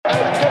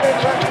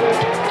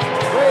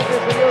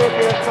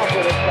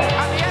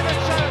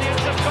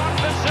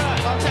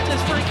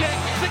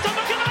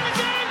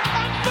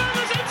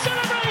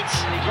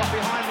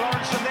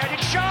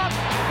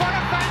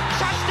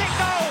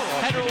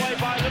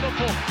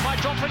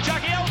Drop for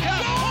Jagielka.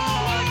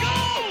 Oh, what a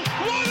goal!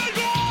 What a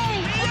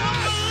goal!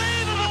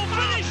 Unbelievable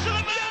finish to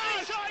the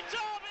Merseyside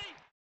derby.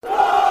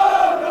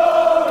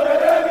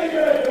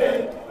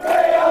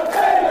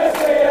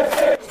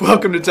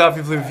 Welcome to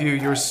Toffee Blue View,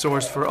 your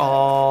source for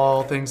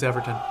all things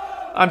Everton.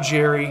 I'm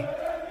Jerry.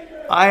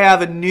 I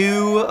have a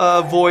new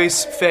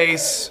voice,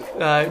 face,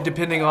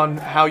 depending on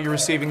how you're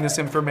receiving this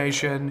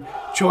information.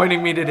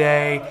 Joining me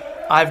today,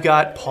 I've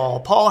got Paul.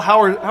 Paul, how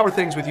are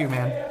things with you,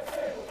 man?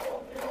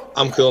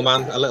 I'm cool,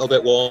 man. A little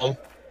bit warm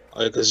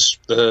because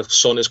the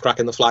sun is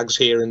cracking the flags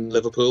here in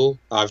Liverpool.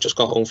 I've just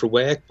got home from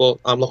work, but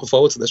I'm looking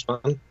forward to this,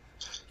 man.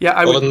 Yeah,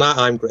 Other than that,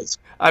 I'm great.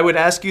 I would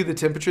ask you the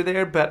temperature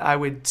there, but I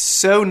would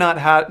so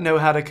not know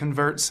how to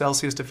convert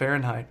Celsius to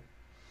Fahrenheit.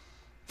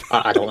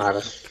 I don't have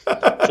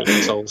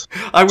it. Told.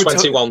 I would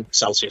 21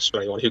 Celsius for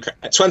anyone who can.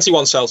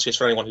 21 Celsius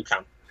for anyone who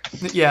can.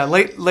 Yeah,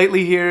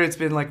 lately here it's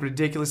been like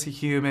ridiculously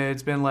humid.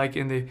 It's been like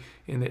in the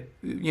mid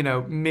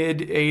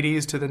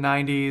 80s to the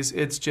 90s.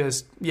 It's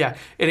just and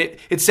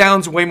it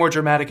sounds way more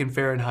dramatic in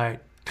Fahrenheit.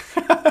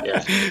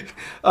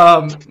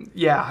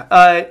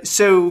 Yeah.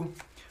 So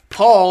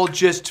Paul,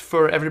 just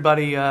for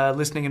everybody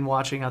listening and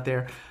watching out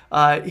there,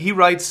 he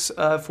writes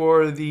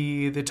for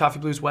the Toffee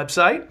Blues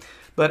website.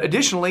 But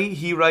additionally,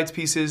 he writes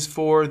pieces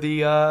for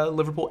the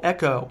Liverpool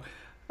Echo.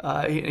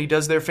 He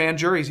does their fan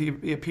juries.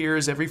 He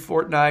appears every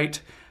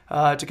fortnight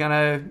to kind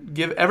of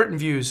give Everton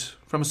views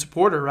from a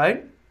supporter,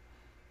 right?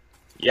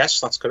 Yes,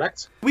 that's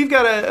correct. We've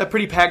got a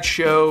pretty packed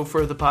show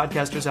for the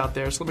podcasters out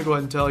there, so let me go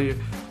ahead and tell you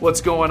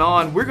what's going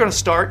on. We're going to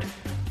start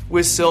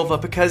with Silva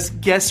because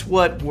guess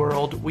what,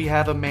 world? We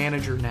have a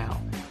manager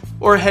now.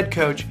 Or a head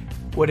coach,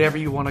 whatever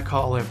you want to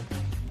call him.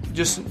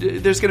 Just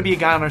there's going to be a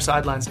guy on our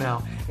sidelines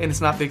now, and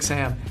it's not Big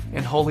Sam,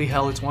 and holy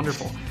hell, it's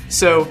wonderful.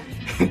 So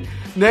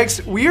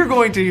next, we are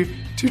going to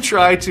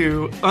try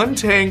to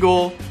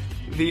untangle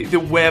the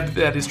web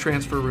that is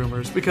transfer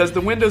rumors, because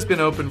the window's been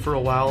open for a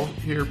while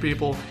here,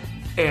 people,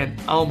 and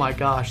oh my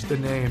gosh, the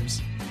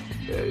names.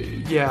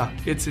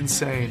 It's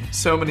insane.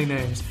 So many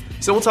names.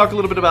 So we'll talk a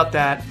little bit about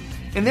that,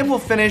 and then we'll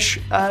finish,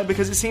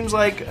 because it seems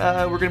like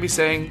we're going to be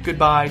saying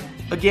goodbye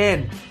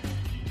again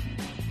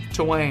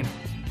to Wayne.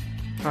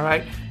 All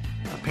right?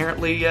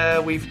 Apparently,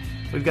 we've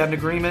got an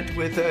agreement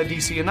with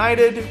DC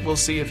United. We'll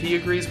see if he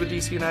agrees with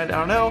DC United. I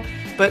don't know.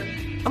 But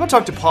I'm going to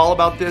talk to Paul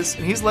about this,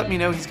 and he's let me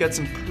know he's got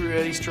some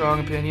pretty strong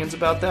opinions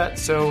about that.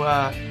 So,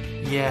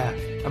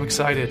 I'm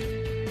excited.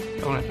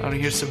 I want to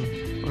hear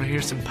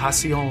some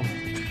passion.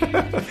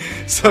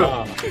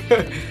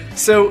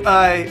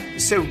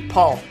 So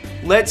Paul,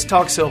 let's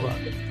talk Silva,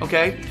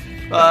 okay?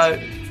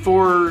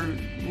 For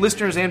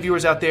listeners and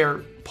viewers out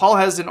there, Paul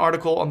has an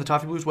article on the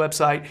Toffee Blues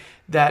website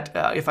that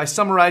if I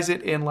summarize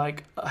it in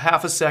like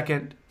half a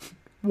second,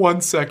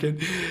 1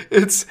 second,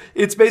 it's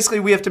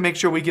basically we have to make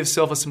sure we give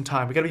Silva some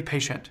time. We got to be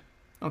patient,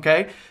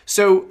 okay?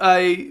 So,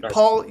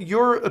 Paul,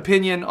 your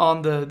opinion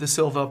on the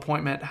Silva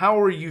appointment, how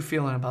are you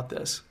feeling about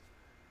this?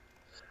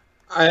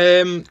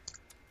 I'm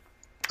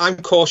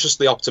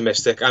cautiously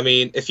optimistic. I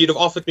mean, if you'd have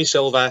offered me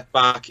Silva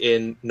back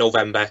in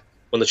November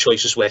when the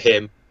choices were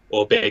him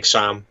or Big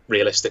Sam,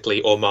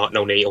 realistically, or Martin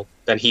O'Neill,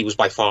 then he was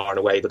by far and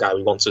away the guy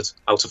we wanted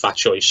out of that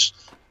choice.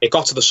 It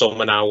got to the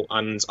summer now,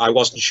 and I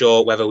wasn't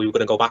sure whether we were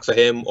going to go back for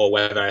him or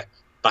whether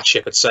that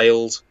ship had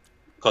sailed,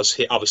 because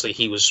he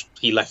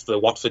left the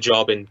Watford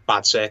job in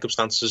bad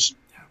circumstances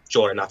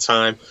during that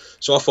time.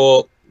 So I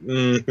thought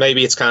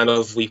maybe it's kind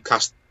of we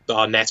cast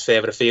our net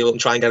further afield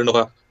and try and get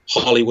another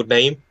Hollywood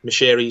name.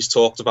 Moshiri's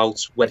talked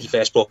about when he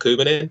first brought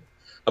Koeman in,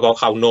 about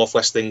how North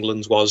West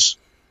England was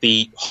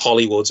the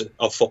Hollywood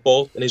of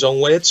football, in his own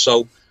words.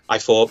 So I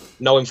thought,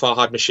 knowing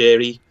Farhad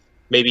Moshiri,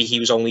 maybe he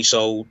was only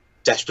so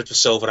desperate for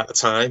Silva at the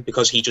time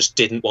because he just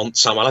didn't want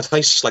Sam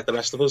Allardyce like the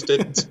rest of us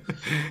didn't.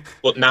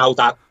 But now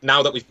that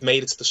we've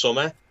made it to the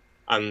summer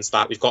and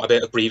that we've got a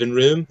bit of breathing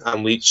room,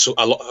 and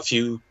a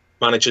few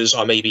managers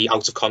are maybe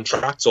out of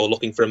contract or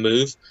looking for a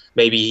move,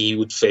 maybe he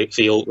would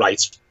feel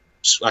right.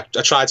 I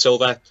tried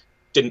Silva,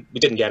 we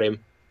didn't get him.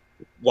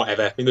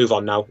 Whatever, we move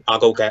on now. I'll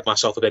go get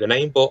myself a bit of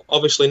name, but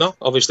obviously not.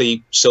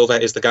 Obviously,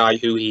 Silva is the guy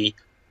who he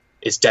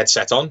is dead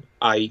set on.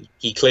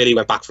 He clearly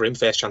went back for him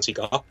first chance he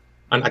got,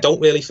 and I don't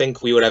really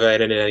think we were ever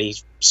in any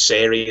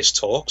serious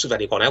talks with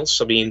anyone else.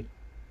 I mean,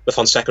 the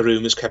Fonseca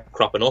rumours kept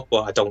cropping up,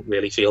 but I don't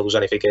really feel there was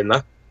anything in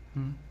that.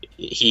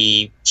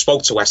 He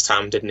spoke to West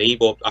Ham, didn't he?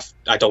 But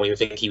I don't even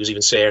think he was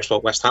even serious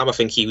about West Ham. I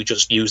think he would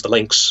just use the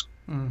links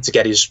to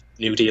get his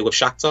new deal with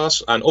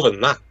Shakhtar. And other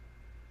than that,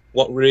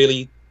 what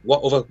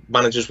other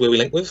managers were we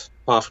linked with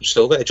apart from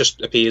Silva? It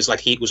just appears like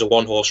he was a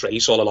one-horse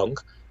race all along.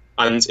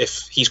 And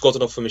if he's good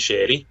enough for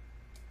Moshiri,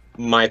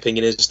 my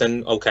opinion is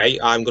then, okay,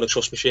 I'm going to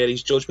trust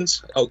Moshiri's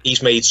judgment.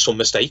 He's made some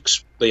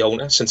mistakes, the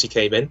owner, since he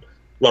came in.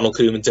 Ronald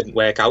Koeman didn't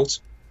work out.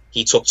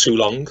 He took too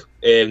long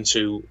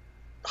to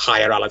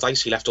hire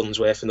Allardyce. He left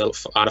Unsworth in the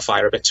line of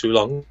fire a bit too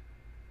long.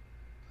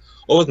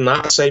 Other than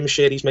that, I'd say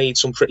Moshiri's made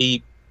some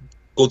pretty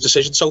good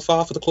decisions so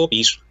far for the club.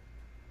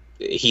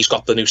 He's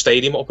got the new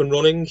stadium up and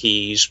running.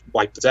 He's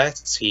wiped the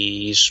debt.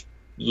 He's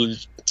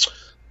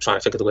trying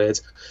to think of the word,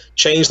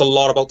 changed a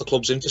lot about the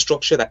club's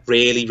infrastructure that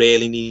really,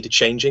 really needed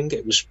changing.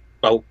 It was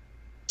about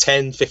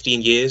 10,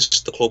 15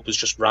 years the club was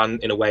just run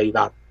in a way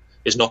that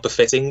is not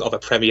befitting of a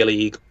Premier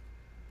League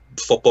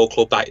football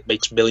club that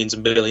makes millions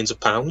and millions of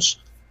pounds.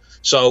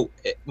 So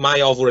my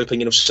overall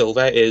opinion of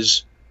Silva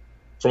is,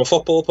 from a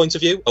football point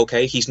of view,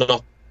 okay, he's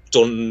not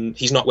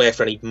worked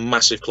for any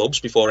massive clubs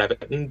before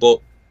Everton, but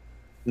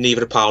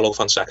neither did Paulo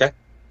Fonseca.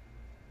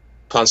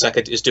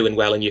 Fonseca is doing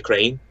well in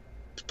Ukraine.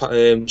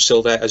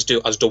 Silva has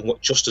done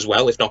just as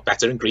well, if not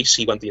better, in Greece.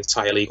 He went the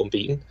entire league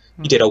unbeaten.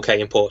 He did okay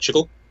in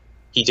Portugal.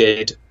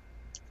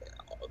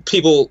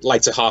 People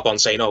like to harp on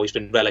saying, "Oh, he's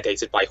been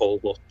relegated by Hull."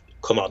 Well,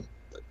 come on,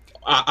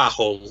 our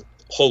Hull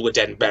were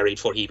dead and buried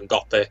before he even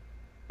got there.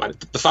 Man,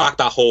 the fact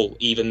that Hull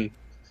even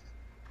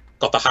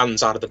got their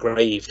hands out of the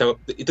grave. Now,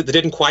 they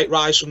didn't quite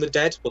rise from the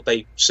dead, but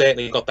they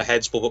certainly got their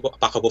heads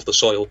back above the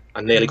soil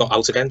and nearly got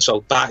out again.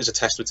 So that is a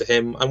testament to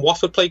him. And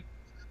Watford played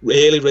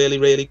really, really,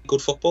 really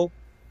good football.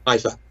 I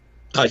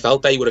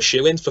felt they were a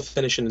shoo-in for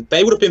finishing.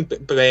 They would have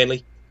been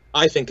Burnley.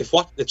 I think if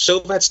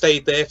Silva had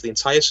stayed there for the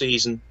entire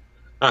season,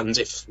 and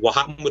if what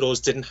happened with us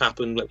didn't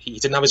happen, like he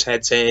didn't have his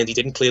head turned, he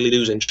didn't clearly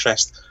lose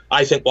interest,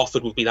 I think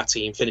Watford would be that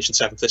team finishing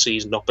 7th this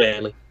season, not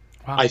Burnley.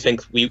 Wow. I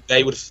think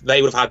they would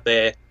have had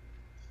their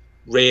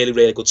really,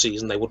 really good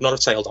season. They would not have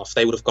tailed off.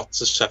 They would have got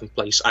to 7th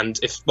place. And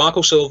if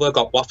Marco Silva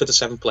got Watford to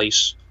 7th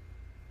place,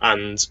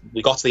 and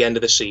we got to the end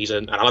of this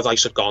season, and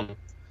Allardyce had gone,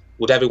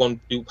 would everyone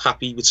be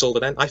happy with Silva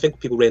then? I think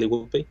people really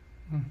would be.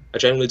 I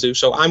genuinely do.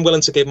 So I'm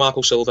willing to give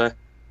Marco Silva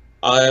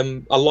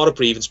a lot of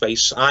breathing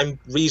space. I'm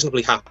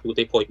reasonably happy with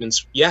the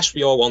appointments. Yes,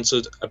 we all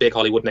wanted a big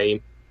Hollywood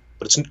name,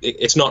 but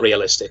it's not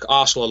realistic.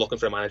 Arsenal are looking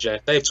for a manager.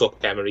 They've took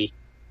Emery.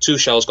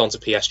 Tuchel's gone to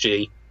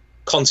PSG.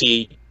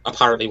 Conte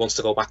apparently wants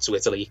to go back to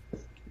Italy.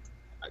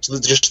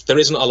 There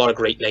isn't a lot of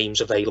great names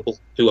available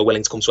who are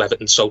willing to come to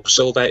Everton. So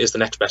Silva is the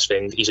next best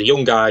thing. He's a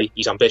young guy.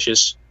 He's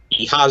ambitious.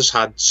 He has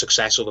had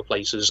success other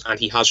places, and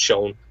he has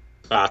shown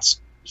that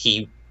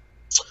he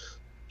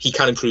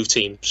can improve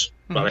teams.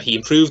 Right? He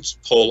improved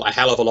Hull a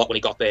hell of a lot when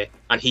he got there,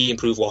 and he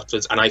improved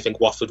Watford. And I think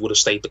Watford would have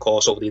stayed the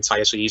course over the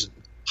entire season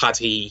had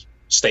he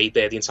stayed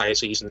there the entire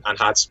season and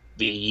had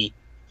the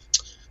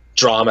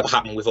drama that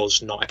happened with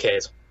us not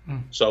occurred.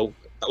 So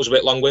that was a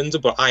bit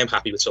long-winded, but I am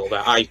happy with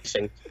Silva. I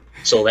think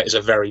Silva is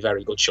a very,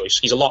 very good choice.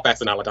 He's a lot better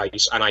than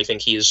Allardyce, and I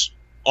think he is,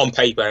 on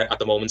paper at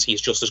the moment,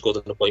 he's just as good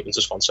an appointment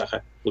as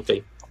Fonseca would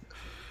be.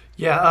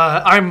 Yeah,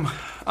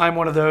 I'm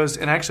one of those,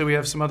 and actually we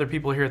have some other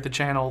people here at the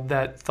channel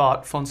that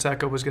thought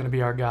Fonseca was going to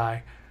be our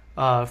guy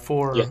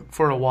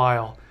for a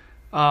while.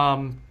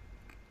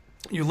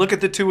 You look at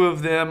the two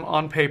of them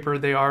on paper;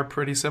 they are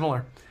pretty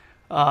similar.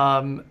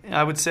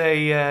 I would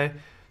say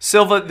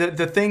Silva.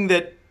 The thing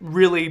that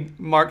really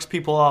marks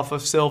people off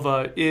of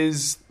Silva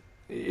is,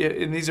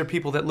 and these are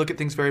people that look at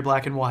things very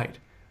black and white.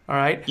 All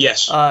right.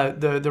 Yes.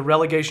 The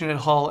relegation at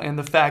Hull and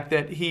the fact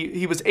that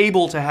he was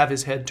able to have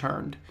his head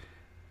turned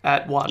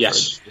at Watford.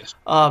 Yes.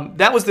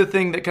 That was the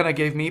thing that kind of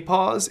gave me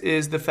pause,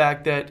 is the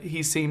fact that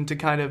he seemed to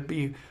kind of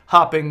be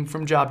hopping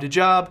from job to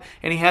job,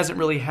 and he hasn't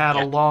really had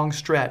a long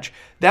stretch.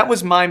 That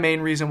was my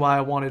main reason why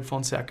I wanted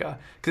Fonseca,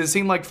 because it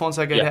seemed like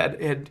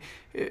Fonseca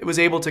was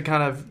able to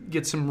kind of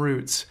get some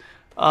roots.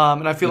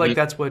 And I feel like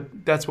that's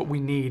what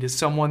we need, is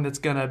someone that's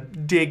going to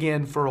dig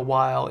in for a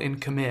while and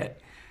commit.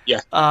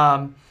 Yeah.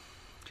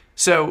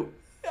 So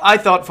I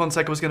thought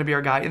Fonseca was going to be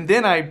our guy. And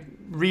then I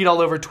read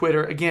all over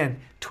Twitter. Again,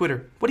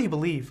 Twitter, what do you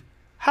believe?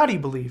 How do you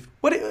believe?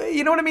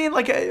 You know what I mean?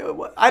 Like,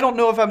 I don't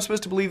know if I'm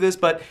supposed to believe this,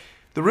 but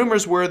the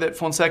rumors were that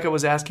Fonseca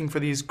was asking for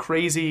these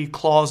crazy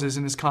clauses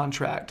in his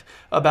contract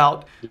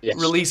about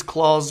release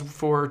clause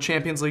for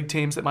Champions League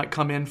teams that might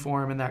come in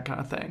for him and that kind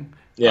of thing.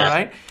 Yeah. All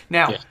right?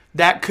 Now,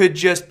 that could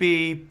just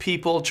be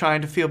people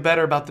trying to feel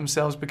better about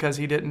themselves because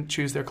he didn't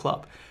choose their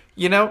club.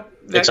 You know,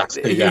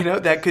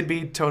 that could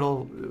be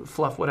total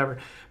fluff, whatever.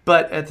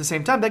 But at the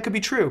same time, that could be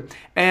true.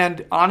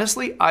 And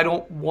honestly, I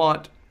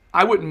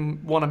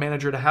wouldn't want a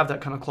manager to have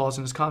that kind of clause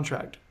in his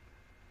contract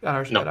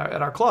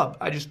at our club.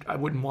 I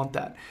wouldn't want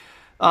that.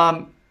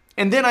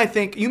 And then I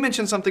think you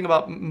mentioned something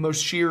about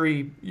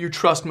Moshiri. You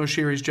trust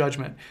Moshiri's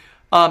judgment.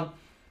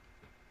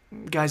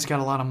 Guy's got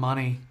a lot of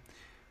money.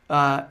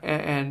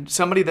 And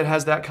somebody that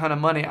has that kind of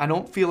money, I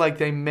don't feel like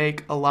they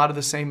make a lot of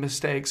the same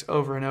mistakes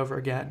over and over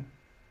again.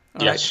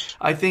 Yes.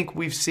 Right? I think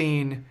we've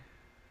seen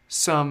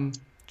some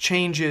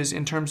changes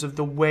in terms of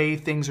the way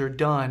things are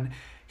done.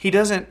 He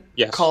doesn't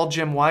call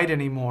Jim White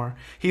anymore.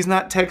 He's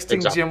not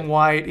texting Jim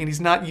White, and he's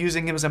not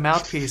using him as a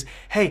mouthpiece.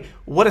 Hey,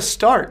 what a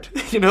start.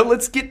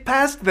 Let's get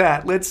past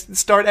that. Let's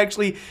start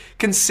actually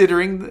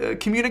considering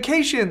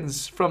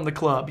communications from the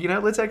club.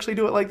 Let's actually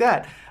do it like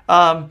that.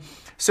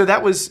 So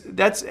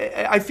that's.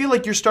 I feel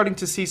like you're starting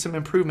to see some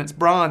improvements.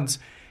 Bronze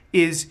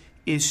is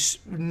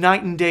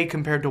night and day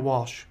compared to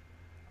Walsh.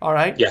 All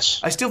right?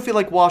 Yes. I still feel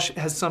like Walsh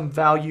has some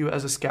value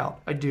as a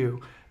scout. I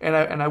do. And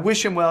I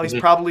wish him well. He's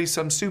probably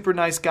some super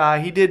nice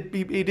guy. He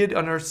did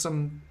unearth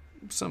some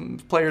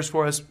players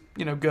for us,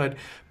 good.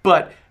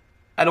 But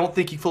I don't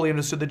think he fully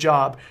understood the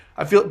job.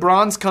 I feel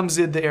Bronze comes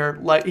in there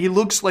like he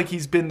looks like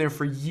he's been there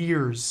for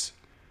years.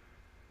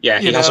 Yeah,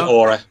 he has an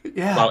aura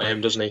Yeah. about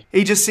him, doesn't he?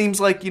 He just seems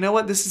like, you know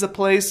what, this is a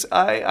place,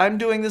 I'm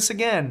doing this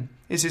again.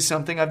 This is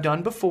something I've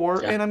done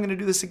before, and I'm going to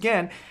do this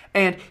again.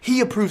 And he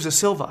approves of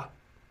Silva.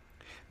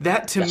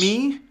 That, to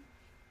me,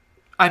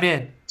 I'm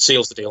in.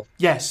 Seals the deal.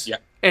 Yes. Yeah.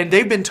 And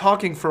they've been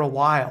talking for a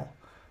while.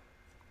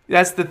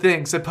 That's the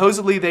thing.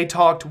 Supposedly they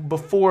talked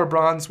before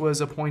Bronze was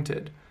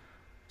appointed.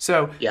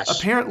 So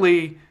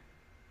apparently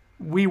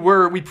we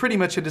pretty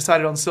much had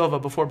decided on Silva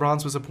before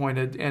Bronze was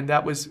appointed, and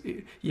that was,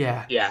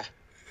 Yeah.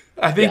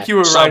 I think you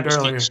were right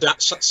earlier.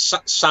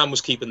 Sam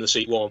was keeping the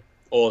seat warm.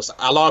 Or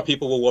a lot of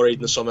people were worried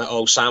in the summer,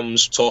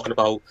 Sam's talking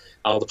about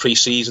how the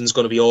pre-season's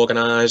going to be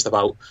organised,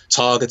 about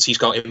targets he's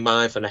got in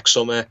mind for next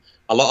summer.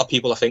 A lot of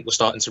people, I think, were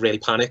starting to really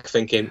panic,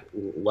 thinking,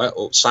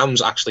 well, Sam's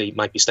actually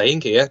might be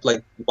staying here.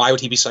 Like, why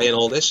would he be saying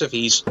all this if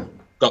he's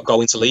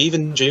going to leave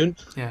in June?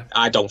 Yeah.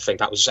 I don't think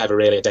that was ever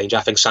really a danger.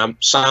 I think Sam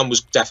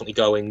was definitely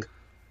going.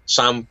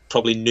 Sam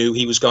probably knew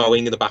he was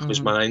going in the back of his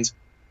mind,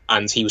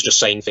 and he was just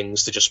saying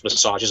things to just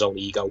massage his own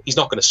ego. He's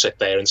not going to sit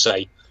there and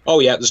say,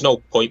 oh, yeah, there's no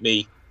point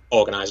me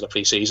organising a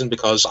pre-season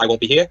because I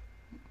won't be here.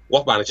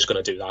 What manager's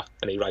going to do that?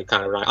 And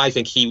I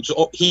think he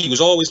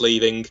was always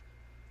leaving.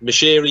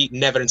 Moshiri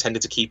never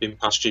intended to keep him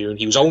past June.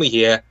 He was only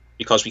here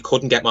because we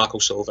couldn't get Marco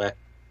Silva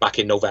back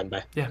in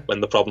November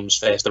when the problems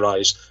first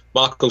arose.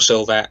 Marco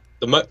Silva,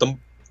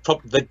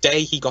 the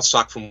day he got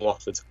sacked from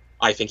Watford,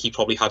 I think he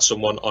probably had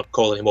someone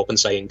calling him up and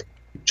saying,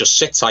 just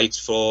sit tight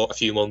for a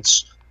few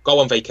months, go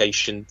on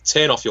vacation,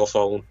 turn off your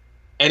phone.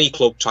 Any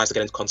club tries to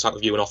get into contact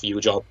with you and offer you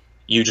a job,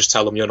 you just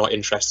tell them you're not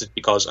interested,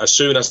 because as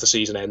soon as the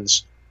season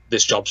ends,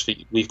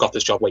 we've got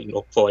this job waiting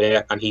up for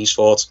you. And he's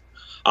thought,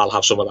 I'll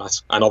have some of that.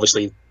 And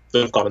obviously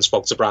they've gone and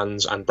spoke to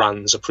Brands, and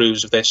Brands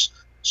approves of this.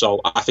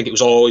 So I think it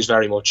was always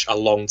very much a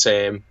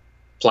long-term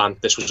plan.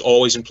 This was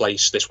always in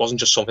place. This wasn't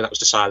just something that was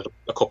decided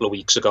a couple of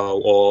weeks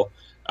ago or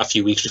a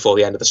few weeks before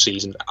the end of the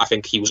season. I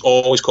think he was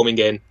always coming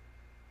in.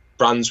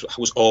 Brands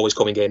was always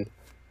coming in.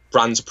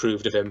 Brands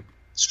approved of him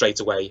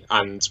straight away,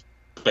 and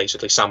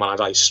basically Sam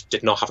Allardyce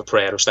did not have a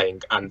prayer of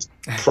staying, and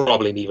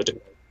probably neither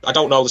did. I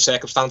don't know the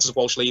circumstances of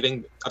Walsh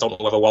leaving. I don't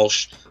know whether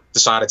Walsh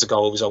decided to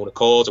go of his own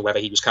accord or whether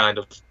he was kind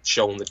of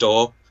shown the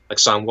door like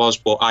Sam was,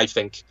 but I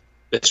think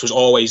this was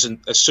always,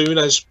 as soon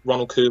as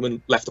Ronald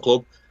Koeman left the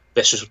club,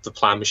 this was the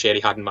plan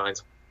Moshiri had in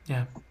mind.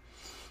 Yeah.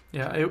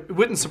 It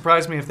wouldn't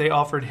surprise me if they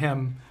offered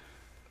him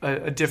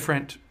a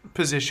different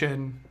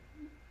position,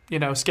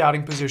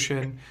 scouting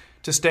position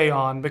to stay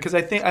on, because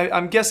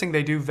I'm guessing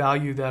they do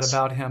value that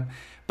about him.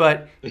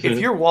 But if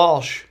you're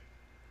Walsh,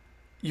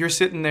 you're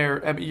sitting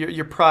there. I mean,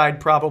 your pride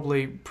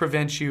probably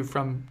prevents you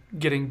from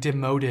getting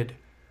demoted.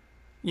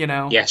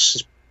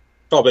 Yes,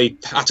 probably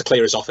had to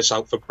clear his office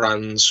out for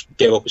Brands,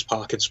 give up his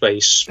parking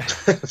space,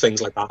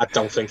 things like that. I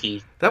don't think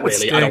he that would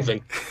really. Sting. I don't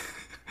think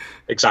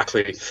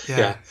exactly.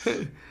 Yeah.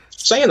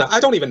 Saying that, I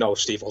don't even know if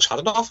Steve Walsh had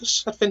an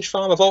office at Finch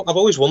Farm. I've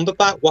always wondered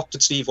that. What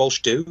did Steve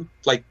Walsh do?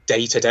 Like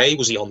day to day,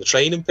 was he on the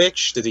training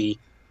pitch? Did he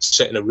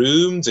sit in a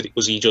room? Did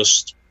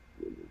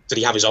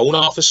he have his own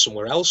office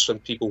somewhere else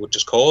and people would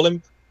just call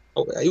him?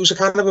 He was a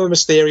kind of a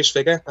mysterious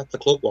figure at the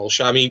club,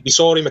 Walsh. I mean, we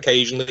saw him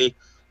occasionally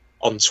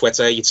on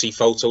Twitter. You'd see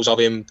photos of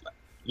him,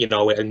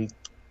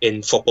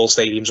 in football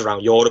stadiums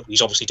around Europe.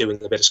 He's obviously doing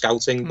a bit of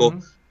scouting, but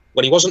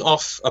when he wasn't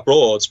off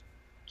abroad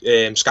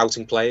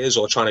scouting players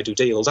or trying to do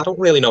deals, I don't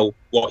really know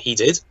what he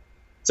did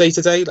day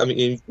to day. I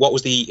mean, what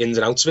was the ins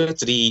and outs of it?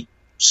 Did he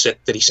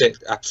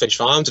sit at Finch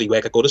Farm? Did he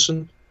work at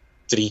Goodison?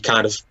 Did he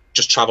kind of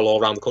just travel all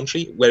around the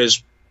country?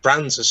 Whereas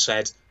Brands has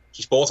said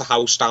he's bought a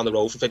house down the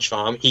road from Finch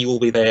Farm. He will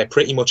be there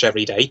pretty much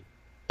every day,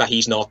 that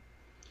he's not,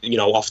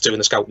 off doing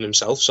the scouting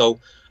himself. So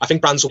I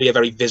think Brands will be a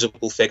very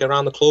visible figure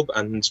around the club,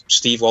 and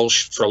Steve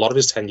Walsh, for a lot of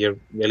his tenure,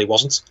 really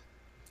wasn't.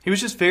 He was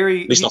just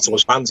very... At least not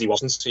towards fans, he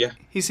wasn't, yeah.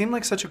 He seemed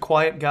like such a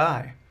quiet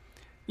guy,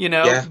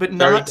 but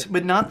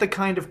not the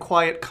kind of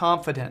quiet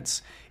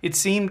confidence.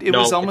 It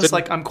was almost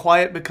like, I'm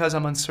quiet because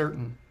I'm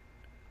uncertain.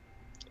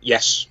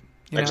 Yes,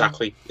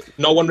 exactly.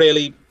 No one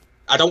really...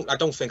 I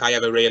don't think I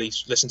ever really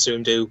listened to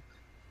him do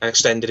an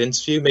extended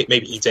interview.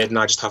 Maybe he did and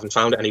I just haven't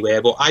found it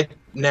anywhere, but I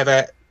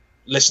never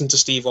listened to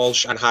Steve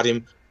Walsh and had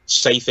him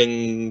say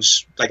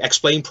things, like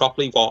explain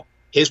properly what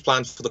his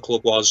plan for the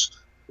club was,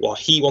 what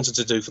he wanted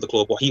to do for the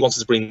club, what he wanted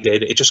to bring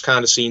in. It just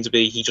kind of seemed to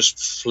be he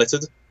just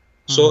flitted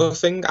sort of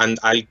thing, and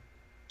I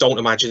don't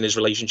imagine his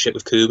relationship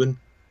with Koeman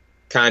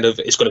kind of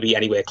is going to be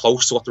anywhere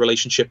close to what the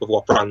relationship of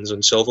what Brands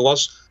and Silva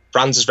was.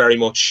 Brands is very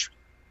much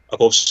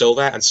above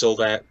Silva, and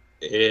Silva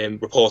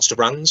reports to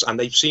Brands, and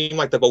they seem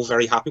like they're both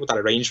very happy with that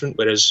arrangement,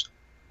 whereas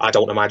I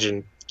don't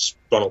imagine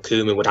Ronald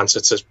Koeman would answer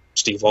to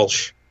Steve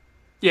Walsh.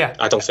 Yeah.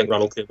 I don't think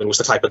Ronald Koeman was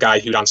the type of guy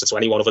who'd answer to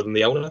anyone other than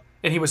the owner.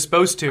 And he was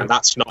supposed to. And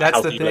that's not a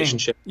healthy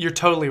relationship. You're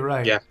totally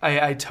right. Yeah.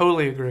 I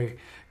totally agree.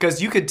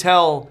 Because you could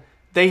tell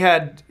they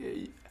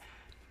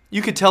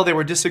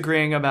were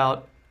disagreeing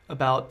about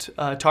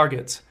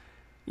targets.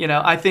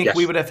 I think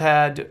we would have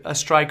had a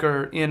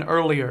striker in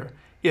earlier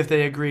if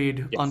they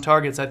agreed on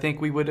targets. I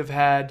think we would have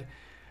had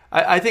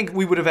I think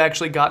we would have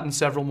actually gotten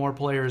several more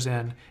players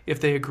in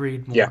if they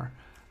agreed more.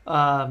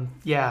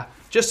 Yeah.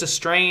 Just a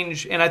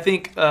strange, and I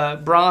think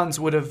Bronze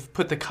would have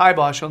put the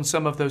kibosh on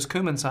some of those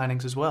Koeman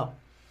signings as well.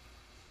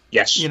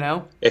 Yes.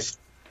 If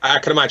I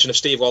can imagine if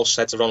Steve Walsh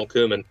said to Ronald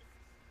Koeman,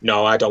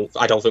 "No, I don't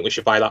think we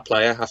should buy that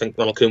player," I think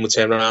Ronald Koeman would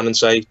turn around and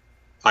say,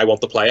 "I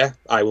want the player.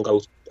 I will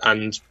go,"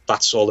 and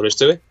that's all there is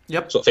to it.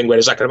 Yep. Sort of thing.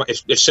 Whereas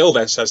if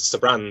Silva says to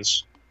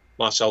Brands,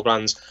 Marcel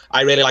Brands,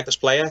 "I really like this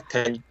player.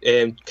 Can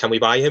we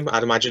buy him?"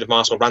 I'd imagine if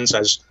Marcel Brands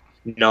says,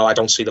 "No, I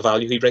don't see the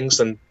value he brings,"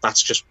 then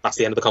that's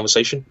the end of the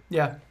conversation.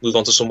 Yeah. Move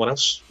on to someone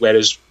else.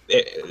 Whereas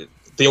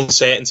the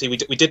uncertainty,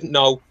 we didn't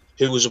know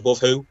who was above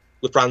who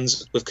with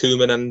Brands, with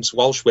Koeman and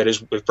Walsh.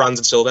 Whereas with Brands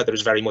and Silva, there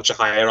is very much a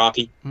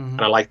hierarchy, and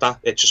I like that.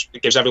 It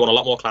gives everyone a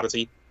lot more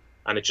clarity,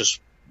 and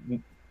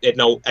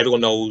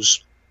everyone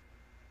knows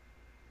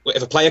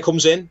if a player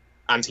comes in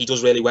and he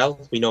does really well,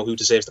 we know who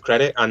deserves the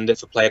credit, and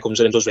if a player comes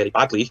in and does really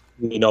badly,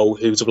 we know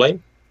who to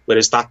blame.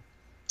 Whereas that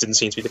didn't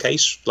seem to be the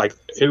case. Like,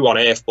 who on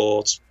earth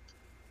bought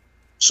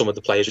some of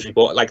the players we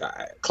bought? Like,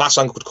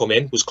 Klaasson could come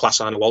in. Was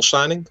Klaasson a Walsh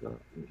signing?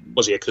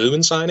 Was he a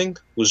Koeman signing?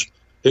 Was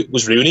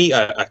Rooney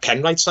a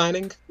Kenwright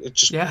signing?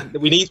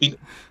 The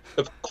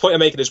point I'm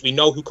making is we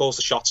know who calls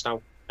the shots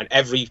now, and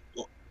every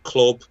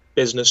club,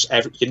 business,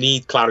 you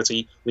need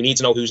clarity. We need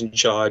to know who's in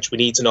charge. We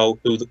need to know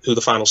who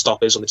the final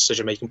stop is on the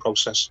decision-making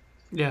process.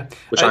 Yeah,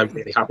 which I'm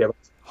really happy about.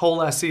 Whole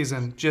last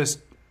season, just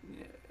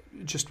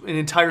an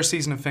entire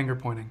season of finger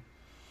pointing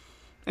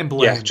and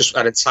blame. Yeah, just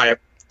an entire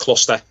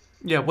cluster.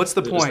 Yeah, what's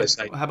the point?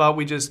 How about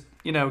we just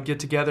get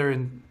together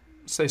and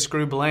say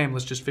screw blame?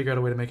 Let's just figure out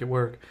a way to make it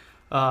work.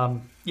 I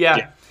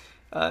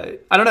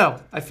don't know.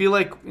 I feel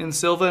like in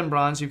Silva and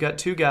Bronze, you've got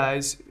two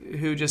guys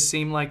who just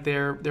seem like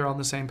they're on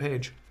the same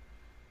page.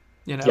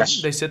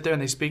 Yes. They sit there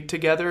and they speak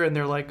together, and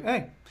they're like,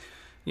 hey,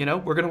 we're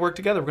going to work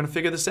together. We're going to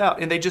figure this out.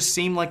 And they just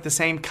seem like the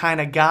same kind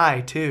of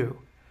guy, too.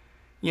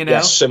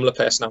 Yes, similar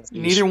personalities.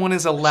 Neither one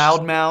is a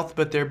loudmouth,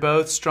 but they're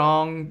both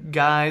strong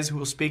guys who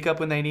will speak up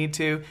when they need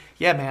to.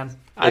 Yeah, man.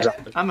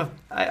 Exactly.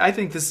 I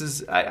think this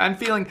is. I'm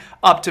feeling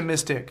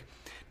optimistic.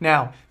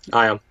 Now,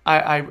 I am.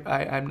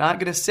 I'm not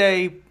going to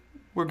say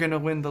we're going to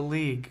win the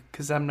league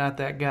because I'm not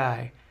that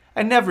guy.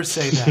 I never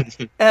say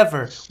that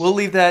ever. We'll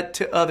leave that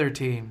to other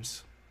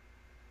teams.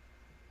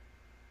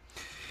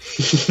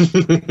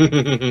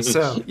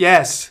 So,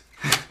 yes,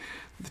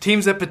 the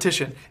teams that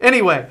petition.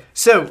 Anyway,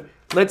 so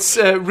let's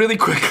really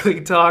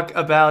quickly talk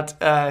about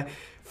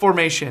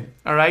formation,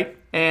 all right?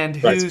 And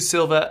who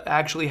Silva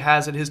actually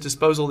has at his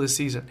disposal this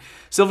season.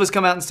 Silva's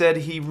come out and said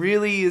he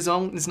really is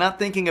not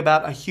thinking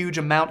about a huge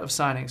amount of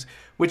signings,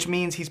 which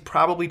means he's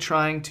probably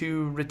trying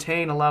to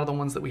retain a lot of the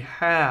ones that we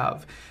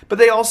have. But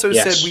they also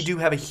said we do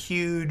have a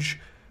huge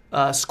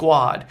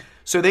squad,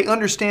 so they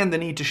understand the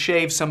need to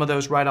shave some of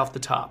those right off the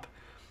top.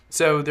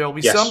 So there'll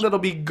be some that'll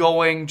be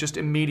going just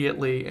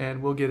immediately,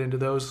 and we'll get into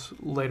those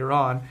later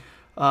on,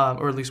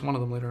 or at least one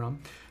of them later on.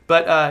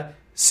 But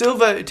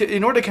Silva,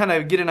 in order to kind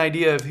of get an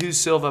idea of who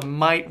Silva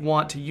might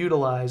want to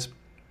utilize,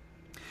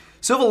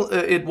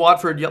 Silva at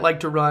Watford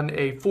liked to run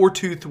a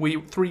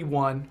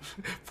 4-2-3-1.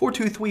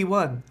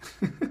 4-2-3-1.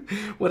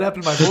 What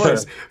happened to my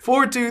voice?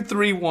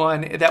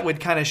 4-2-3-1 that would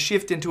kind of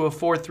shift into a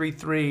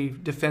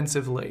 4-3-3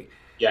 defensively.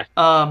 Yeah.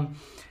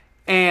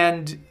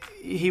 And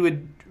he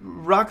would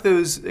rock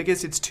those, I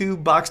guess it's two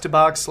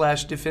box-to-box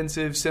 /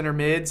 defensive center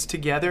mids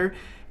together,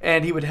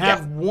 and he would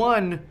have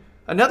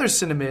another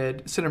center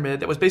mid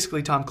that was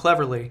basically Tom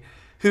Cleverley,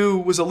 who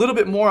was a little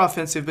bit more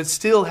offensive but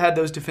still had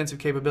those defensive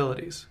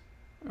capabilities.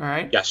 All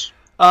right? Yes.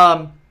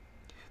 The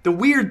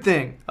weird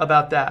thing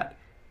about that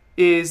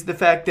is the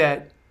fact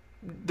that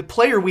the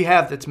player we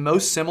have that's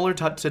most similar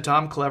to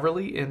Tom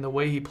Cleverley in the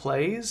way he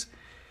plays,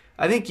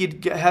 I think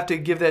you'd have to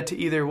give that to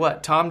either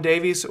Tom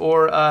Davies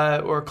or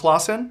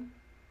Klaasson.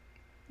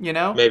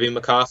 Maybe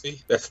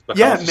McCarthy if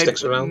McCarthy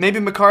sticks around.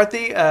 Maybe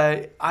McCarthy.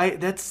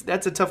 That's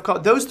a tough call.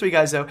 Those three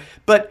guys though,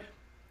 but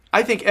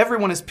I think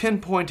everyone is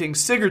pinpointing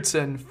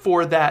Sigurdsson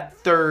for that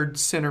third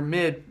center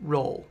mid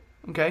role.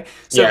 Okay,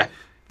 so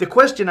the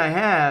question I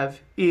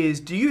have is: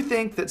 do you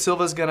think that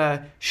Silva's going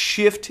to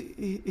shift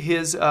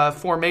his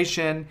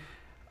formation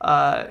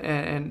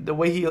and the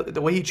way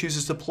he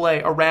chooses to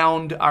play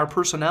around our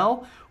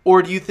personnel,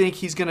 or do you think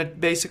he's going to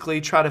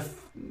basically try to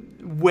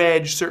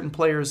wedge certain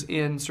players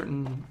in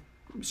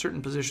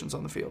certain positions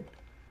on the field?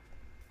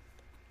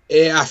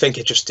 Yeah, I think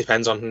it just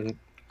depends on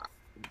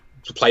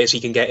the players he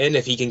can get in.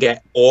 If he can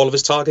get all of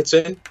his targets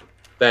in,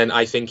 then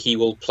I think he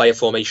will play a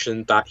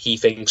formation that he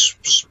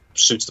thinks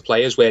suits the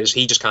players, whereas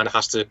he just kind of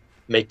has to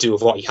make do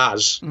with what he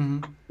has,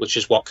 which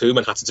is what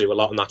Koeman had to do a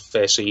lot in that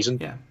first season.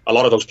 Yeah. A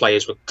lot of those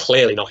players were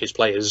clearly not his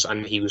players,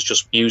 and he was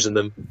just using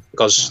them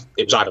because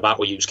it was either that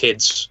or use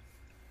kids.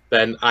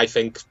 Then I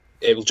think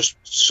it will just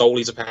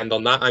solely depend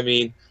on that. I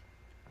mean,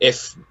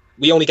 if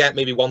we only get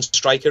maybe one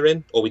striker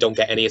in, or we don't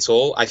get any at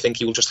all, I think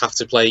he will just have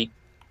to play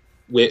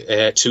with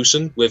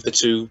Toussaint with the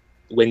two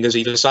wingers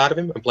either side of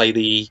him and play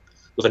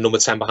with a number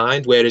 10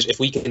 behind. Whereas if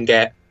we can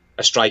get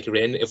a striker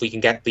in, if we can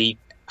get the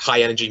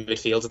high energy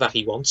midfielder that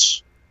he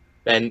wants,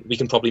 then we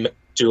can probably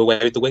do away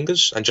with the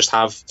wingers and just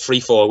have 3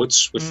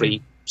 forwards with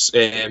 3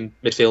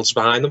 midfielders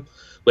behind them.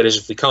 Whereas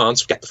if we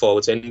can't get the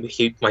forwards in,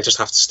 he might just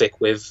have to stick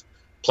with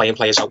playing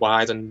players out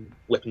wide and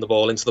whipping the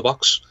ball into the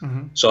box.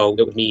 So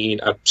it would mean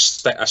a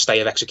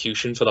stay of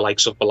execution for the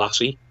likes of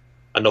Balassi,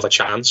 another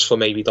chance for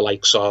maybe the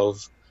likes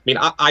of... I mean,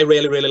 I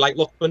really, really like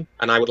Lookman,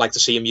 and I would like to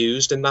see him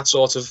used in that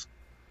sort of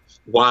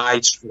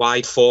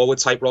wide forward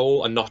type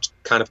role and not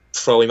kind of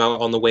throw him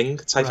out on the wing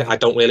type thing. I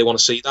don't really want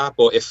to see that,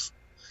 but if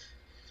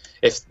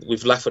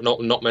we've left with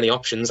not many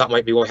options, that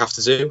might be what we have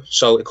to do.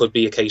 So it could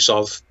be a case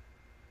of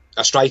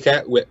a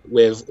striker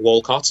with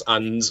Walcott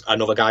and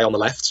another guy on the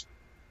left,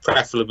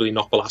 preferably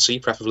not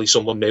Balassi, preferably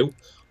someone new.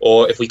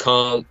 Or if we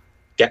can't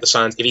get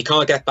if he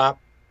can't get that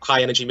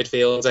high energy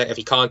midfielder, if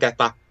he can't get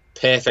that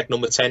perfect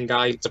number 10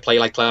 guy to play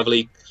like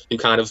Cleverley, who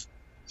kind of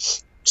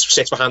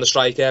sits behind the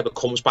striker but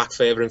comes back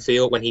further in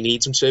field when he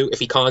needs him to, if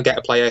he can't get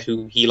a player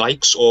who he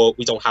likes, or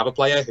we don't have a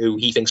player who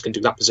he thinks can do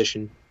that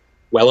position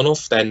well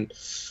enough, then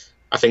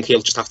I think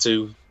he'll just have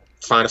to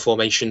find a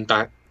formation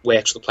that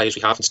works with the players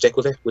we have and stick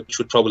with it, which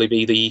would probably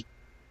be the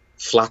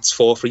flat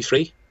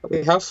 4-3-3 that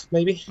we have,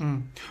 maybe.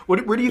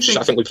 Where do you think?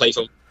 I think we play.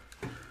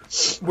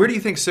 Where do you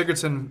think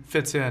Sigurdsson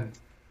fits in?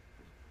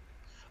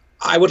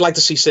 I would like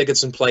to see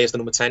Sigurdsson play as the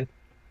number 10,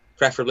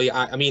 preferably.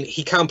 I mean,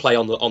 he can play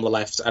on the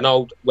left. I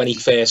know when he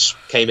first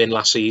came in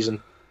last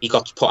season, he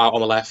got put out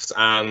on the left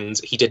and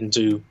he didn't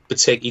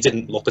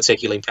look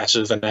particularly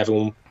impressive, and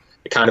everyone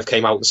kind of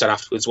came out and said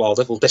afterwards, well,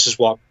 this is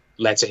what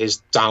led to his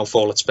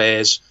downfall at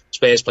Spurs.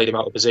 Spurs played him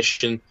out of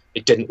position.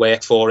 It didn't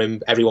work for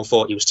him. Everyone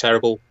thought he was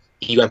terrible.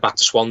 He went back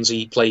to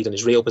Swansea, played in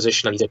his real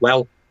position, and he did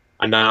well.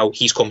 And now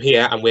he's come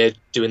here, and we're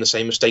doing the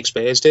same mistake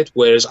Spurs did.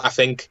 Whereas I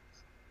think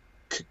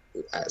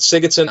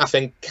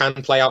Sigurdsson, can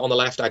play out on the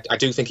left. I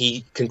do think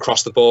he can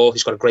cross the ball.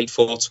 He's got a great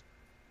foot.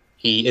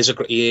 He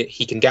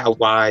can get out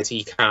wide.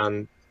 He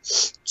can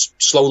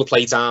slow the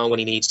play down when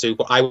he needs to.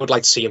 But I would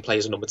like to see him play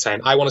as a number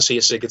 10. I want to see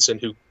a Sigurdsson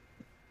who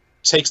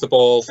takes the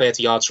ball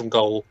 30 yards from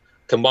goal,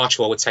 can march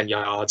forward 10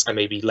 yards, and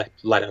maybe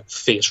let a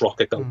fierce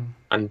rocket go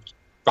and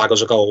bag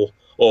us a goal.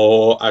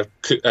 Or a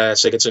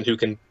Sigurdsson who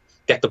can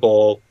get the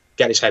ball,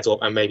 get his head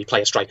up, and maybe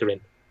play a striker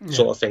in,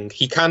 sort of thing.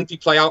 He can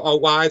play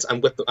out wide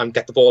and whip and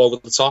get the ball over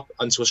the top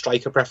onto a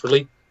striker,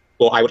 preferably.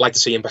 But I would like to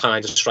see him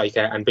behind a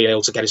striker and be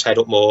able to get his head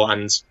up more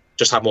and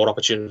just have more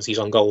opportunities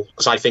on goal,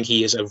 because I think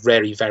he is a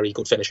very, very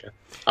good finisher.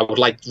 I would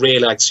really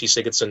like to see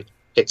Sigurdsson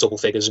hit double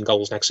figures in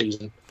goals next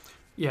season.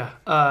 Yeah,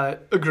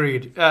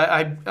 agreed.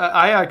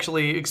 I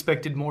actually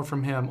expected more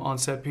from him on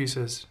set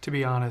pieces, to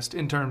be honest,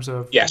 in terms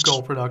of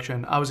goal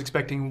production. I was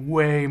expecting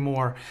way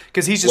more,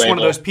 because he's just one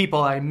of those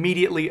people I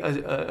immediately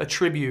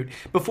attribute,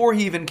 before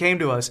he even came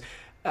to us,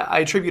 I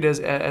attribute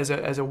as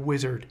a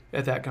wizard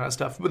at that kind of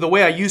stuff. But the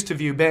way I used to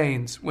view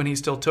Baines when he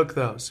still took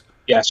those.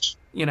 Yes.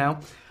 You know?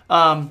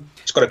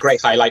 He's got a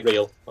great highlight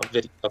reel.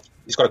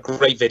 He's got a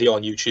great video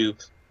on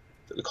YouTube,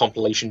 the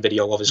compilation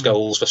video of his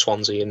goals for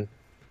Swansea and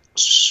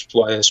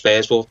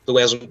Spurs. But there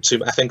wasn't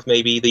too. I think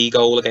maybe the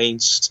goal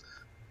against,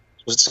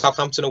 was it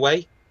Southampton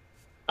away,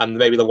 and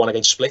maybe the one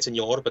against Split in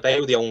Europe. But they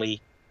were the only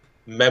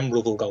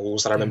memorable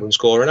goals that I remember him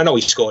scoring. I know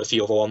he scored a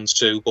few other ones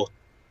too, but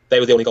they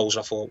were the only goals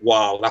I thought,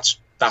 wow, that's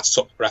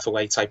took the breath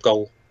away type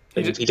goal.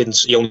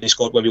 He only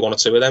scored maybe 1 or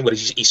 2 of them, but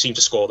he seemed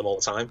to score them all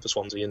the time for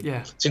Swansea, and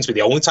it seems to be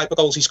the only type of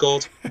goals he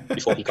scored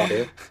before he got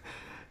here.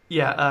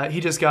 Yeah, he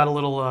just got a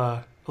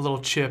little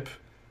chip.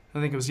 I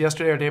think it was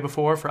yesterday or day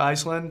before for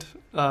Iceland.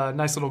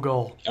 Nice little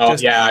goal. Oh, I've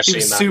seen that. He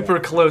was super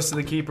close to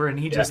the keeper, and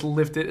he just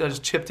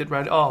just chipped it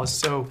right. Oh, it was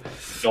so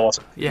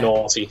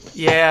naughty.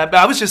 Yeah, but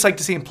I was just like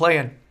to see him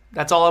playing.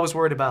 That's all I was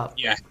worried about.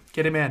 Yeah,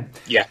 get him in.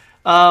 Yeah,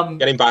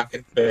 get him back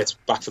for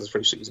the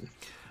pre-season.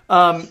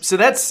 So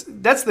that's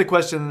the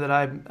question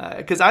that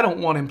because I don't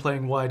want him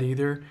playing wide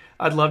either.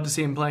 I'd love to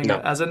see him playing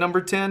as a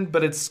number 10,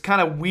 but it's kind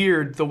of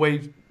weird the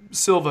way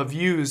Silva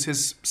views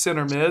his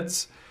center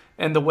mids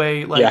and the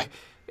way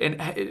and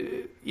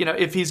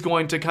if he's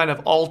going to kind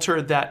of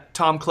alter that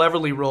Tom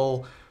Cleverley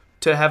role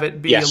to have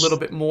it be a little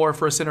bit more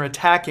for a center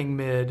attacking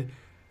mid.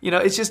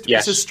 It's just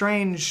it's a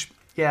strange.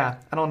 Yeah,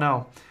 I don't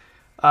know.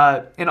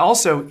 And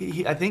also,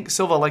 I think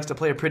Silva likes to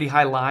play a pretty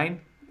high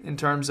line in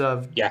terms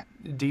of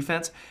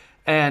defense.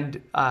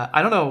 And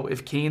I don't know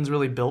if Keane's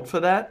really built for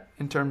that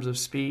in terms of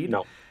speed.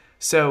 No.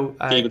 So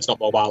Keane's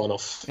not mobile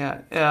enough. Yeah.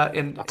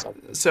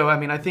 So, I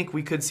mean, I think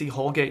we could see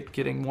Holgate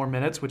getting more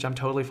minutes, which I'm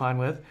totally fine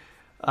with.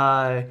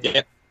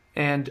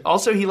 And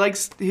also, he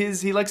likes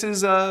his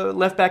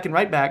left back and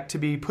right back to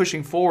be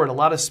pushing forward, a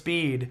lot of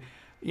speed,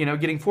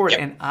 getting forward.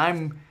 And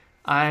I'm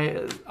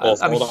a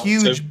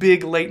huge,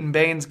 big Leighton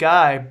Baines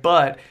guy,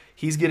 but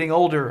he's getting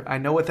older. I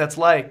know what that's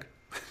like.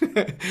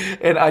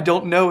 And I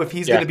don't know if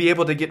he's going to be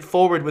able to get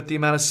forward with the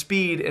amount of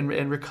speed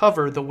and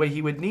recover the way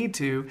he would need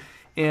to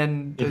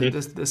in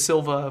the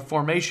Silva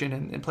formation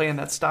and playing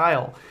that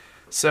style.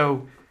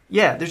 So,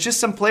 there's just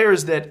some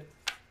players that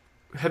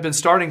have been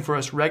starting for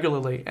us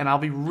regularly, and I'll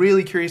be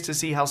really curious to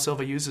see how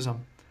Silva uses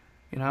them.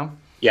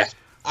 Yeah.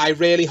 I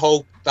really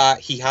hope that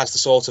he has the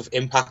sort of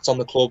impact on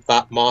the club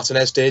that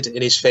Martinez did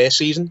in his first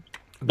season.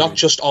 Not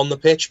just on the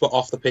pitch, but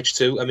off the pitch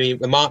too. I mean,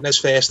 when Martinez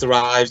first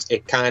arrived,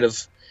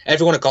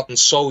 everyone had gotten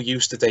so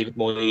used to David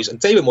Moyes, and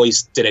David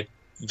Moyes did a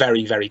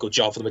very, very good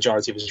job for the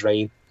majority of his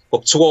reign.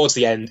 But towards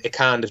the end, it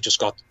kind of just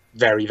got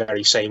very,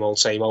 very same old,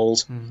 same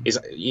old. His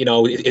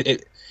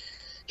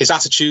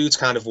attitudes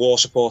kind of wore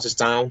supporters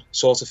down,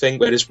 sort of thing.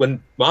 Whereas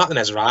when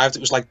Martinez arrived, it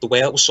was like the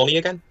whale was sunny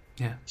again.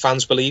 Yeah.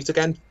 Fans believed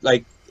again.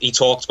 Like, he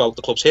talked about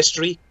the club's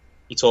history.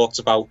 He talked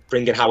about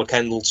bringing Howard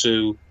Kendall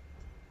to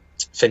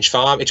Finch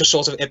Farm.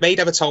 It made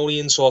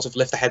Evertonians sort of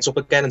lift their heads up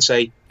again and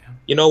say,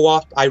 you know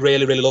what, I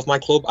really, really love my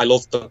club. I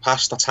love the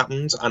past that's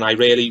happened, and I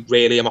really,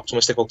 really am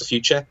optimistic about the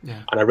future.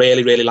 Yeah. And I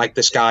really, really like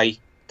this guy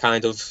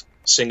kind of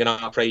singing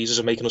our praises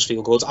and making us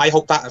feel good. I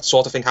hope that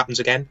sort of thing happens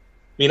again.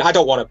 I mean, I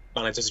don't want a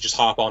manager to just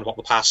harp on about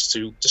the past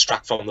to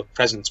distract from the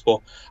present,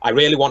 but I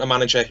really want a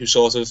manager who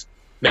sort of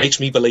makes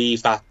me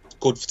believe that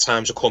good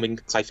times are coming,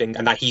 I think,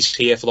 and that he's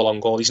here for the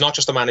long haul. He's not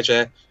just a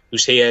manager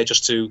who's here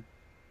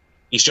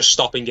he's just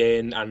stopping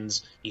in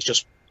and he's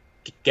just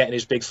getting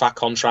his big fat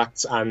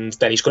contract and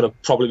then he's going to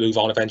probably move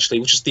on eventually,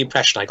 which is the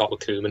impression I got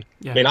with Koeman.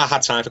 Yeah. I mean, I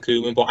had time for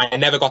Koeman, but I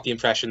never got the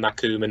impression that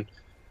Koeman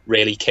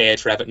really cared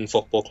for Everton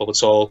Football Club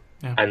at all,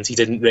 and he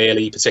didn't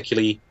really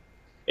particularly...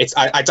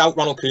 I doubt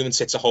Ronald Koeman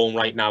sits at home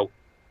right now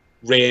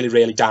really,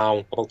 really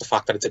down about the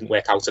fact that it didn't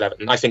work out at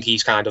Everton. I think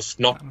he's kind of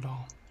not at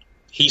all.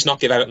 He's not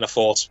given Everton a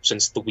thought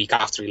since the week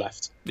after he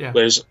left. Yeah.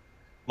 Whereas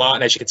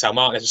Martinez, you can tell,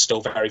 Martinez is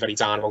still very, very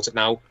down about it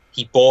now.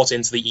 He bought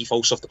into the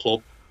ethos of the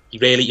club. He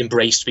really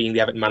embraced being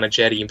the Everton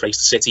manager. He embraced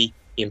the city.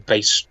 He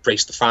embraced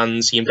the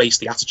fans. He embraced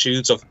the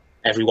attitudes of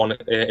everyone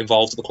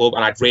involved at the club.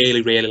 And I'd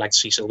really, really like to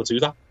see Silva do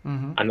that.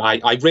 Mm-hmm. And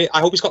I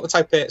hope he's got the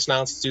type of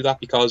personality to do that,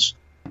 because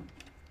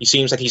he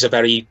seems like he's a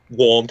very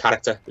warm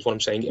character, is what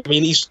I'm saying. I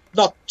mean, he's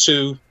not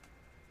too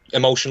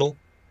emotional,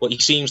 but he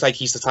seems like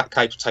he's the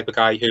type of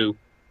guy who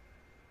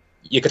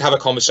you could have a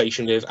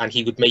conversation with and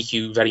he would make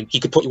you he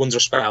could put you under a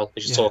spell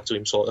as you talk to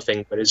him, sort of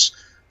thing. Whereas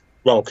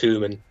Ronald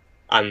Koeman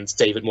and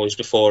David Moyes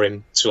before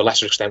him, to a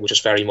lesser extent, were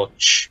just very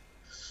much...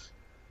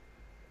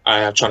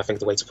 I'm trying to think of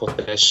the way to put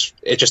this.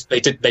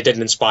 They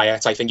didn't inspire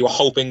it. I think you were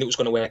hoping it was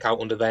going to work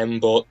out under them,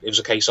 but it was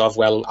a case of,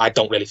 well, I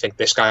don't really think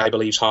this guy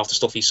believes half the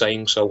stuff he's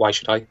saying, so why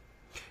should I?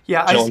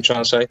 Yeah, Do you know what I'm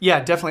trying to say? Yeah,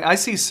 definitely. I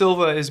see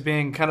Silva as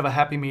being kind of a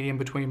happy medium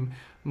between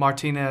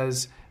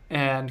Martinez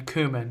and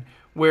Koeman,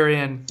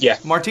 wherein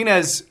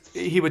Martinez,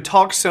 he would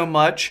talk so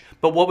much,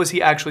 but what was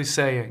he actually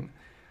saying?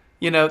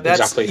 That's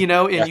exactly.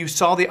 And you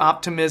saw the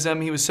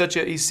optimism. He was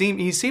he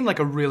seemed like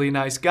a really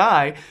nice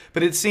guy,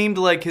 but it seemed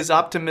like his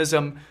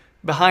optimism,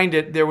 behind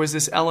it, there was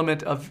this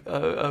element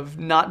of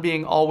not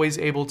being always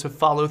able to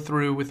follow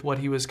through with what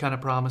he was kind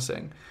of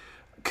promising.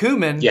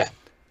 Koeman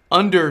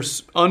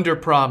under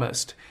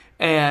promised,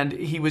 and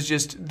he was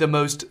just the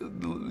most.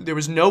 There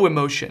was no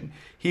emotion.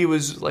 He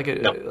was like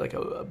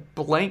a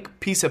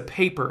blank piece of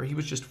paper. He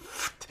was just,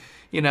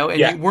 and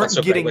you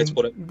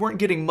weren't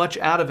getting much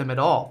out of him at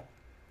all.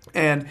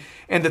 And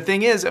the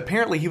thing is,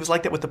 apparently he was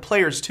like that with the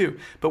players too.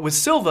 But with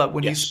Silva,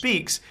 when he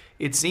speaks,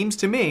 it seems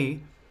to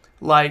me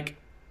like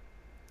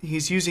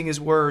he's using his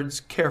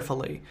words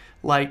carefully.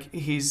 Like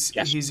he's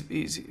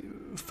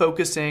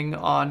focusing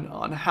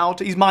on how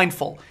to. He's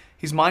mindful.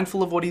 He's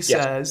mindful of what he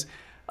says,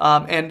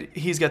 and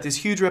he's got this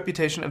huge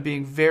reputation of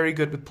being very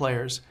good with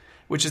players,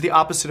 which is the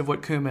opposite of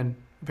what Koeman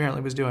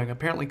apparently was doing.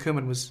 Apparently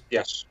Koeman was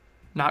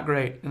not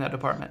great in that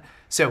department.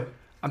 So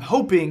I'm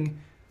hoping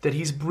that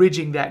he's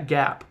bridging that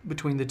gap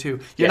between the two.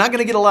 You're not going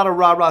to get a lot of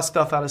rah-rah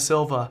stuff out of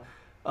Silva.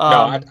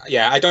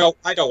 I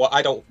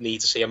don't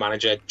need to see a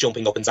manager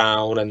jumping up and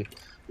down and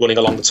running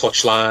along the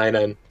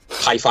touchline and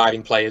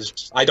high-fiving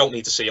players. I don't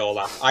need to see all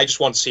that. I just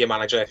want to see a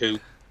manager who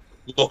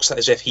looks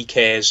as if he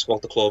cares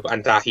about the club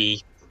and that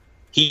he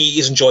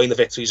is enjoying the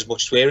victories as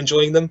much as we're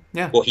enjoying them.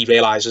 Yeah. But he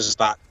realises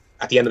that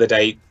at the end of the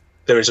day,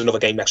 there is another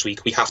game next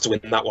week. We have to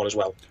win that one as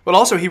well. But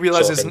also he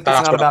realises it's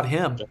not about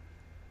him.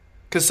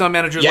 Because some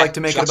managers like to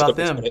make it about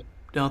them,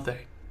 don't they?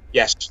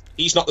 Yes.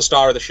 He's not the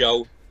star of the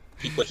show,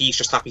 but he's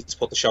just happy to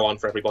put the show on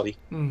for everybody.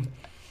 Mm.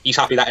 He's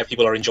happy that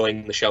people are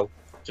enjoying the show. Do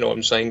you know what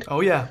I'm saying?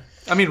 Oh yeah.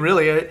 I mean,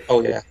 really.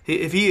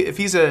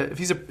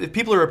 If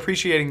people are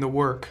appreciating the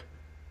work,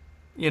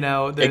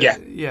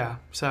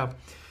 So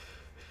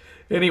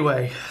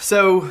anyway,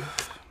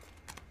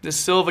 this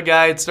Silva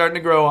guy, it's starting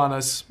to grow on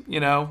us. We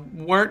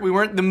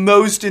weren't the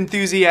most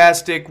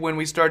enthusiastic when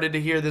we started to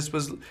hear this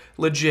was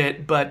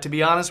legit, but to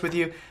be honest with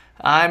you,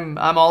 I'm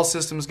all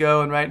systems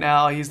go, and right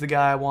now he's the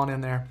guy I want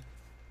in there.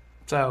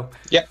 So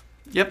yep,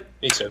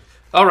 me too.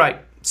 All right,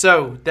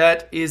 so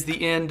that is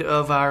the end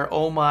of our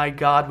 "Oh my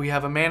God, we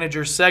have a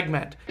manager"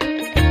 segment.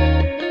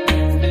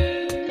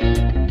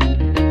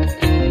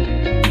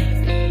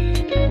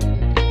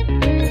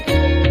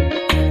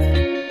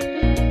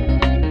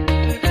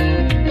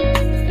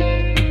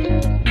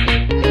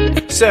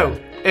 So,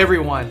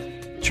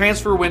 everyone,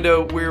 transfer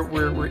window,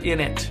 we're in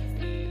it.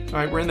 All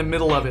right, we're in the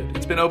middle of it.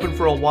 It's been open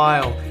for a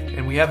while,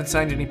 and we haven't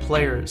signed any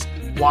players.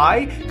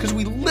 Why? Because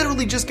we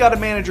literally just got a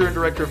manager and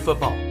director of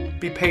football.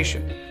 Be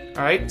patient.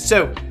 All right?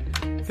 So,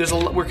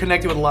 we're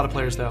connected with a lot of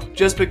players, though.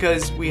 Just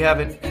because we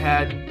haven't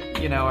had,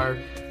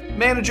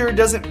 manager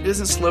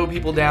doesn't slow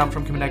people down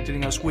from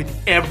connecting us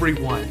with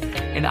everyone,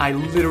 and I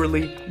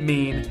literally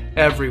mean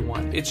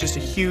everyone. It's just a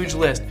huge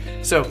list.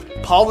 So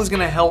Paul is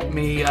going to help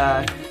me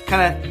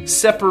kind of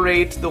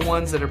separate the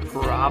ones that are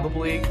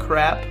probably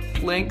crap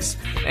links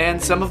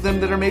and some of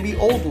them that are maybe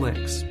old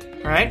links.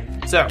 All right?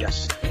 So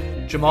Yes.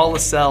 Jamal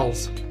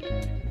Lascelles,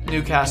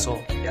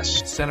 Newcastle,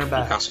 Yes. center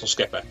back. Newcastle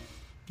skipper.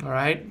 All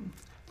right,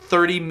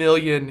 30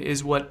 million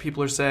is what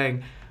people are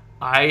saying.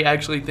 I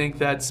actually think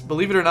that's,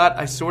 believe it or not,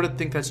 I sort of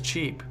think that's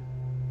cheap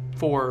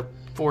for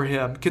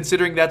him,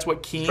 considering that's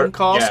what Keane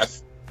cost. Yeah,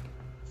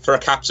 for a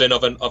captain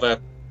of another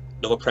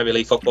Premier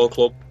League football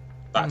club,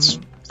 that's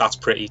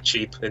pretty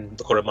cheap in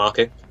the current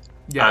market.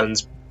 Yeah.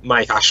 And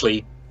Mike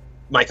Ashley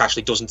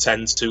doesn't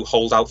tend to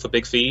hold out for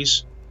big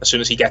fees. As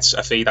soon as he gets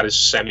a fee that is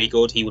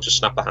semi-good, he will just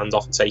snap the hand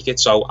off and take it.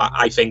 So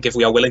I think if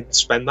we are willing to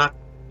spend that,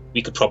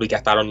 we could probably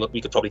get that on.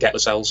 We could probably get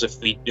Lascelles if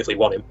we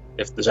want him.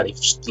 If there's any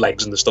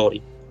legs in the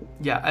story.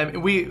 Yeah, I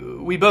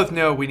mean, we both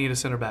know we need a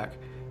center back,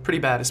 pretty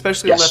bad,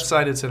 especially Yes. a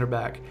left-sided center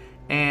back,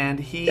 and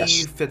he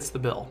Yes. fits the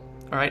bill.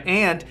 All right,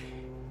 and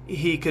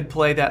he could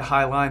play that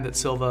high line that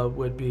Silva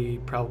would be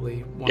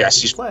probably wanting Yes,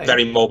 to he's play.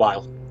 very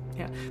mobile.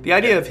 Yeah, the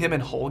idea of him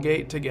and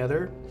Holgate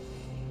together,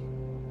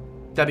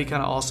 that'd be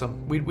kind of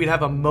awesome. We'd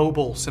have a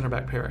mobile center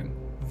back pairing,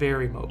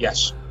 very mobile.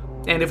 Yes.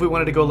 And if we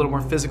wanted to go a little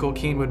more physical,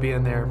 Keane would be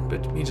in there,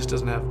 but he just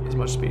doesn't have as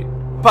much speed.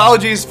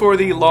 Apologies for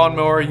the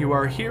lawnmower you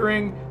are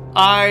hearing.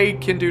 I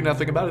can do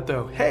nothing about it,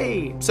 though.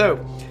 Hey!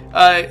 So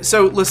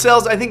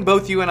Lascelles, I think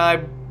both you and I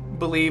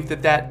believe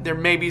that there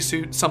may be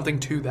something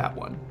to that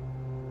one.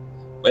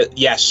 Well,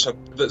 yes,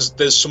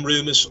 there's some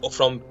rumours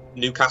from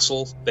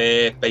Newcastle.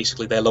 Their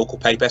local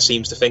paper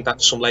seems to think that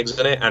there's some legs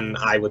in it, and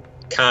I would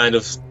kind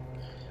of,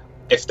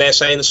 if they're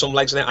saying there's some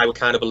legs in it, I would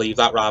kind of believe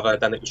that rather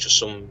than it was just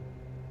some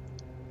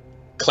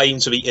claim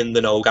to be in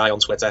the know guy on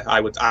Twitter. I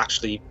would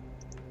actually,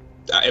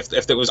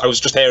 if there was, I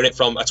was just hearing it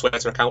from a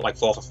Twitter account like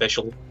Fourth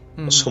Official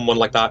or someone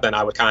like that, then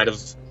I would kind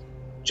of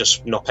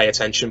just not pay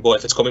attention. But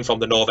if it's coming from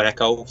the Northern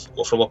Echo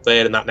or from up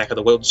there in that neck of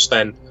the woods,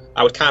 then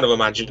I would kind of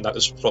imagine that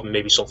there's probably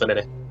maybe something in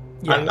it.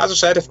 Yeah. And as I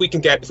said, if we can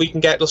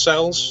get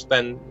Lascelles,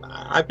 then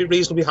I'd be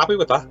reasonably happy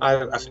with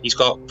that. He's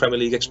got Premier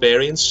League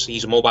experience.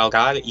 He's a mobile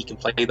guy that he can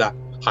play that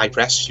high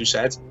press, as you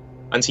said,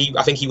 and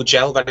I think he would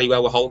gel very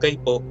well with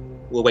Holgate. But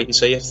we'll wait and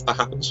see if that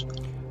happens.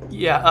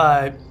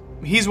 Yeah,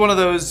 he's one of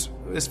those,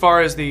 as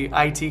far as the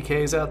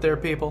ITKs out there,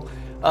 people.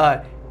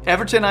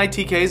 Everton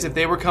ITKs, if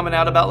they were coming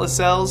out about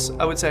Lascelles,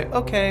 I would say,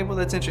 okay, well,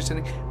 that's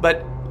interesting.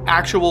 But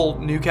actual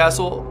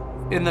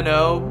Newcastle in the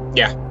know,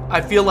 Yeah,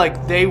 I feel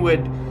like they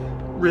would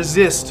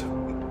resist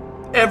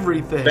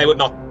everything. they would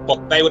not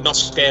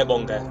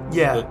scaremonger.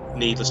 Yeah.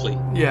 Needlessly.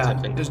 Yeah,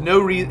 type thing. there's no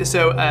reason.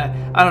 So,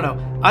 I don't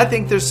know. I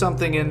think there's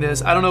something in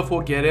this. I don't know if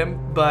we'll get him,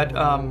 but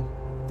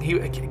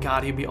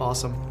he'd be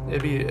awesome.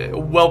 It'd be a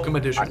welcome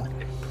addition.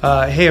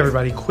 Hey,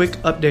 everybody. Quick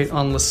update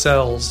on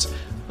Lascelles.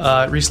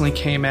 It recently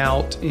came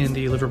out in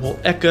the Liverpool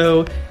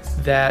Echo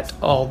that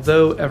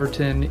although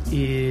Everton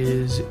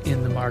is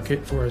in the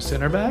market for a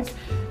center back,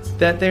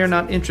 that they are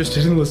not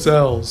interested in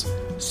Lascelles.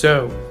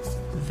 So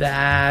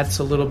that's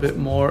a little bit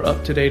more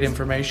up-to-date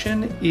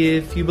information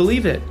if you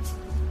believe it.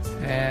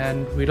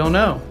 And we don't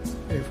know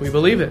if we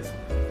believe it.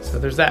 So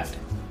there's that.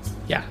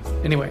 Yeah.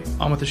 Anyway,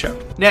 on with the show.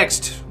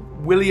 Next,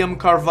 William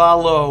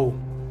Carvalho,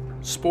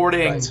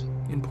 Sporting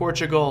in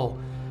Portugal.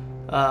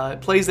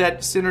 Plays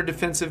that center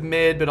defensive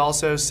mid, but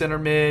also center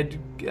mid.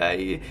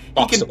 He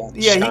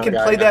can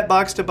play that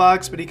box to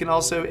box, but he can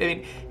also.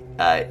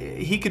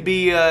 He could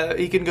be.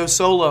 He can go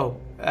solo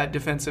at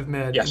defensive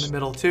mid in the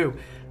middle too.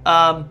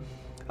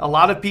 A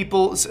lot of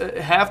people,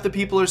 half the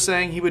people are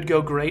saying he would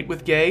go great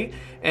with Gay,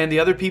 and the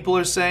other people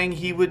are saying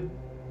he would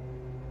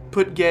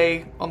put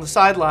Gay on the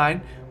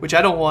sideline, which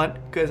I don't want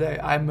because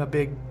I'm a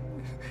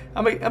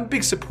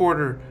big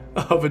supporter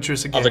of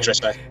Idrissa Gay. Of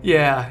Idrissa.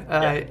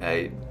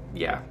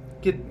 Yeah.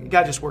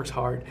 Guy just works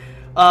hard.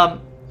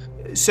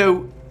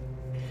 So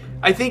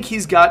I think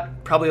he's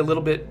got probably a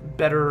little bit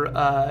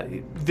better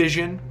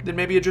vision than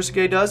maybe Idrissa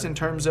Gay does in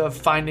terms of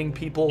finding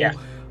people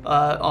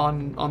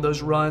on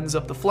those runs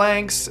up the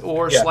flanks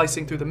or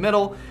slicing through the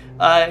middle.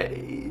 But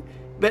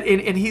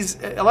he's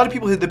a lot of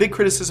people. The big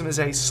criticism is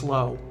he's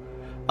slow.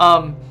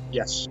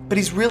 Yes. But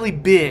he's really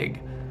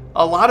big.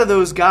 A lot of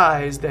those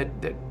guys that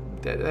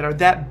are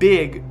that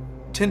big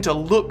tend to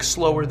look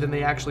slower than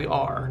they actually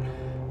are.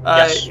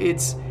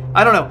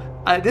 I don't know.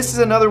 This is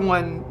another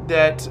one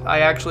that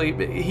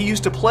he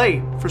used to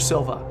play for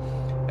Silva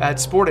at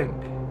Sporting,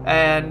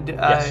 and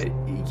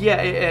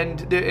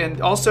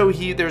and also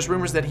there's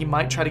rumors that he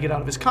might try to get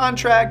out of his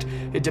contract.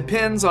 It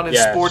depends on if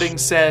Sporting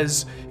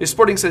says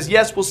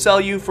yes, we'll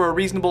sell you for a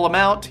reasonable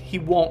amount. He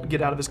won't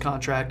get out of his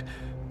contract,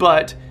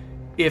 but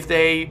if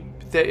they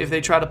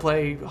try to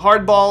play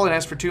hardball and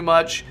ask for too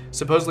much,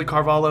 supposedly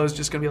Carvalho is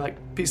just going to be like,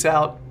 peace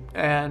out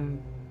and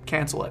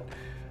cancel it.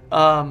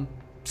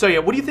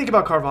 So, what do you think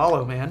about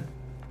Carvalho, man?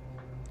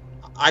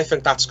 I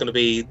think that's going to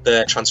be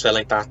the transfer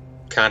link that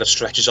kind of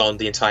stretches on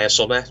the entire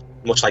summer,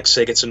 much like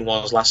Sigurdsson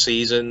was last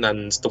season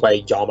and the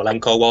way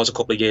Yarmolenko was a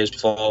couple of years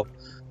before.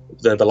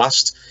 the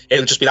last.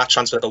 It'll just be that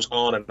transfer that goes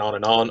on and on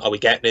and on. Are we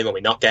getting him? Are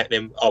we not getting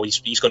him? Oh,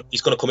 he's going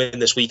to come in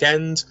this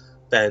weekend.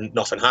 Then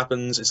nothing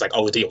happens. It's like,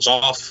 oh, the deal's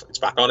off. It's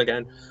back on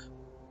again.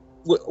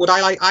 Would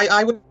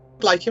I would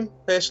like him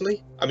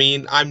personally. I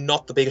mean, I'm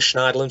not the biggest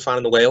Schneiderlin fan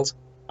in the world.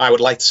 I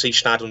would like to see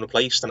Schneiderlin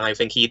replaced, and I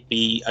think he'd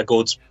be a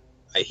good.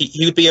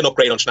 He would be an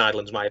upgrade on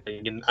Schneiderlin, in my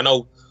opinion. I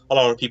know a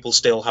lot of people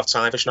still have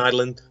time for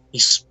Schneiderlin.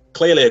 He's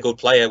clearly a good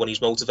player when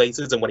he's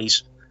motivated and when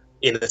he's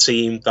in a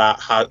team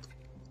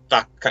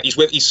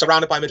he's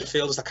surrounded by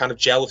midfielders that kind of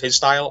gel with his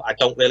style. I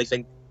don't really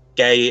think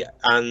Gay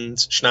and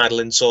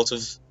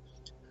Schneiderlin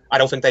I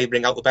don't think they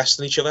bring out the best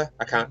in each other.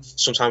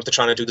 Sometimes they're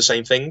trying to do the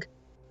same thing.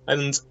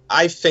 And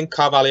I think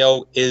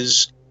Carvalho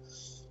he's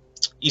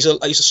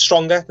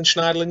stronger than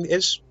Schneiderlin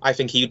is. I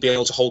think he'd be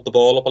able to hold the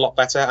ball up a lot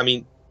better. I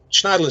mean,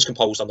 Schneiderlin's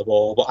composed on the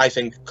ball, but I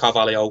think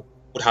Carvalho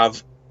would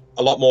have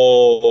a lot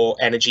more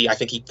energy. I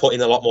think he'd put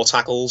in a lot more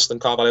tackles than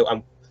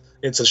Carvalho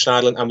into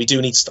Schneiderlin, and we do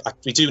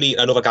need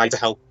another guy to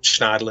help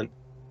Schneiderlin.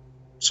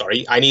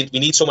 Sorry, we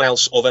need someone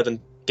else other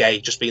than Gay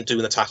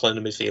doing the tackling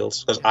in the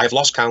midfield, because I've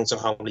lost count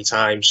of how many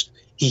times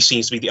he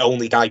seems to be the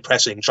only guy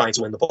pressing, trying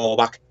to win the ball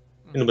back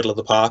in the middle of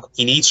the park.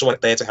 He needs someone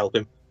there to help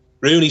him.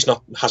 Rooney's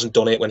hasn't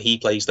done it when he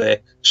plays there.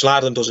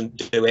 Schneiderlin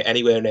doesn't do it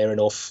anywhere near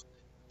enough.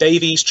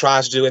 Davies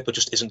tries to do it, but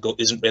just isn't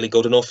really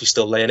good enough. He's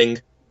still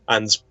learning,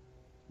 and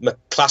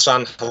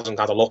Klassen hasn't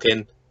had a look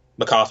in.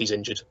 McCarthy's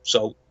injured,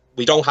 so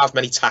we don't have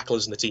many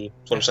tacklers in the team.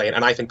 That's what I'm saying,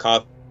 and I think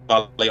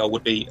Carvalho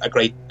would be a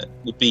great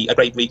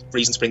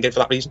reason to bring in for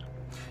that reason.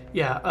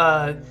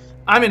 Yeah,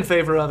 I'm in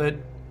favor of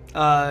it.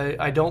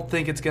 I don't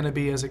think it's going to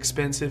be as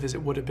expensive as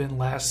it would have been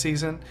last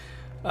season.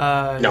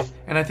 No.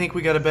 And I think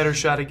we got a better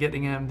shot at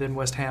getting him than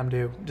West Ham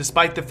do,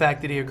 despite the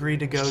fact that he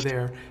agreed to go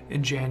there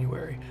in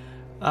January.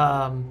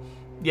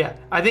 Yeah,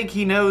 I think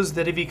he knows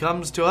that if he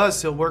comes to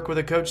us, he'll work with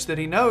a coach that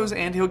he knows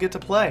and he'll get to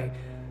play.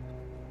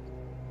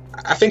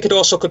 I think it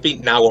also could be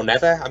now or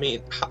never. I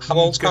mean, how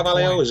old's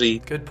Carvalho? Is he?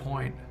 Good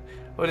point.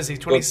 What is he,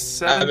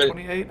 27,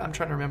 28? I'm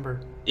trying to remember.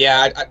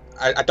 Yeah,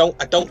 I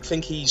don't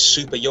think he's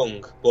super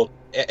young, but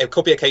it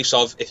could be a case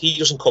of if he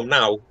doesn't come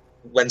now,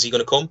 when's he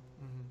going to come?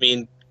 I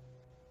mean,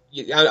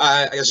 as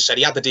I said,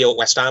 he had the deal at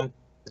West Ham.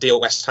 The deal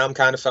at West Ham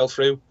kind of fell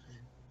through.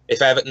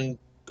 If Everton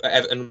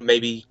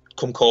maybe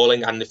come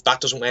calling, and if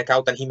that doesn't work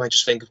out, then he might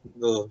just think,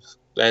 oh,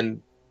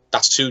 then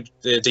that's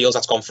the deals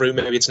that's gone through.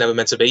 Maybe it's never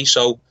meant to be.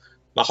 So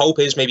my hope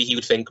is maybe he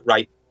would think,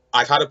 right,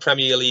 I've had a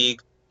Premier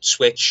League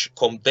switch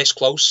come this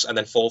close and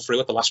then fall through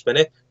at the last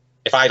minute.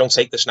 If I don't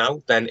take this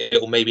now, then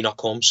it'll maybe not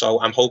come. So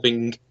I'm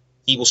hoping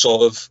he will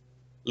sort of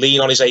lean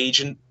on his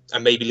agent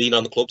and maybe lean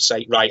on the club to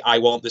say, right, I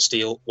want this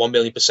deal,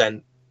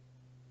 1,000,000%.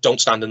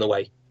 Don't stand in the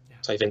way.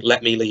 So I think,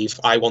 let me leave.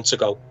 I want to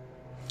go.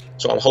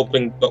 So I'm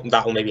hoping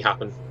that will maybe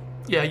happen.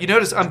 Yeah, you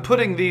notice I'm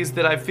putting these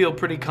that I feel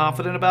pretty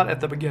confident about at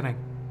the beginning.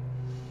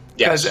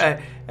 Yes. Because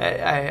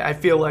I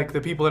feel like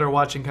the people that are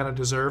watching kind of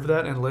deserve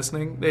that and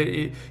listening.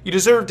 You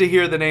deserve to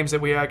hear the names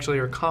that we actually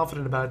are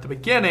confident about at the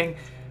beginning,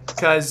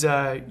 because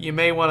you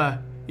may want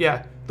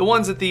to, the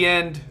ones at the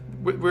end,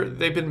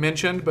 they've been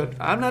mentioned, but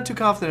I'm not too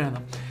confident in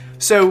them.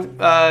 So,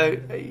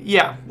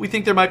 we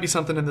think there might be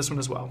something in this one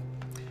as well.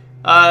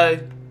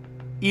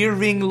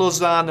 Irving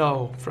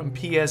Lozano from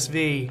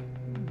PSV,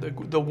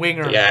 the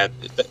winger. Yeah,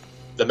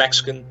 the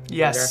Mexican.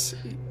 Yes.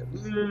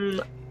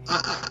 Winger.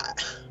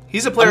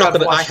 He's a player I've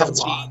watched a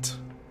lot.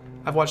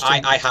 I've watched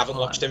him. I haven't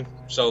watched him,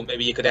 so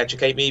maybe you could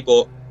educate me,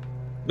 but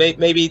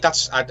maybe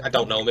that's, I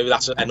don't know, maybe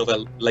that's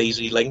another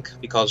lazy link,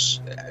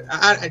 because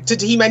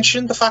did he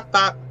mention the fact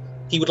that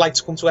he would like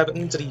to come to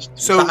Everton? Did he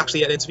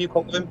actually an interview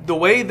call with him? The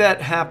way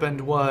that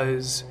happened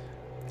was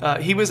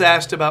he was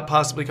asked about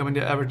possibly coming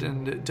to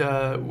Everton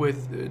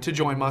to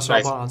join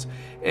Marcel Barnes,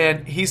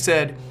 and he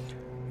said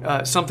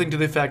something to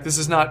the effect, this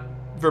is not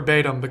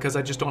verbatim because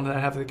I just don't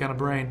have the kind of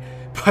brain,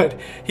 but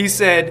he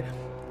said,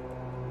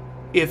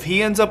 if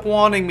he ends up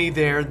wanting me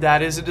there,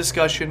 that is a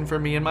discussion for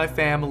me and my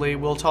family.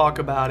 We'll talk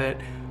about it,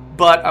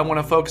 but I want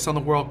to focus on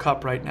the World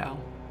Cup right now.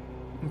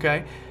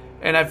 Okay?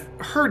 And I've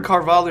heard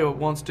Carvalho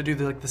wants to do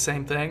the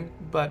same thing,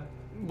 but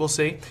we'll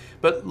see.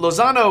 But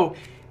Lozano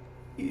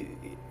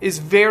is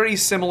very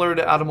similar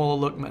to Ademola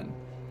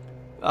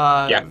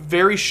Lookman.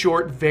 Very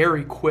short,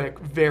 very quick,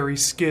 very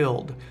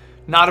skilled.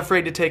 Not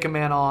afraid to take a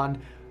man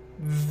on.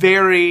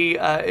 Very,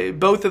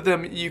 both of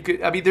them,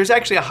 there's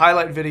actually a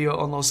highlight video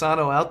on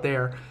Lozano out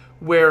there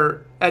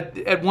where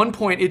at one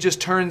point it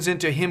just turns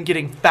into him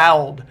getting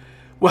fouled.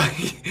 Well,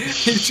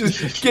 he's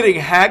just getting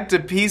hacked to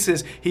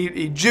pieces.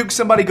 He jukes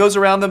somebody, goes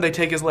around them, they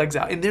take his legs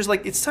out. And there's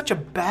it's such a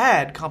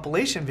bad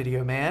compilation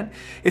video, man.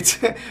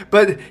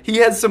 But he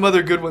has some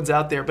other good ones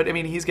out there. But I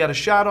mean, he's got a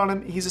shot on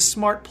him. He's a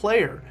smart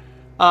player.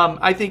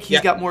 I think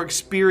he's got more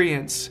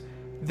experience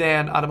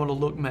than Ademola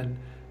Lookman.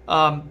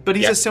 But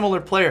he's a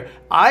similar player.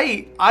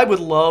 I would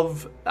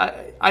love.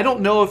 I don't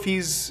know if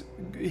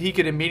he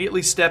could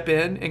immediately step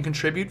in and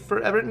contribute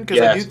for Everton,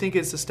 because I do think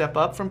it's a step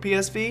up from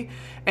PSV,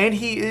 and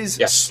he is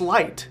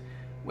slight.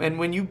 And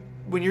when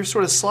you're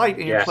sort of slight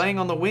and you're playing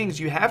on the wings,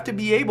 you have to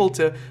be able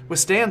to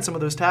withstand some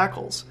of those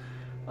tackles.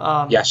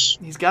 Yes.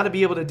 He's got to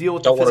be able to deal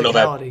with Don't the want another-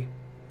 physicality.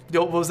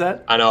 What was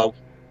that? I know.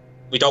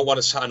 We don't want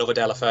another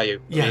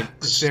Deulofeu. Yeah,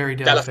 it's very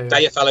Deulofeu.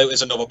 Deulofeu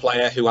is another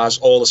player who has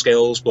all the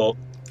skills, but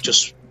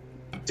just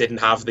didn't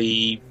have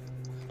the...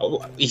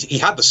 He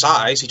had the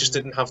size, he just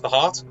didn't have the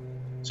heart.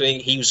 So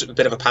he was a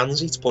bit of a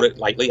pansy, to put it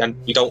lightly, and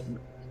we don't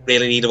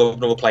really need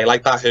another player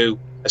like that who,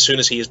 as soon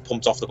as he is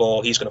pumped off the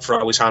ball, he's going to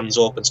throw his hands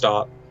up and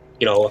start,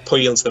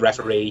 appealing to the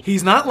referee.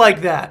 He's not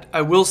like that.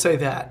 I will say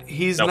that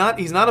he's Nope. not.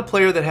 He's not a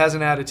player that has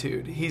an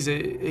attitude. He's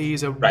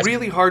a Right.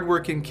 really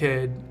hardworking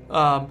kid.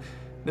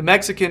 The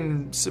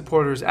Mexican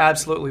supporters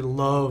absolutely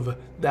love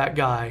that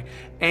guy.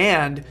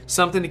 And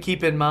something to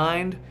keep in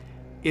mind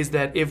is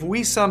that if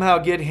we somehow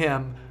get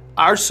him,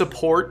 our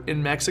support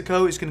in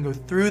Mexico is going to go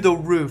through the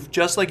roof,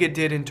 just like it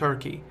did in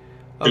Turkey.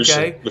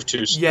 Okay? With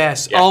Tucson.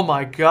 Yes. Yeah. Oh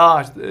my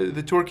gosh.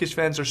 The Turkish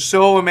fans are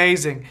so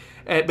amazing.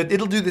 But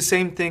it'll do the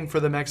same thing for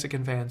the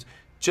Mexican fans.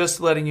 Just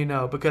letting you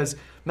know, because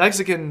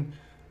Mexican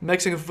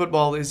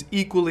football is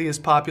equally as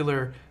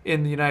popular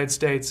in the United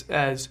States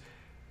as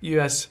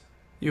U.S.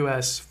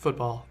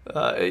 football.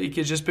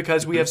 Just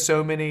because we have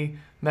so many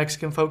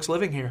Mexican folks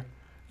living here,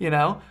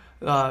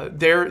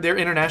 their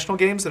international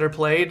games that are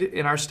played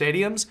in our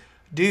stadiums,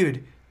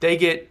 dude, they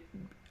get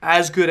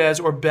as good as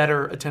or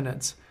better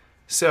attendance.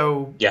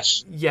 So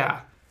Yes.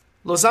 yeah,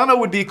 Lozano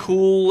would be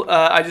cool.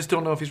 I just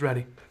don't know if he's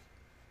ready.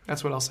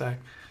 That's what I'll say.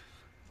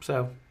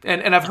 So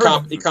and I've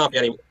heard He can't be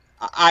any...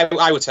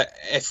 I would say,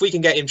 if we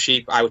can get him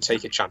cheap, I would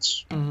take a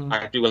chance.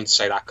 I'd be willing to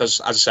say that, because,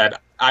 as I said,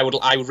 I would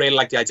really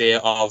like the idea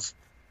of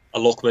a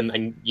Lookman,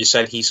 and you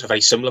said he's a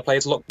very similar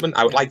player to Lookman.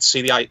 I would like to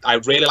see I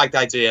really like the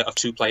idea of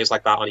two players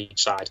like that on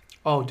each side.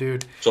 Oh,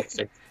 dude. Sort of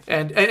thing.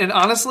 And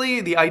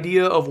honestly, the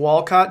idea of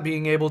Walcott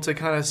being able to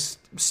kind of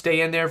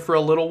stay in there for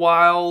a little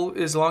while,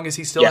 as long as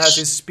he still Yes. has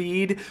his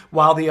speed,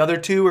 while the other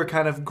two are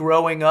kind of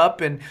growing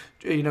up and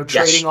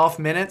trading off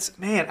minutes.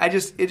 Man,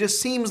 it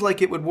just seems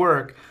like it would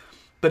work.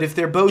 But if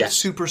they're both Yes.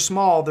 super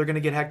small, they're going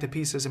to get hacked to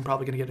pieces and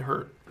probably going to get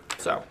hurt.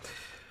 So,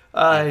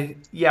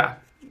 yeah.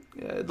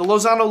 The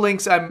Lozano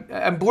links,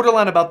 I'm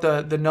borderline about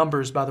the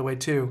numbers, by the way,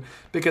 too,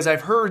 because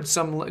I've heard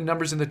some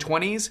numbers in the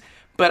 20s,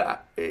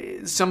 but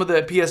some of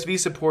the PSV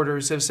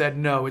supporters have said,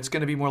 no, it's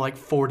going to be more like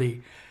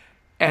 40.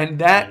 And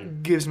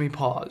that gives me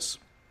pause.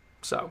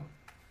 So,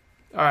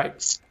 all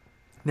right.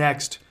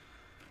 Next.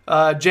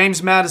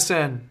 James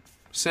Maddison,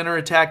 center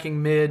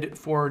attacking mid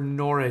for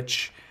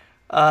Norwich.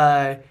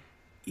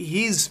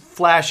 He's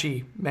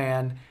flashy,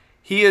 man.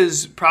 He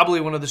is probably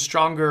one of the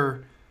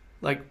stronger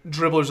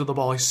dribblers of the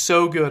ball. He's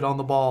so good on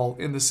the ball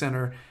in the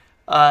center.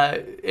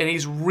 And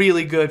he's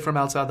really good from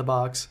outside the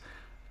box.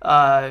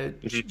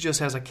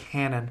 Just has a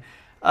cannon.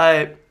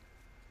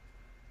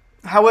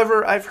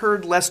 However, I've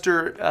heard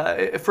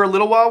Leicester for a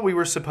little while. We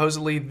were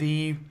supposedly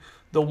the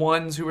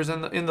ones who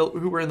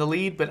who were in the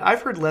lead, but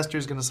I've heard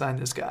Leicester's going to sign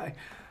this guy.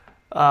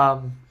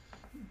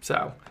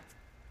 So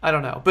I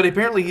don't know, but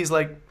apparently he's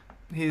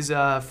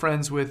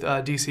friends with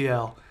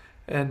DCL,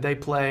 and they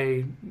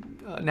play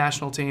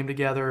national team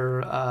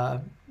together.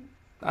 I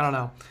don't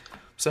know,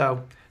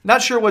 so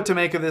not sure what to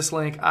make of this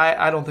link.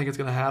 I don't think it's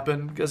going to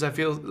happen, because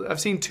I've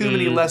seen too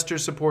many Leicester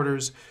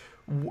supporters,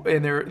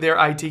 and their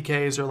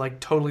ITKs are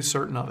totally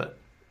certain of it.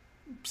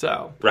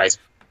 So Right.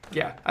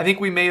 yeah, I think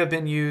we may have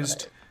been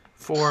used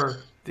for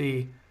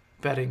the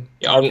betting.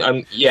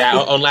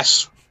 Yeah,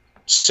 unless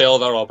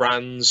Silva or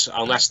Brands,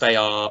 unless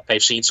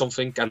they've seen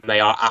something and they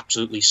are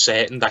absolutely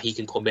certain that he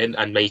can come in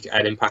and make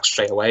an impact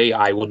straight away,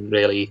 I wouldn't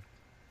really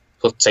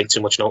take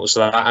too much notice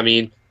of that. I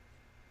mean,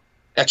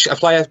 a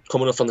player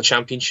coming up from the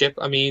Championship,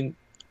 I mean,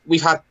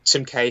 we've had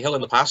Tim Cahill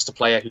in the past, a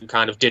player who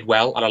kind of did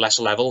well at a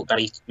lesser level, then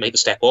he made the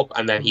step up,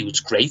 and then he was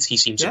great. He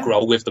seemed to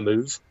grow with the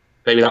move.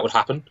 Maybe that would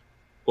happen.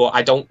 But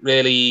I don't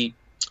really...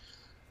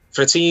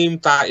 For a team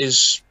that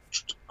is...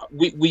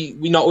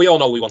 We all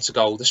know we want to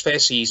go. This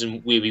first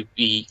season, we'll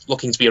be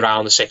looking to be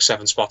around the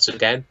 6-7 spots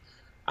again.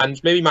 And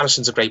maybe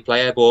Madison's a great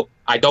player, but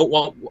I don't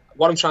want...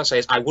 What I'm trying to say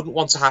is I wouldn't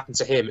want to happen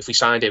to him if we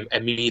signed him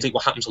immediately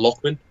what happened to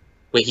Lookman,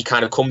 where he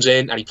kind of comes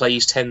in and he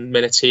plays 10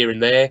 minutes here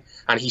and there,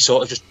 and he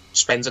sort of just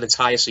spends an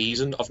entire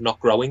season of not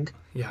growing.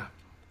 Yeah.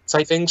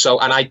 Type thing. So,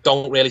 and I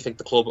don't really think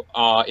the club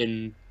are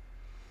in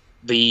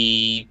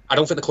the... I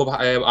don't think the club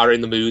are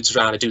in the mood to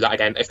try to do that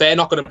again. If they're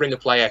not going to bring a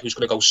player who's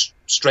going to go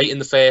straight in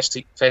the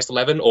first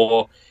 11,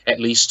 or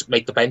at least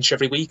make the bench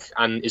every week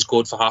and is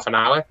good for half an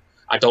hour,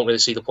 I don't really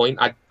see the point.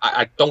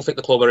 I don't think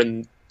the club are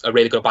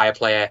really going to buy a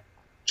player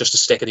just to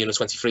stick in the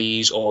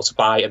under-23s, or to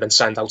buy and then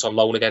send out on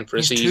loan again for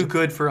a season. He's too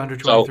good for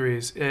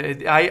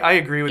under-23s. I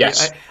agree with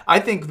you. I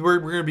think we're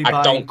going to be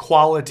buying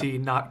quality,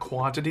 not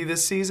quantity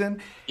this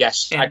season.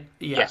 Yes.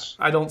 Yes.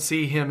 I don't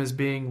see him as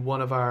being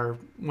one of our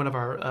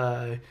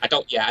I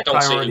don't see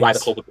priorities. why the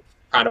club would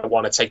kind of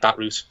want to take that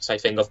route,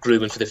 type thing, of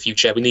grooming for the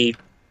future. We need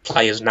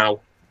players now,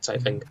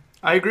 type thing.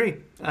 I agree.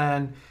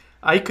 And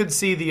I could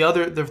see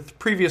the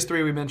previous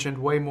three we mentioned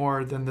way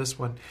more than this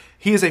one.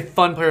 He is a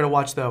fun player to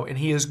watch, though, and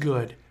he is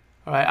good.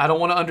 All right, I don't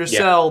want to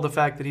undersell the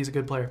fact that he's a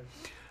good player.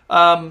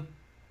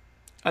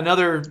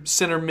 Another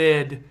center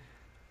mid,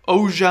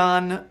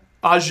 Ojan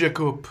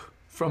Ajakup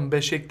from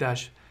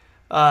Besiktas.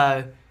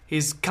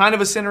 He's kind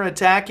of a center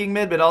attacking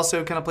mid, but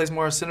also kind of plays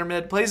more center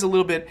mid. Plays a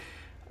little bit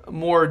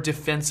more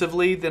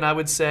defensively than I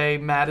would say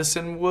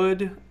Madison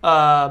would.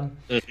 And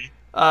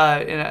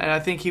I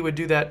think he would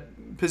do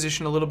that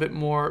position a little bit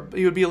more.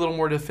 He would be a little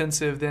more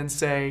defensive than,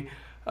 say,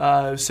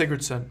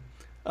 Sigurdsson.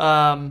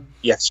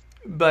 Yes.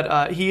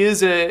 But he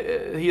is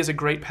a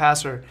great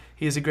passer.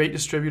 He is a great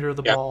distributor of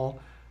the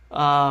ball.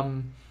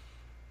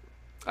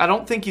 I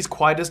don't think he's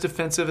quite as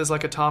defensive as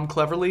like a Tom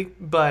Cleverley,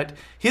 but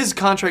his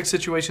contract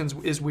situation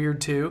is weird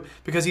too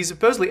because he's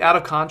supposedly out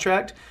of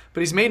contract,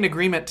 but he's made an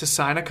agreement to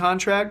sign a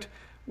contract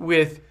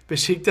with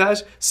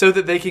Besiktas so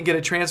that they can get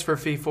a transfer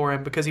fee for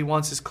him because he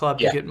wants his club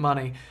to get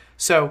money.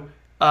 So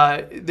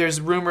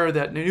there's rumor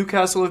that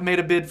Newcastle have made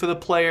a bid for the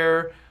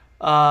player.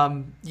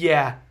 I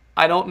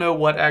don't know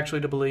what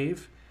actually to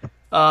believe.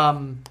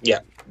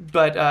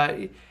 But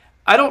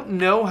I don't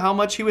know how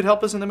much he would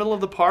help us in the middle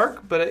of the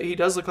park, but he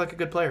does look like a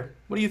good player.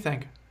 What do you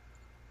think?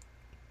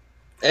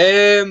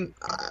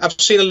 I've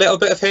seen a little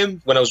bit of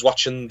him when I was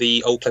watching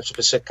the old clips of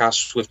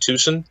Besiktas with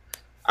Tucson,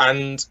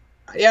 and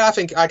I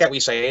think I get what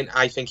you're saying.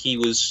 I think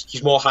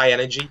he's more high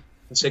energy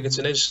than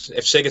Sigurdsson is.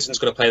 If Sigurdsson's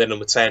going to play the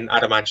number 10,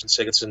 I'd imagine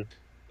Sigurdsson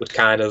would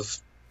kind of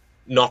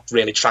not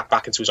really track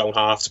back into his own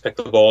half to pick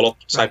the ball up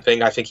type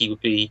thing. I think he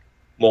would be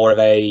more of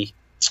a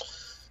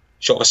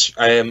sort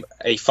of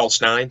a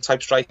false nine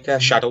type striker,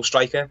 shadow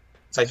striker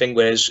type thing.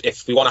 Whereas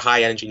if we want a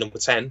high energy number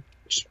 10,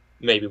 which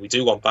maybe we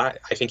do want that,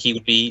 I think he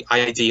would be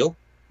ideal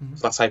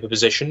for that type of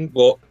position.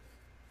 But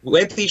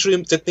did these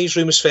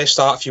rumours first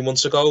start a few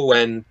months ago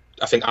when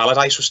I think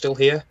Allardyce was still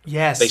here?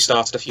 Yes, they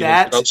started a few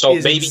months ago. So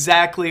is maybe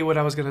exactly what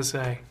I was going to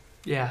say.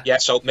 Yeah.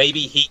 So maybe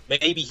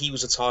he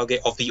was a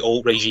target of the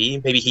old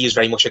regime. Maybe he is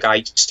very much a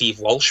guy Steve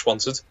Walsh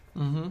wanted.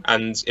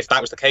 And if that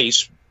was the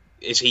case,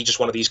 is he just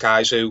one of these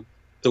guys who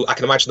I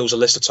can imagine there was a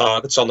list of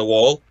targets on the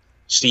wall.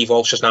 Steve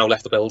Walsh has now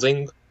left the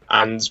building,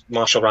 and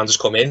Marshall Rand has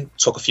come in,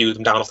 took a few of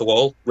them down off the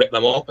wall, ripped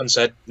them up, and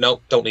said,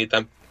 "No, don't need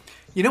them."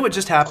 You know what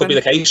just happened? Could be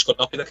the case, could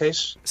not be the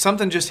case.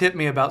 Something just hit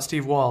me about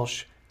Steve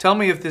Walsh. Tell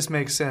me if this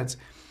makes sense.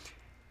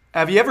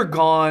 Have you ever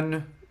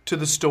gone to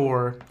the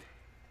store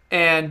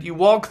and you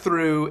walk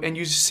through and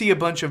you see a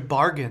bunch of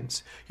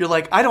bargains? You're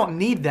like, I don't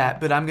need that,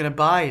 but I'm going to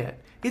buy it.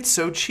 It's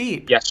so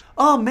cheap. Yes.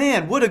 Oh,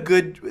 man, what a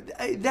good...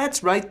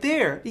 That's right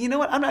there. You know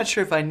what? I'm not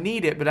sure if I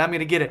need it, but I'm going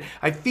to get it.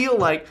 I feel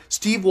like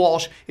Steve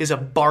Walsh is a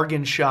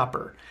bargain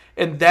shopper.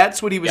 And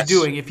that's what he was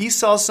doing. If he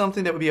saw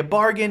something that would be a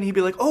bargain, he'd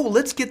be like, oh,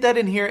 let's get that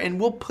in here and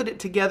we'll put it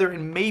together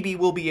and maybe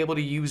we'll be able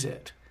to use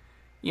it.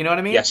 You know what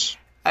I mean? Yes.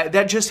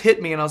 That just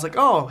hit me and I was like,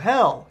 oh,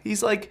 hell.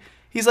 He's like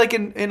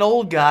an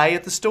old guy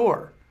at the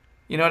store.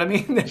 You know what I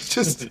mean? It's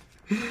just...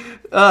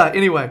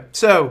 anyway,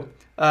 so...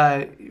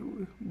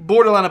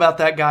 borderline about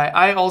that guy.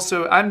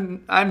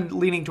 I'm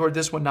leaning toward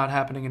this one not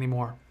happening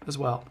anymore as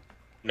well.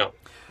 No.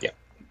 Yeah.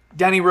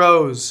 Danny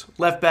Rose,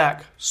 left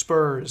back,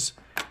 Spurs.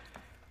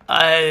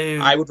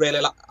 I would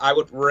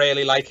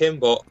really like him,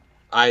 but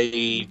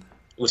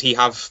would he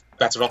have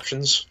better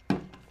options? Do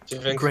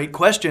you think? Great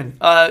question.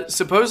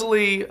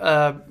 Supposedly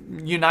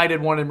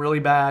United wanted him really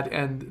bad,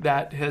 and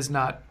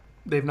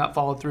they've not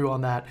followed through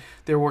on that.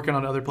 They're working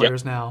on other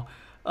players now.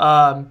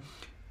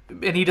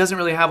 And he doesn't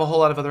really have a whole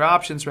lot of other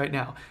options right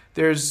now.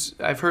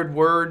 I've heard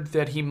word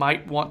that he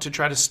might want to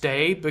try to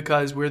stay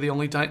because we're the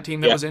only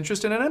team that was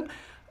interested in him.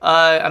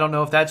 I don't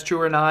know if that's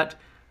true or not.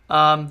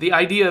 The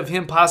idea of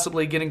him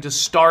possibly getting to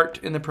start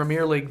in the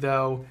Premier League,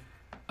 though,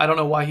 I don't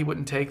know why he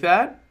wouldn't take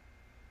that.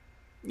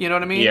 You know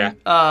what I mean? Yeah.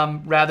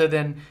 Rather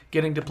than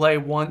getting to play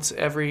once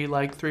every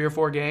 3 or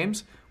 4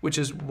 games, which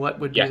is what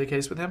would be the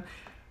case with him.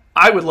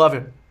 I would love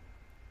him.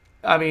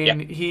 I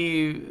mean,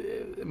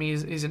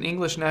 he's an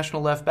English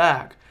national left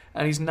back.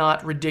 And he's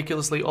not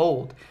ridiculously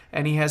old,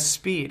 and he has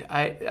speed.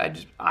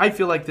 I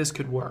feel like this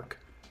could work.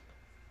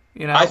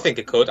 You know, I think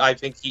it could. I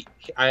think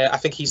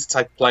he's the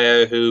type of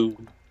player who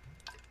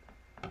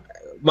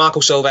Marco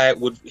Silva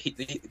would.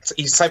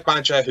 He's the type of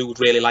manager who would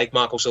really like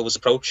Marco Silva's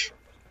approach.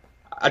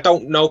 I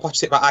don't know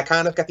Pochettino, but I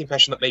kind of get the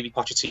impression that maybe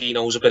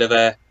Pochettino is a bit of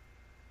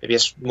maybe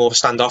more of a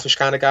standoffish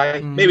kind of guy.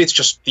 Maybe it's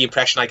just the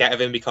impression I get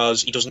of him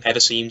because he doesn't ever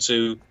seem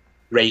to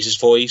raise his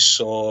voice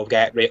or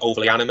get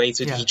overly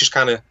animated. He just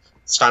kind of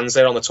stands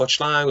there on the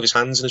touchline with his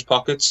hands in his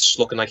pockets,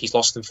 looking like he's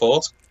lost in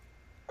thought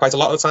quite a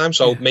lot of the time.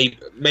 So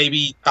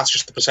maybe that's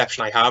just the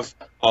perception I have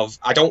of.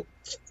 I don't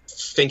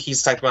think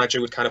he's the type of manager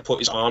who would kind of put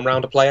his arm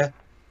around a player,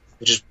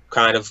 which is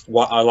kind of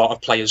what a lot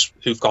of players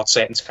who've got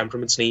certain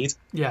temperaments need.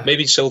 Yeah.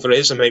 Maybe Silva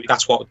is, and maybe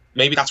that's what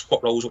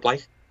Rose would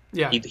like.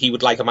 Yeah. He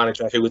would like a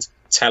manager who would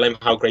tell him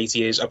how great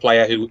he is, a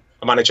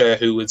manager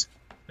who would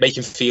make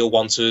him feel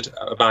wanted,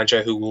 a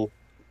manager who will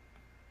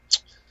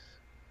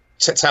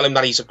tell him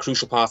that he's a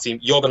crucial part of the team.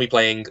 You're going to be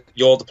playing.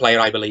 You're the player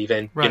I believe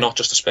in. Right. You're not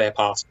just a spare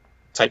part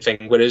type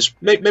thing. Whereas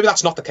maybe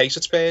that's not the case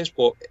at Spurs,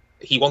 but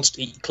if he wants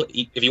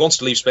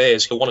to leave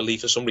Spurs, he'll want to leave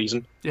for some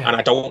reason. Yeah. And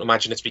I don't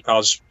imagine it's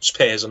because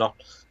Spurs are not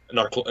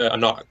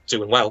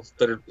doing well.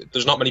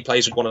 There's not many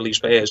players who want to leave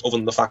Spurs other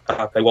than the fact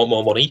that they want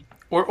more money,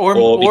 or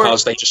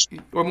because they just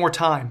or more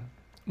time,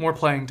 more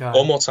playing time,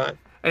 or more time.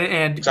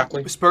 And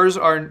Exactly. Spurs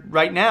are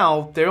right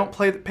now. They don't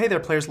pay their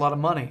players a lot of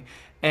money,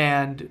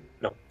 and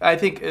No. I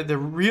think the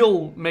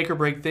real make or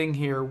break thing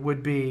here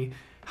would be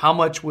how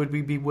much would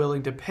we be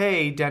willing to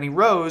pay Danny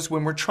Rose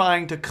when we're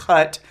trying to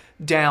cut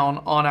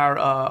down on our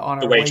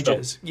wage bill.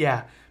 wages?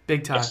 Yeah,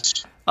 big time.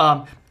 Yes.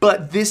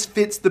 But this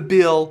fits the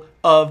bill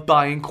of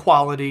buying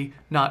quality,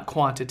 not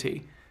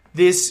quantity.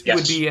 This Yes.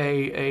 would be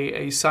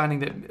a signing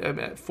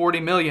that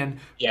 $40 million,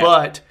 Yeah.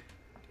 but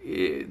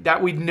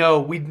that we'd know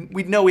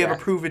we have a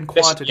proven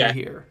quantity yeah.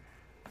 here.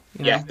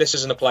 You Yeah, know? this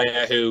isn't a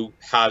player who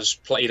has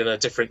played in a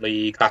different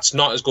league that's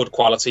not as good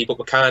quality, but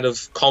we're kind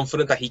of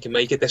confident that he can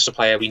make it. This is a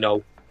player we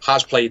know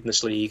has played in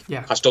this league,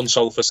 Yeah. has done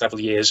so for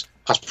several years,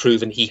 has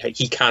proven he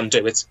can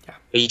do it. Yeah.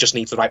 He just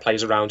needs the right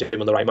players around him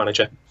and the right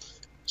manager.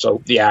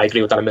 So, yeah, I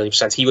agree with that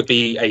 1,000,000%. He would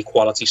be a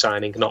quality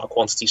signing, not a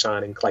quantity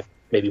signing, like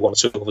maybe one or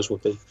two others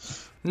would be.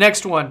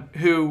 Next one,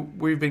 who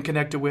we've been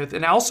connected with,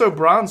 and also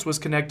Bronze was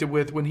connected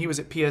with when he was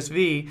at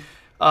PSV,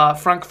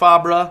 Frank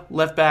Fabra,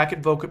 left back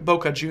at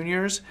Boca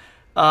Juniors.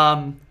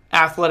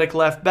 Athletic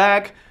left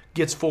back,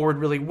 gets forward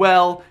really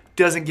well,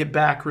 doesn't get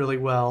back really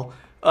well,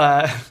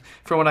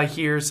 from what I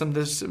hear, some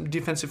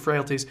defensive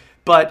frailties.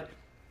 But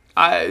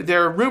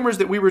there are rumors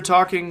that we were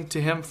talking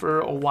to him for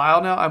a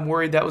while now. I'm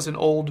worried that was an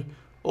old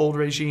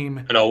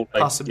regime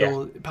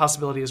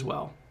possibility as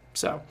well.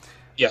 So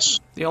Yes.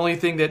 the only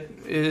thing that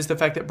is the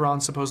fact that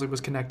Braun supposedly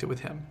was connected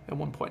with him at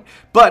one point.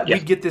 But Yeah.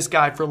 we'd get this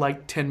guy for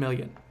like $10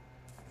 million.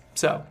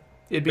 So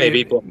it'd be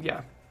Maybe, but-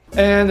 yeah.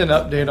 And an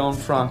update on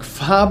Frank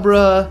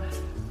Fabra.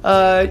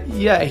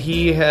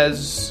 He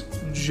has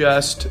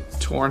just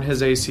torn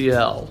his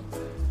ACL.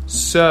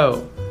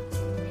 So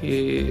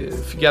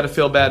if you got to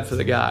feel bad for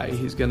the guy,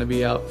 he's going to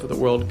be out for the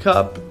World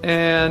Cup,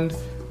 and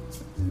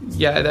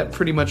yeah, that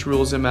pretty much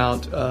rules him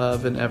out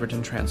of an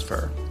Everton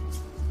transfer.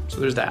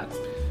 So there's that.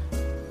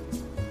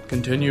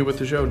 Continue with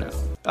the show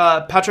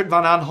now. Patrick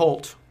Van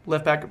Aanholt,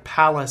 left back at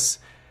Palace.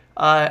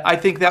 I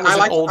think that was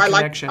an old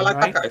connection, I like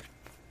right? that guy.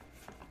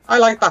 I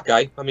like that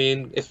guy. I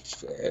mean,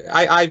 if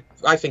I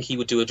think he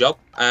would do a job.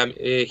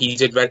 He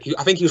did. I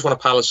think he was one of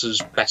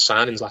Palace's best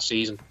signings last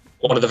season.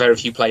 One of the very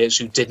few players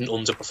who didn't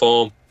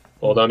underperform.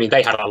 Although, I mean,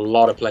 they had a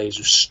lot of players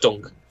who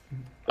stunk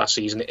last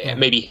season. Yeah.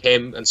 Maybe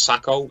him and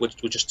Sacco were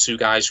just two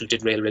guys who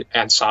did really,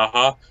 and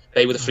Saha.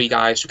 They were the three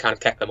guys who kind of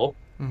kept them up.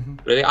 Mm-hmm.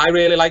 Really, I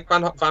really like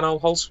Van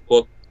Aanholt,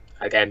 but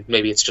again,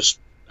 maybe it's just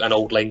an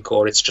old link,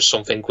 or it's just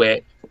something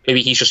where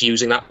maybe he's just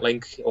using that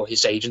link, or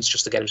his agents,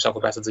 just to get himself a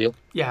better deal.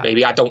 Yeah.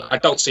 Maybe I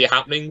don't see it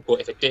happening, but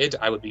if it did,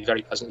 I would be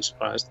very pleasantly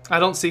surprised. I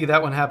don't see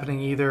that one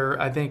happening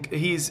either. I think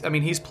he's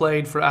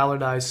played for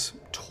Allardyce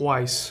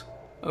twice.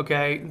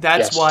 Okay,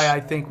 that's Yes. why I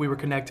think we were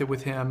connected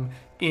with him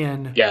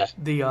in Yeah.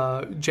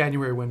 the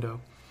January window.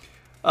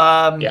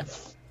 Yeah.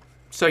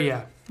 So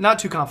yeah, not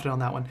too confident on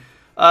that one.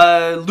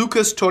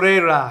 Lucas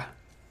Torreira,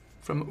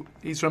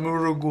 he's from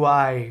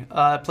Uruguay.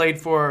 Played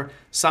for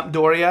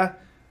Sampdoria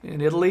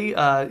in Italy.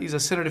 He's a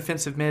center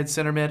defensive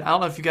center mid. I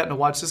don't know if you've gotten to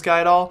watch this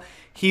guy at all.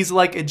 He's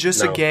like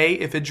Idrissa Gueye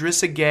if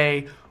Idrissa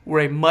Gueye were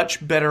a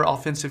much better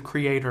offensive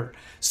creator.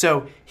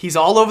 So he's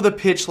all over the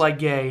pitch like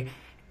Gueye,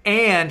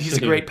 and he's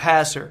a great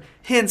passer.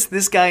 Hence,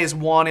 this guy is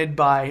wanted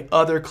by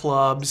other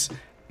clubs,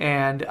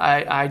 and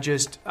I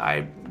just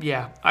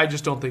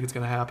don't think it's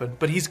going to happen.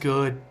 But he's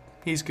good.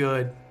 He's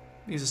good.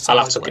 He's a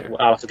solid player.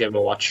 I'll have to give him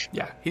a watch.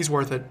 Yeah, he's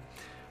worth it.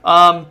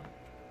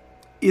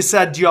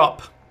 Issa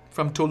Diop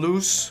from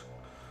Toulouse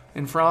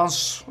in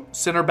France,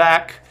 center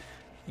back,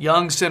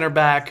 young center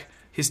back.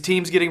 His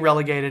team's getting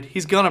relegated.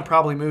 He's gonna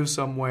probably move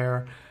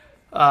somewhere.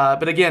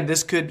 But again,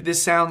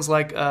 this sounds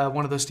like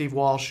one of those Steve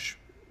Walsh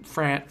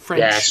French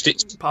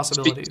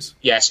possibilities.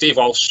 Steve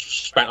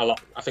Walsh spent a lot.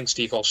 I think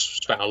Steve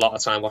Walsh spent a lot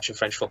of time watching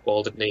French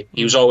football, didn't he?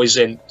 He was always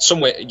in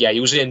somewhere. Yeah, he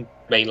was in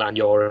mainland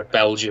Europe,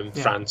 Belgium,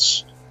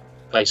 France,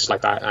 places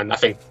like that. And I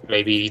think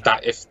maybe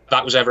that if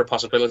that was ever a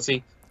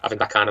possibility, I think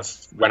that kind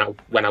of went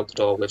out the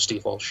door with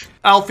Steve Walsh.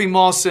 Alfie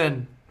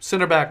Mawson,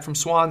 center back from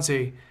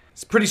Swansea.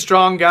 He's a pretty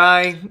strong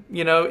guy,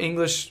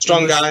 English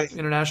Guy,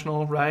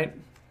 international, right?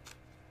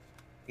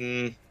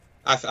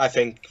 I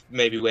think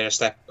maybe we're a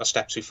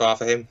step too far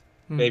for him.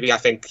 Maybe I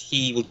think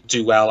he will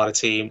do well on a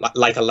team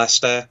like a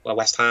Leicester or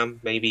West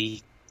Ham,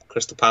 maybe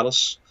Crystal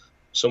Palace,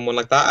 someone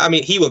like that. I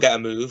mean, he will get a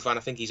move, and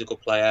I think he's a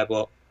good player.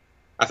 But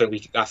I think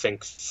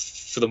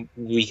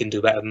we can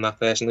do better than that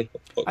personally.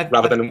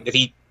 Rather than if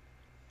we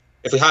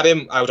had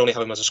him, I would only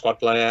have him as a squad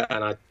player,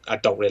 and I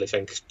don't really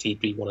think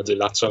he'd want to do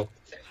that. So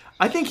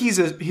I think he's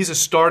a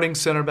starting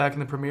center back in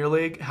the Premier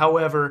League.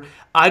 However,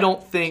 I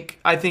think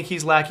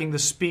he's lacking the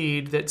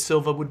speed that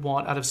Silva would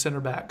want out of center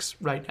backs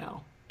right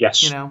now.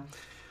 Yes.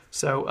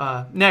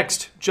 So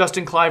next,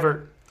 Justin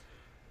Kluivert,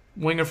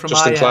 winger from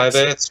Justin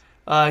Ajax.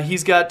 Kluivert.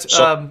 He's got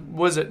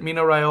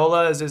Mino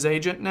Raiola as his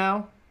agent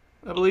now,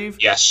 I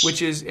believe. Yes.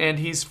 And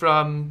he's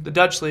from the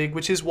Dutch league,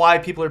 which is why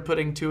people are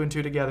putting two and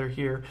two together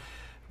here.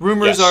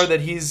 Rumors are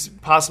that he's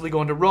possibly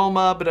going to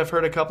Roma, but I've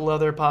heard a couple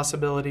other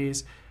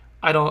possibilities.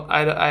 I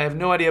have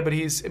no idea, but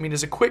he's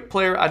a quick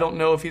player. I don't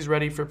know if he's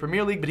ready for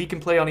Premier League, but he can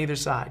play on either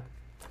side.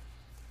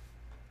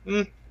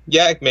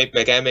 Yeah,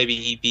 maybe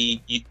he'd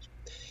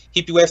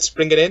be worth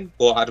bringing in,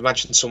 but I'd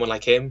imagine someone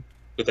like him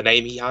with the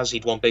name he has,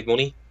 he'd want big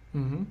money,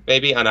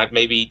 maybe. And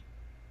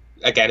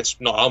again,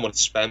 it's not our money to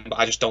spend, but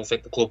I just don't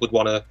think the club would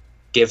want to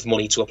give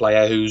money to a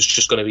player who's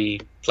just going to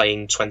be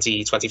playing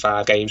 20,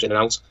 25 games in and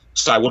out.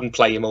 So I wouldn't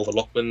play him over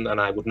Lookman,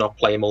 and I would not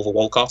play him over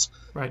Walcott.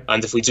 Right.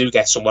 And if we do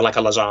get someone like a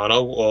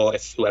Lozano, or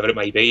if whoever it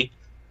may be,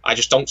 I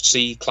just don't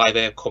see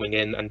Clive coming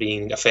in and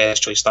being a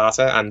first choice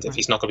starter. And if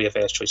he's not going to be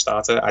a first choice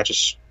starter, I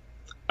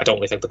don't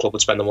really think the club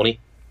would spend the money,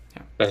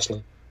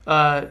 personally.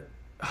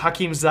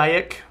 Hakim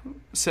Ziyech,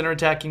 center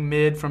attacking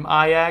mid from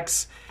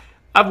Ajax.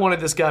 I've wanted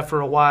this guy for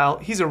a while.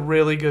 He's a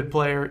really good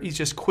player. He's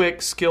just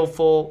quick,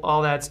 skillful,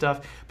 all that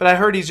stuff. But I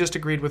heard he's just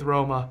agreed with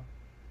Roma.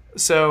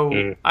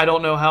 So I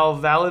don't know how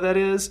valid that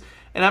is.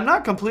 And I'm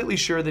not completely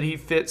sure that he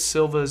fits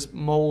Silva's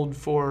mold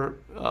for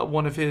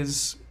one of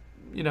his,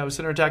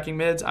 center attacking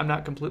mids. I'm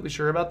not completely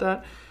sure about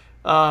that.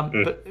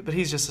 But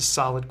he's just a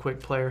solid,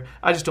 quick player.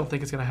 I just don't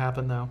think it's going to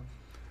happen, though.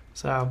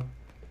 So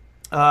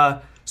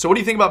what do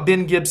you think about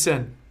Ben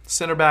Gibson,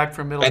 center back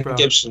from Middlesbrough? Ben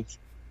Gibson.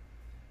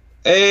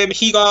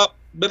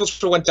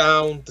 Middlesbrough went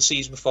down the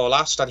season before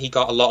last, and he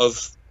got a lot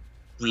of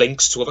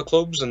links to other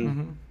clubs,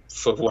 and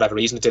for whatever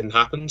reason, it didn't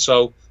happen.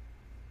 So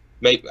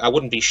I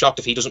wouldn't be shocked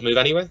if he doesn't move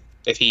anywhere.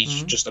 If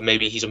he's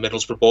maybe he's a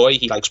Middlesbrough boy,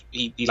 he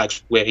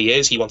likes where he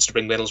is. He wants to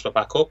bring Middlesbrough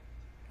back up.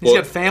 He's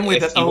got family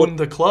that own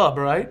the club,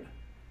 right?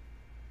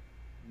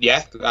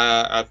 Yeah,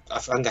 I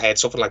think I heard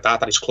something like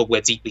that his club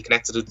were deeply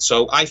connected.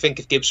 So I think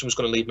if Gibson was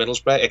going to leave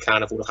Middlesbrough, it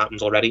kind of would have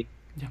happened already.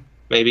 Yeah.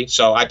 Maybe.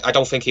 So I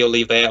don't think he'll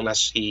leave there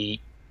unless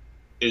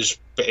his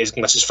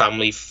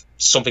family,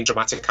 something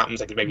dramatic happens,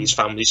 like maybe his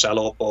family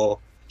sell up or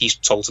he's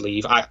told to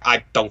leave.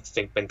 I don't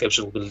think Ben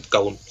Gibson will be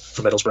going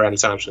for Middlesbrough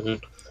anytime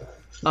soon.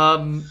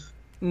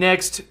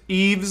 Next,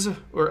 Ives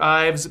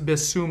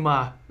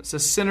Bissouma. It's a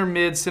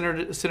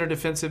center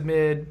defensive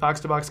mid,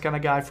 box-to-box kind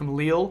of guy from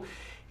Lille.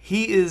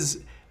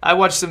 I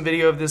watched some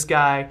video of this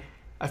guy.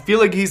 I feel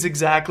like he's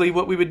exactly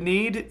what we would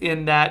need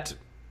in that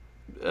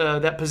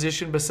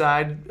position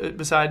beside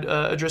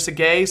Idrissa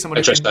Gueye.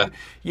 Somebody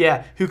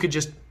who could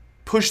just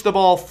push the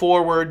ball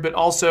forward, but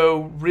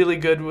also really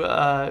good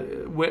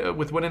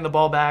with winning the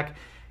ball back.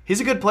 He's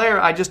a good player.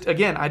 I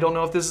don't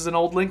know if this is an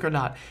old link or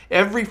not.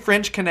 Every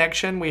French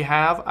connection we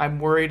have, I'm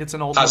worried it's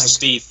an old link.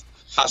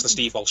 Has the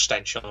Steve Walsh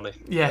stench on it.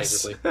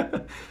 Yes.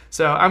 Basically.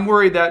 So I'm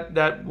worried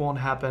that won't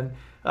happen.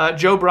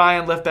 Joe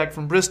Bryan, left back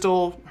from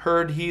Bristol,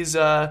 heard he's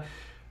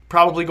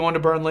probably going to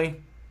Burnley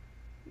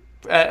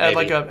at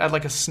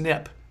like a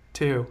snip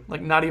too.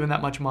 Like not even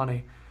that much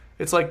money.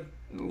 It's like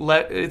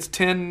it's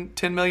 10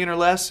 million or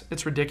less.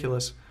 It's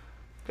ridiculous.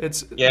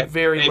 It's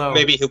very low.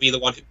 Maybe he'll be the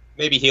one.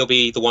 Maybe he'll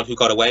be the one who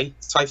got away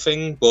type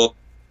thing. But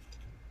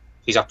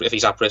if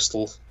he's at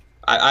Bristol,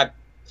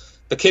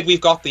 the kid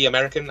we've got, the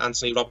American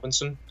Anthony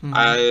Robinson.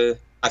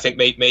 I think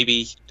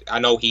maybe I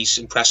know he's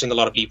impressing a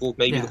lot of people.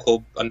 Maybe the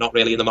club are not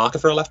really in the market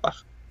for a left back.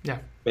 Yeah,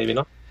 maybe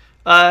not.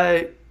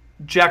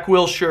 Jack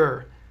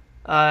Wilshere.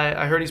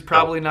 I heard he's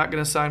probably not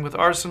going to sign with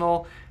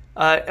Arsenal.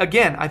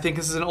 Again, I think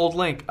this is an old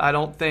link. I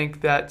don't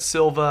think that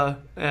Silva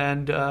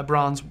and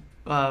Bronze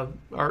are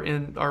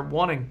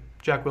wanting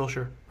Jack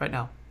Wilshere right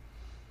now.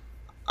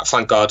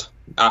 Thank God.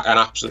 An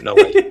absolute no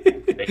way.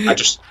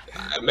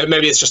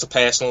 Maybe it's just a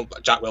personal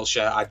Jack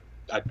Wilshere.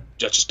 I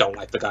just don't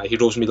like the guy. He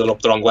rubs me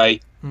up the wrong way.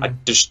 I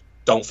just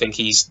don't think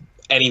he's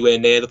anywhere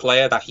near the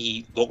player that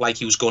he looked like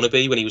he was going to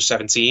be when he was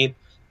 17.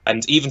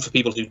 And even for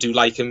people who do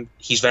like him,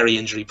 he's very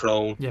injury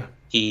prone. Yeah.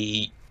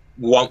 He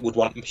would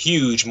want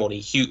huge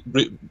money,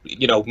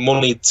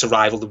 money to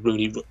rival the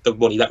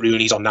money that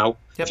Rooney's on now.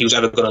 If he was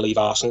ever going to leave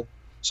Arsenal.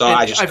 So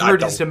I've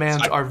heard his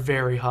demands are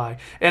very high,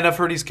 and I've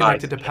heard he's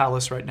connected to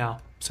Palace right now.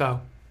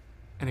 So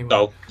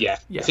anyway,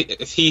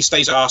 if he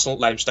stays at Arsenal,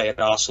 let him stay at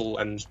Arsenal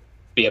and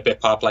be a bit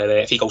part player there.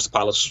 If he goes to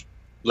Palace,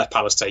 let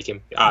Palace take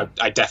him.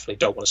 I definitely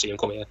don't want to see him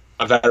come here.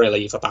 I'm very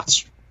relieved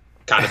that's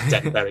kind of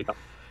dead and buried.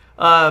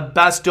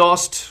 Bas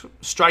Dost,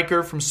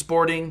 striker from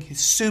Sporting.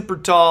 He's super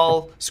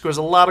tall, scores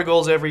a lot of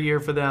goals every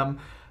year for them.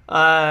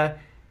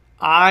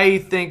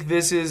 I think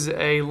this is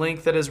a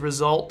link that is a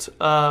result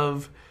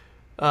of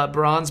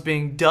Bronze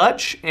being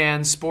Dutch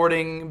and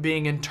Sporting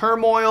being in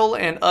turmoil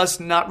and us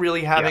not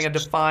really having a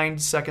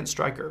defined second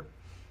striker.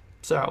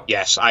 So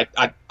yes,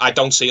 I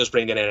don't see us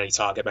bringing in any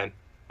target men.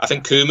 I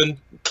think Koeman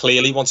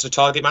clearly wanted a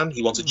target man.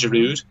 He wanted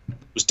Giroud,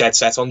 was dead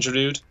set on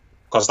Giroud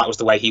because that was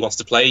the way he wanted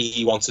to play.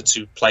 He wanted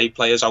to play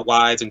players out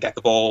wide and get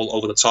the ball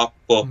over the top.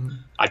 But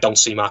I don't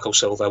see Marco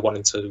Silva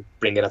wanting to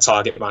bring in a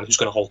target man who's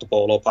going to hold the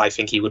ball up. I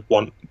think he would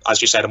want,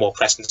 as you said, a more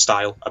pressing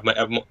style,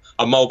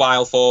 a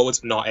mobile forward,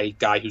 not a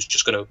guy who's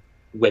just going to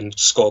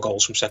score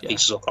goals from set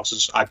pieces or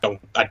crosses. I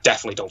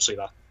definitely don't see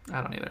that.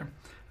 I don't either.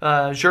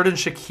 Xherdan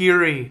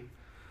Shaqiri,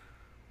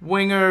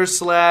 winger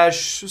 /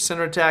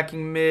 center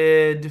attacking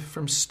mid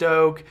from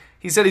Stoke.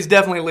 He said he's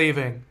definitely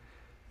leaving.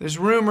 There's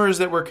rumors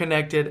that we're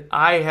connected.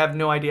 I have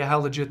no idea how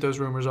legit those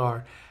rumors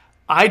are.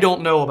 I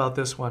don't know about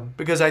this one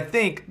because I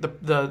think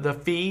the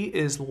fee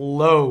is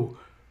low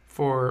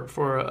for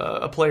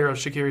a player of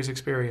Shaqiri's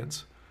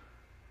experience.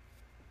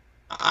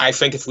 I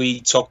think if we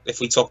took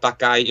that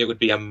guy, it would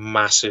be a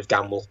massive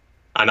gamble,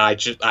 and I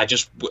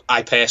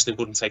personally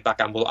wouldn't take that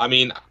gamble. I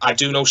mean, I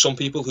do know some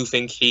people who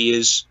think he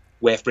is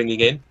worth bringing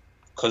in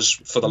because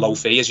for the low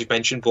fee, as you've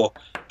mentioned, but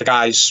the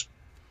guy's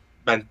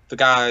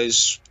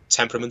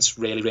temperament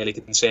really, really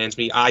concerns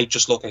me. I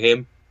just look at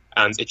him,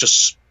 and it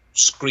just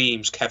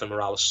screams Kevin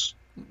Morales.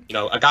 You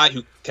know, a guy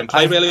who can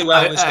play really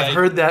well in his day. I've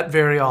heard that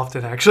very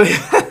often, actually.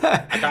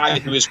 a guy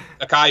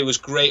who was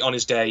great on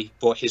his day,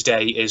 but his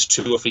day is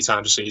 2 or 3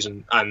 times a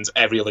season, and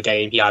every other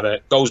game he either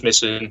goes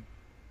missing,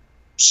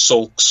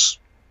 sulks,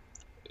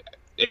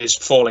 is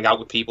falling out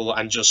with people,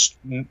 and just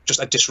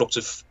a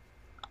disruptive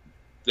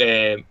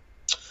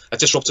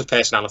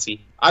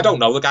personality. I don't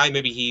know the guy.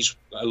 Maybe he's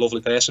a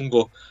lovely person,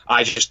 but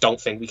I just don't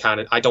think we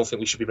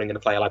should be bringing a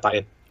player like that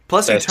in.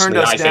 Plus, he turned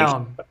us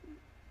down.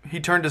 He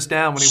turned us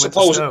down when he went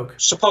to Stoke.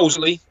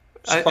 Supposedly.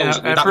 I've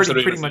heard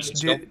he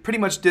pretty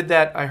much did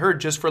that, I heard,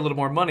 just for a little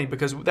more money,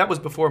 because that was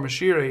before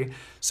Moshiri,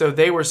 so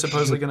they were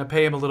supposedly going to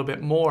pay him a little bit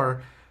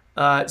more.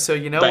 So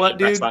you know what,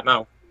 dude? That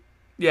now.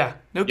 Yeah,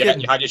 no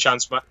kidding. You had your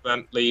chance,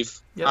 man. Leave.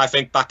 Yep. I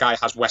think that guy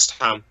has West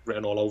Ham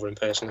written all over him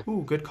personally.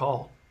 Ooh, good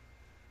call.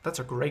 That's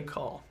a great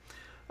call.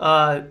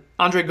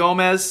 Andre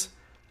Gomez,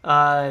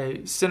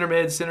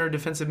 center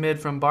defensive mid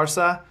from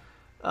Barca.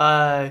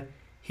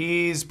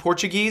 He's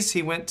Portuguese.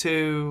 He went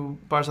to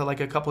Barca like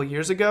a couple of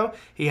years ago.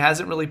 He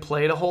hasn't really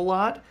played a whole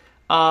lot.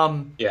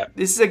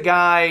 This is a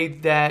guy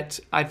that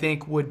I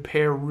think would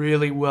pair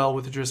really well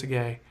with Idrissa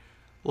Gueye.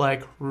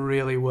 Like,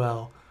 really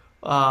well.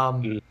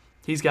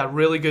 He's got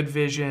really good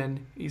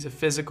vision. He's a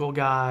physical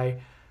guy.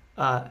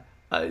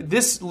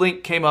 This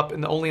link came up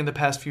only in the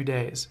past few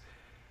days.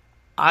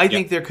 I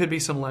think there could be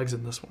some legs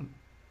in this one.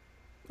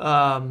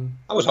 I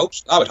would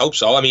hope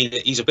so. I mean,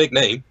 he's a big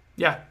name.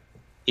 Yeah.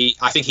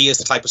 I think he is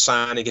the type of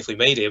signing. If we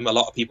made him, a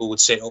lot of people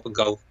would sit up and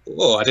go,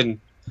 "Oh, I didn't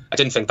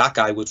think that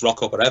guy would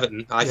rock up at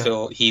Everton. I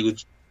thought he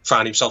would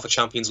find himself a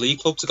Champions League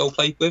club to go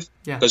play with,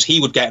 because he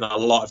would get in a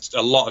lot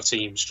of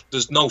teams.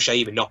 There's no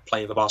shame in not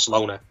playing for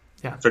Barcelona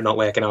for it not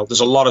working out. There's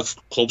a lot of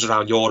clubs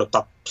around Europe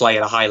that play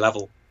at a high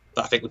level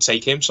that I think would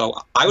take him.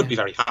 So I would be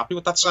very happy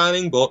with that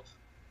signing. But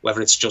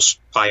whether it's just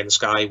pie in the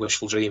sky,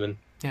 wishful dreaming,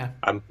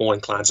 I'm more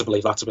inclined to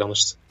believe that, to be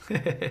honest.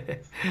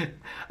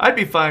 I'd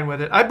be fine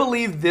with it. I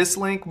believe this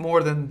link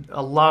more than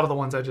a lot of the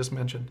ones I just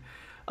mentioned.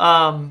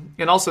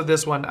 And also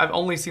this one, I've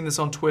only seen this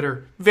on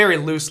Twitter. Very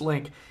loose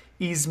link.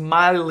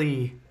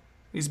 Ismaili.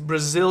 He's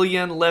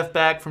Brazilian left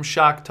back from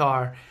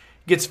Shakhtar.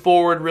 Gets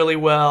forward really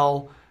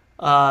well.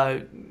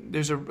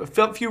 There's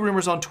a few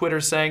rumors on Twitter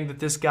saying that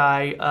this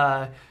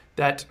guy,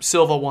 that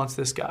Silva wants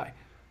this guy.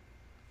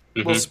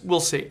 Mm-hmm. We'll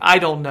see. I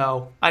don't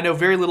know. I know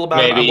very little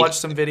about him. I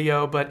watched some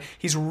video, but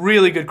he's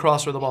really good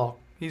crosser of the ball.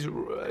 He's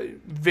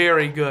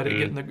very good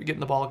at getting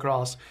the ball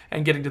across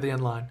and getting to the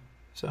end line.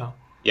 So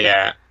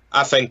yeah,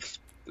 I think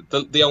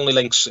the only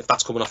links, if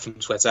that's coming off from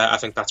Twitter, I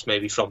think that's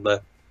maybe from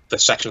the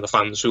section of the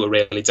fans who are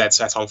really dead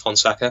set on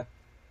Fonseca.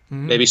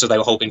 Mm-hmm. Maybe so they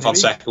were hoping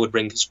Fonseca would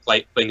bring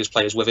his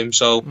players with him.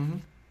 So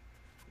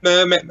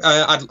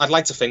I'd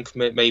like to think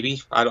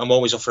maybe I'm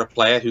always up for a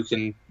player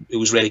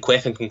who's really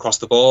quick and can cross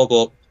the ball,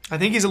 but I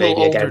think he's a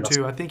little older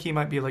too. I think he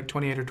might be like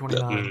 28 or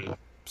 29.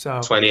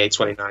 So 28,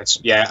 29.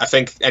 Yeah, I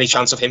think any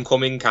chance of him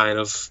coming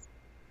I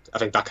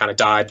think that kind of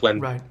died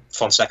when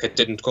Fonseca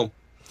didn't come.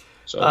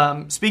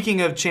 So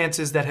speaking of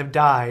chances that have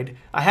died,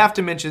 I have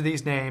to mention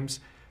these names,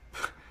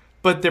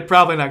 but they're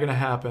probably not going to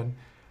happen.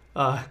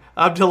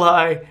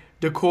 Abdoulaye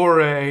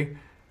Doucouré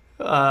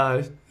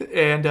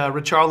and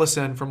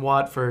Richarlison from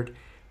Watford.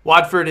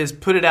 Watford has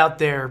put it out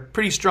there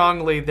pretty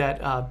strongly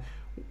that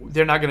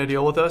they're not going to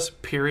deal with us,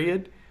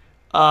 period.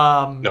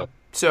 No.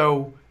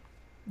 So,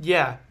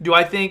 yeah. Do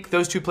I think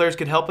those two players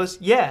could help us?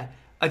 Yeah,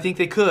 I think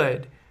they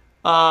could.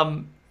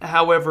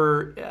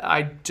 However,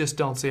 I just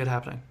don't see it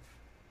happening.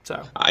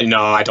 So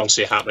I don't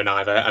see it happening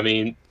either. I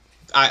mean,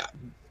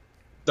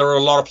 there are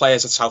a lot of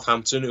players at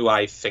Southampton who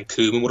I think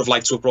Koeman would have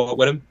liked to have brought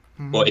with him,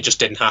 but it just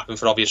didn't happen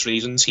for obvious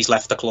reasons. He's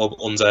left the club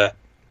under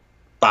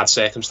bad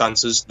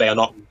circumstances. They are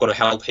not going to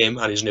help him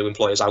and his new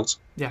employers out.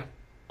 Yeah.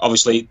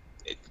 Obviously,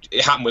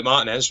 it happened with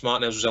Martinez.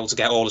 Martinez was able to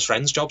get all his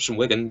friends jobs from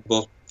Wigan,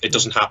 but it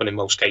doesn't happen in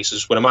most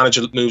cases. When a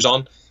manager moves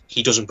on,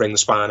 he doesn't bring the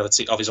spine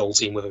of his old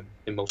team with him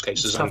in most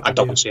cases, and I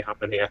don't see it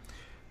happening here.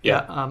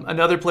 Yeah.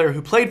 Another player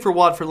who played for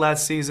Watford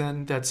last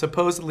season that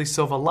supposedly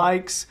Silva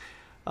likes,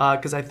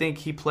 because I think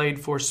he played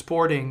for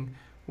Sporting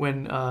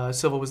when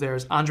Silva was there,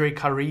 is Andre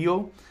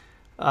Carrillo.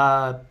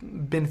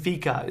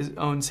 Benfica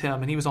owns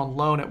him, and he was on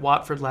loan at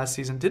Watford last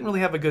season. Didn't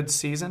really have a good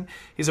season.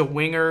 He's a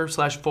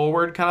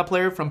winger/forward kind of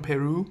player from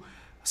Peru,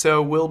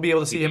 so we'll be able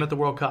to see him at the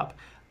World Cup.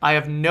 I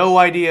have no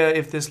idea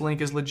if this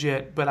link is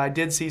legit, but I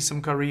did see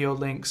some Carrillo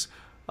links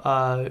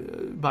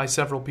by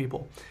several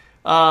people.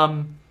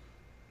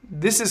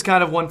 This is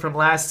kind of one from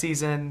last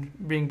season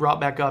being brought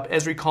back up.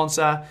 Ezri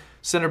Konsa,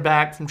 center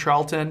back from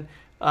Charlton.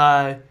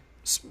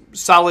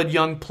 Solid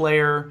young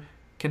player,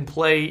 can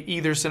play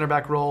either center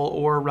back role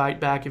or right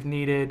back if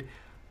needed.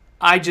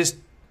 I think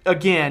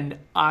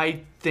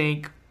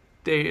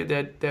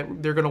that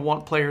they're going to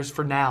want players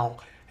for now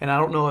and I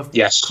don't know if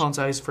Yes.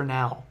 Konsa is for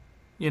now.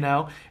 And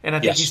I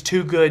think Yes. he's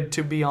too good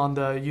to be on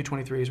the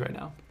U23s right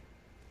now.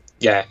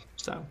 Yeah.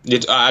 So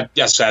As I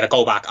said, I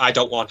go back. I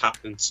don't want what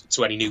happened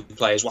to any new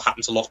players. What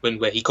happened to Lookman,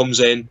 where he comes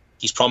in,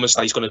 he's promised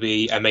that he's going to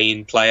be a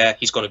main player,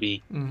 he's going to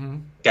be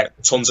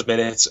get tons of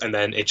minutes, and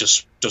then it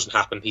just doesn't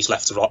happen. He's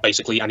left to rot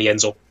basically, and he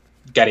ends up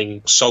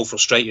getting so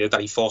frustrated that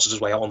he forces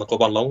his way out on the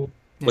club on loan,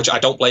 which I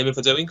don't blame him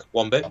for doing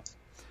one bit.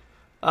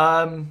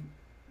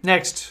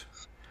 Next,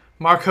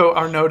 Marko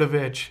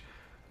Arnautovic,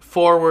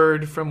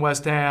 forward from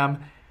West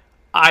Ham.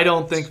 I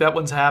don't think that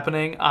one's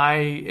happening.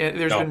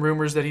 There's been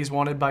rumors that he's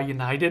wanted by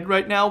United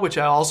right now, which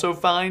I also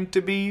find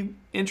to be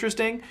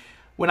interesting.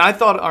 When I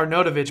thought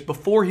Arnautovic,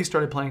 before he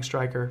started playing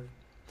striker,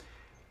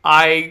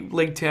 I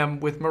linked him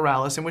with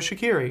Morales and with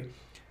Shaqiri.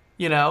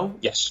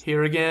 Yes.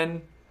 Here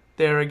again,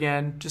 there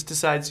again, just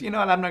decides, I'm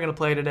not going to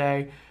play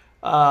today.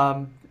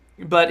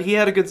 But he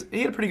had a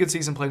pretty good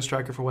season playing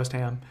striker for West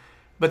Ham.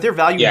 But they're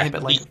valuing him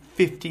at like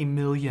 $50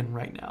 million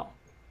right now.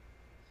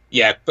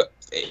 Yeah, but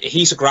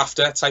he's a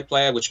grafter type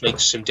player, which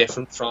makes him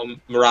different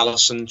from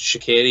Morales and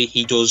Shaqiri.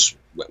 He does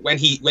when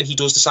he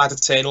does decide to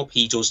turn up,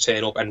 he does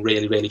turn up and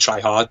really, really try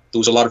hard. There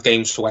was a lot of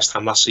games for West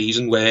Ham last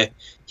season where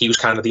he was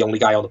kind of the only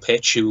guy on the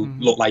pitch who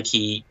looked like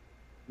he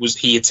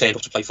had turned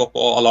up to play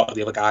football. A lot of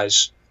the other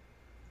guys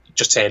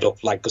just turned up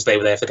because they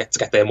were there to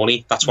get their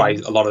money. That's why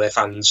a lot of their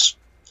fans,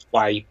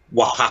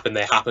 what happened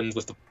there happened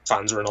with the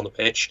fans running on the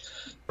pitch.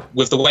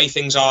 With the way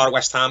things are at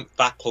West Ham,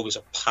 that club is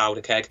a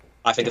powder keg.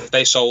 I think if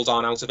they sold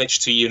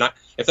Arnautovic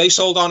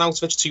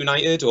to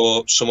United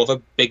or some other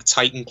big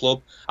Titan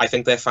club, I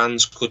think their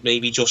fans could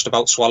maybe just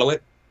about swallow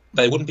it.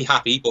 They wouldn't be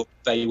happy, but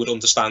they would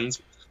understand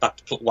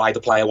why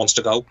the player wants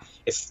to go.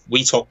 If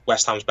we took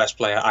West Ham's best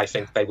player, I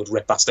think they would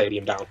rip that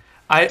stadium down.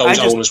 Those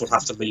owners would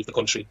have to leave the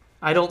country.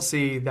 I don't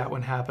see that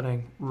one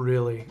happening,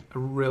 really. I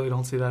really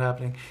don't see that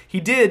happening. He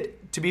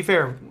did, to be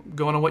fair,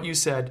 going on what you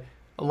said,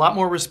 a lot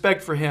more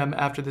respect for him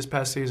after this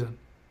past season.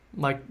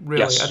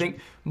 Really. Yes. I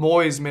think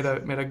Moyes made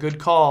a good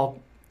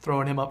call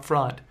throwing him up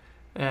front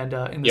and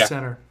in the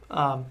center.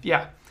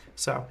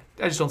 So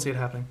I just don't see it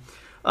happening.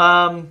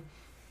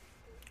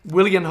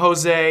 Willian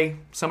Jose,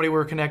 somebody we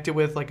were connected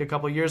with a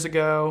couple of years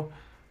ago,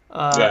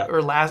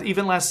 or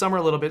last summer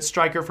a little bit.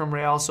 Striker from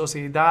Real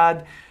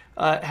Sociedad,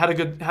 had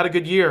a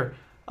good year.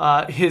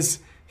 His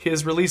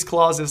release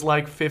clause is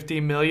like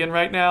 $50 million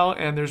right now,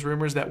 and there's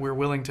rumors that we're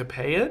willing to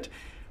pay it.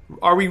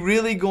 Are we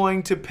really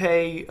going to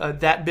pay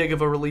that big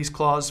of a release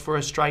clause for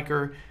a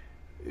striker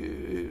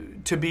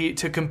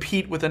to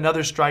compete with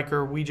another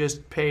striker we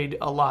just paid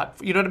a lot?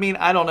 You know what I mean?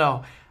 I don't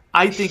know.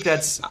 I think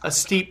that's a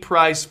steep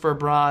price for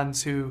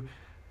Bronze,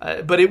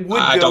 but it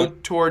would go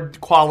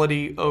toward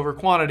quality over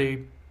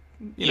quantity.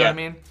 You know what I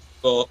mean?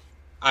 But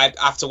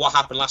after what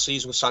happened last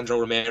season with Sandro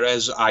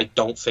Ramirez, I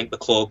don't think the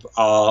club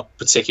are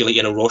particularly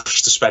in a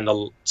rush to spend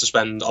a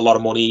lot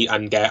of money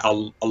and get a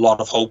lot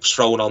of hopes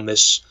thrown on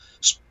this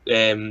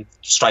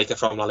striker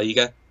from La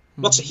Liga.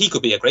 He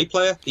could be a great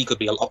player. He could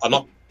be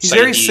He's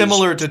very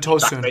similar to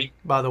Tosun,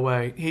 by the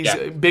way. He's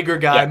a bigger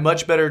guy,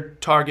 much better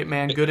target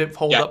man, good at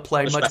hold-up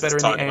play, much better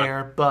in the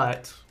air,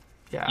 but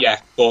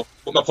but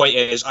my point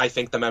is, I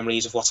think the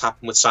memories of what's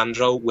happened with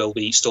Sandro will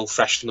be still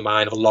fresh in the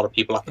mind of a lot of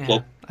people at the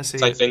club. I see.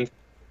 Type thing.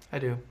 I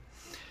do.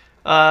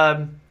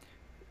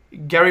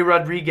 Gary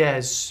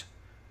Rodriguez,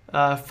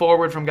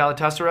 forward from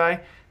Galatasaray.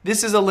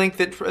 This is a link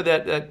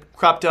that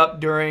cropped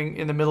up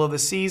in the middle of the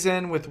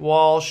season with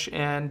Walsh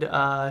and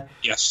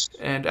Allardyce.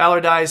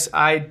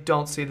 I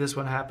don't see this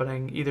one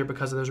happening either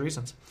because of those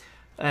reasons.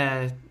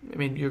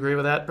 You agree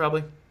with that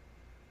probably?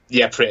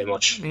 Yeah, pretty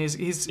much.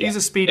 He's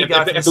a speedy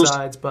guy from the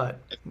sides, but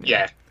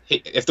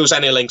if there was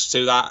any links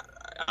to that,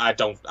 I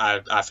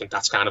think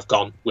that's kind of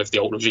gone with the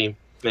old regime,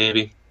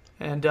 maybe.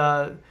 And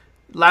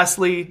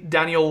lastly,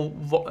 Daniel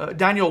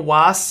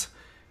Was.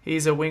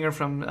 He's a winger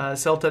from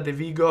Celta de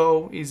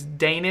Vigo. He's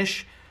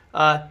Danish.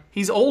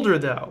 He's older,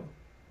 though.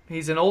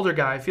 He's an older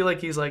guy. I feel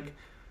like he's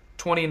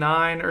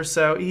 29 or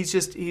so.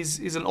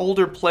 He's an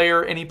older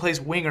player, and he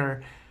plays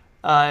winger.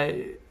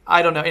 I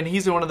don't know. And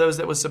he's one of those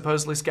that was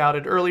supposedly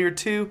scouted earlier,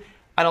 too.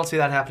 I don't see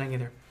that happening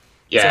either.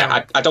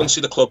 Yeah, I don't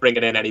see the club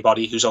bringing in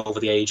anybody who's over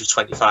the age of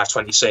 25,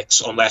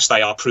 26, unless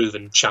they are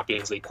proven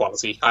Champions League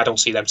quality. I don't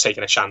see them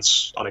taking a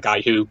chance on a guy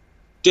who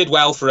did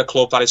well for a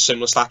club that is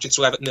similar stature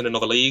to Everton in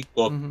another league,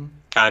 but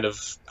kind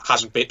of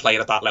hasn't been playing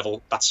at that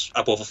level that's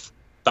above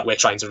that we're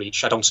trying to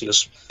reach. I don't see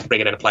us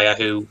bringing in a player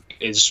who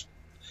is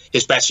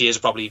his best years are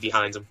probably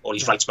behind him, or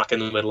he's right smack in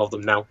the middle of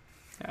them now.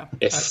 Yeah.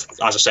 As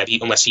I said,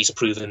 unless he's a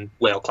proven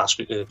world-class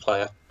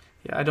player.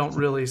 Yeah, I don't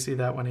really see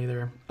that one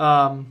either.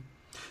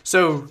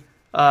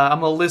 I'm going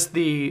to list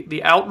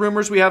the out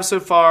rumors we have so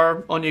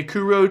far.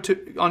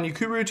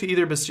 Onyekuru to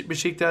either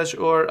Besiktas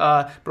or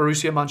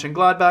Borussia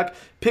Mönchengladbach.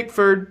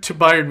 Pickford to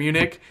Bayern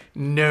Munich.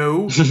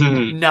 No,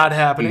 not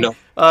happening. No.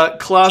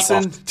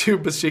 Klaassen to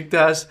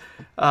Besiktas,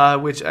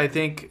 which I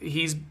think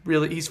he's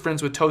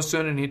friends with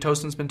Tosun, and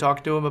Tosun's been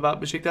talking to him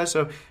about Besiktas,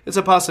 so it's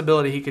a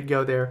possibility he could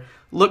go there.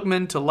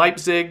 Lookman to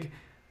Leipzig.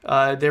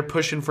 They're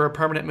pushing for a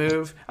permanent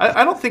move.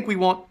 I don't think we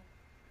want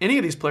any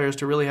of these players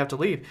to really have to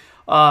leave.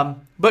 But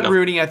No.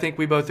 Rooney, I think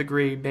we both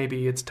agree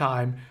maybe it's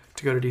time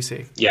to go to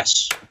DC.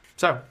 Yes.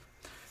 So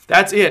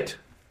that's it.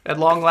 At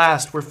long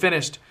last, we're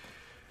finished.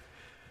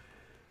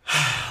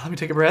 Let me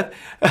take a breath.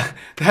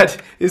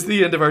 That is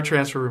the end of our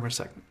transfer rumor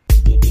segment.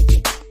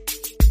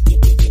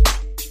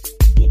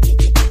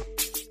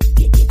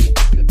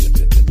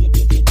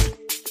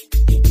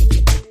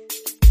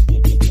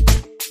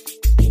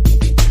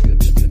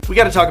 We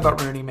got to talk about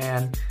Rooney,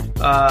 man.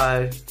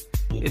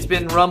 It's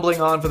been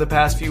rumbling on for the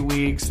past few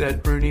weeks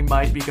that Rooney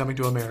might be coming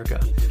to America.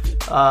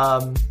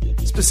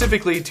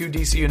 Specifically to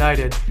DC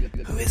United,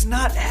 who is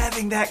not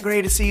having that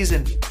great a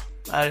season.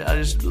 I'll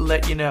just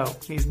let you know.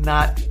 He's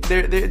not.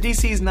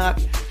 DC's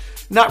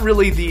not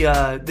really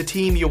the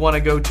team you want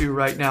to go to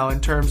right now in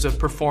terms of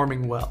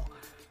performing well.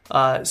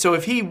 So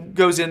if he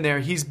goes in there,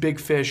 he's big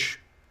fish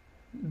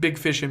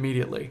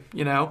immediately,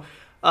 you know?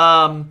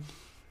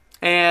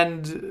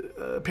 And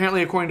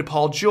apparently, according to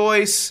Paul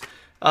Joyce,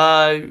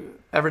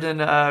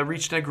 Everton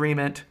reached an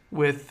agreement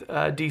with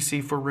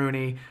DC for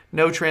Rooney.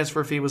 No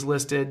transfer fee was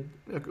listed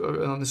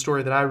on the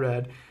story that I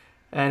read.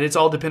 And it's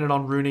all dependent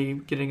on Rooney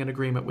getting an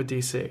agreement with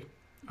DC.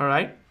 All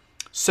right?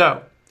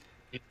 So,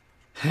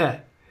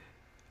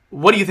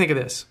 what do you think of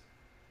this?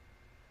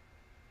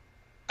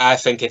 I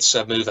think it's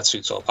a move that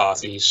suits all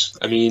parties.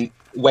 I mean,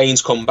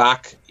 Wayne's come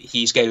back.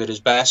 He's gave it his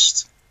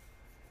best.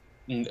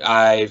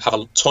 I have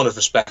a ton of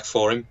respect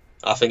for him.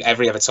 I think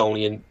every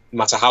Evertonian, no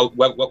matter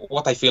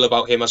what they feel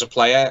about him as a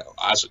player,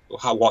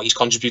 what he's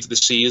contributed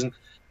this season,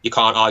 you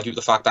can't argue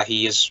the fact that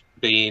he has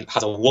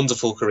had a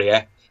wonderful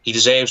career. He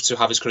deserves to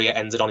have his career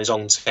ended on his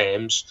own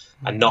terms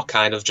and not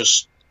kind of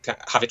just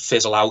have it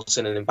fizzle out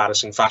in an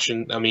embarrassing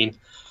fashion. I mean,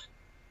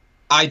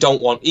 I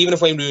don't want, even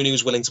if Wayne Rooney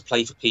was willing to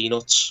play for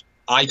peanuts,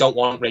 I don't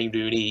want Wayne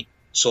Rooney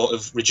sort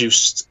of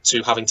reduced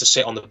to having to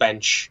sit on the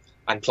bench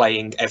and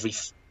playing every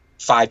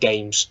 5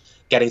 games,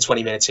 getting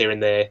 20 minutes here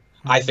and there.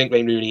 I think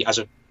Wayne Rooney, as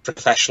a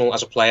professional,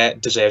 as a player,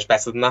 deserves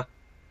better than that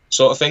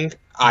sort of thing.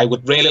 I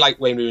would really like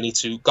Wayne Rooney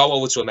to go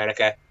over to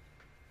America,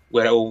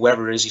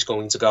 wherever it is he's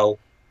going to go,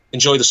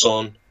 enjoy the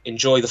sun,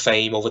 enjoy the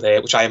fame over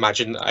there, which I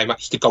imagine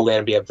he could go there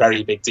and be a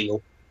very big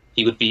deal.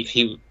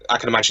 I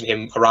can imagine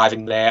him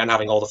arriving there and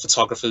having all the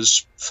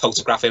photographers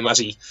photograph him as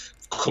he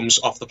comes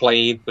off the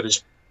plane with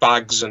his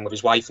bags and with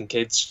his wife and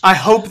kids. I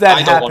hope that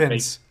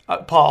happens,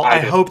 Paul. I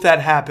hope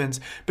that happens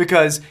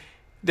because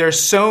there's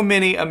so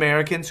many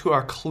Americans who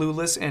are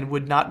clueless and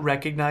would not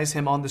recognize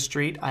him on the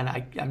street, and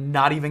I'm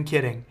not even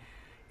kidding.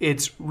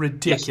 It's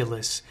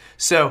ridiculous. Yes.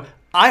 So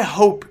I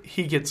hope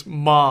he gets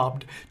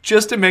mobbed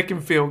just to make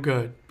him feel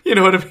good. You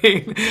know what I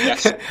mean?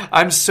 Yes.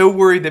 I'm so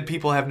worried that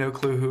people have no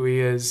clue who he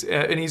is.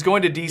 And he's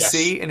going to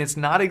D.C., and it's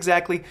not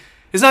exactly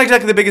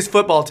the biggest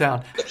football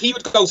town. He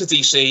would go to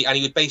DC and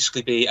he would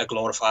basically be a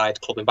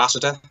glorified club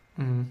ambassador.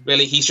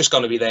 Really, he's just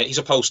going to be there. He's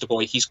a poster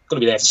boy. He's going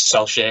to be there to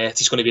sell shirts.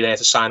 He's going to be there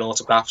to sign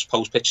autographs,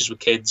 post pictures with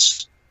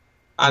kids.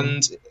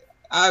 And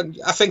I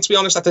think, to be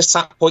honest, at this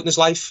point in his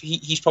life,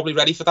 he's probably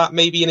ready for that.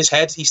 Maybe in his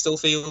head, he still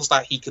feels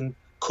that he can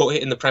cut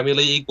it in the Premier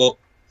League. But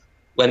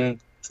when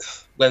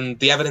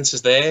the evidence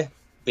is there,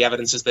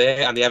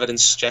 and the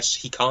evidence suggests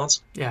he can't.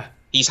 Yeah.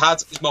 He's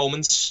had his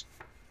moments.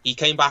 He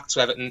came back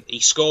to Everton.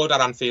 He scored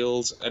at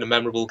Anfield in a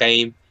memorable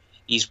game.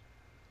 He's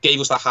gave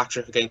us that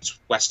hat-trick against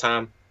West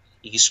Ham.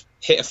 He's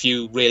hit a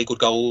few really good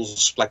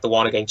goals, like the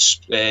one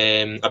against,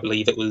 I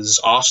believe it was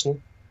Arsenal.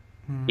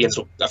 I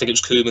think it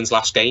was Koeman's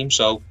last game,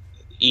 so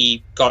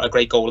he got a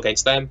great goal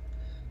against them.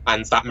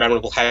 And that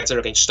memorable header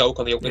against Stoke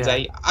on the opening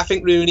day. I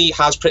think Rooney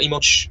has pretty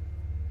much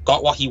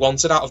got what he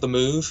wanted out of the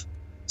move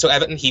to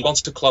Everton. He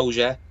wanted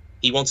closure.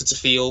 He wanted to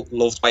feel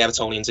loved by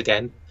Evertonians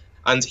again.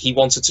 And he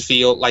wanted to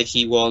feel like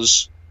he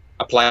was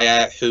a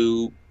player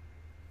who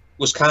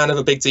was kind of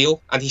a big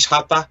deal. And he's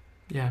had that.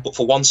 Yeah. But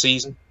for one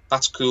season,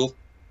 that's cool.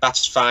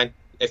 That's fine.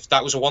 If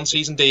that was a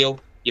one-season deal,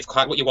 you've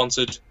got what you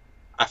wanted.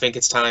 I think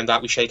it's time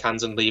that we shake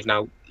hands and leave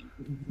now.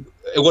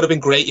 It would have been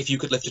great if you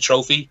could lift the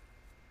trophy,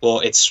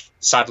 but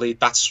sadly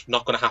that's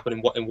not going to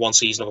happen in one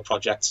season of a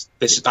project.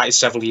 That is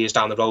several years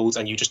down the road,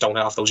 and you just don't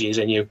have those years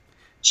in you.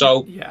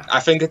 So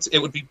I think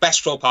it would be best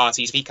for all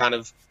parties if he kind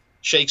of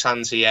shakes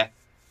hands here,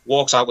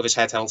 walks out with his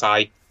head held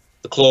high.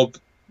 The club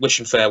wish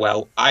him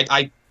farewell. As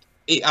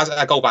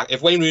I go back,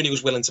 if Wayne Rooney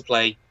was willing to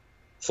play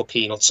for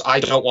peanuts, I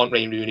don't want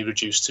Wayne Rooney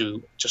reduced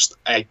to just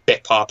a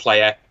bit part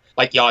player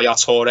like Yaya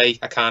Toure,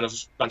 a kind of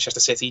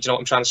Manchester City. Do you know what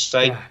I'm trying to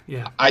say?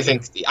 Yeah. I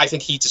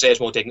think he deserves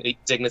more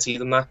dignity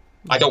than that.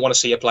 I don't want to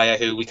see a player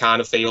who we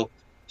kind of feel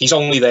he's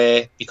only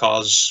there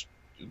because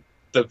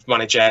the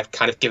manager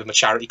kind of give him a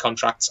charity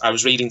contract. I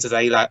was reading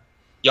today that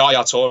Yaya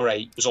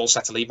Toure was all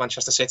set to leave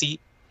Manchester City.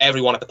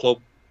 Everyone at the club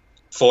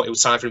thought it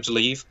was time for him to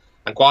leave,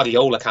 and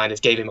Guardiola kind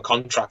of gave him a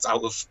contract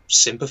out of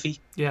sympathy.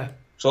 Yeah.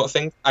 Sort of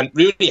thing. And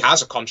Rooney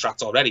has a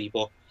contract already,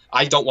 but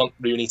I don't want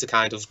Rooney to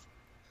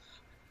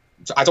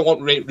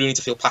Rooney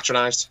to feel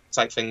patronised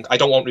type thing. I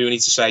don't want Rooney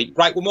to say,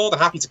 right, we're more than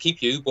happy to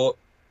keep you, but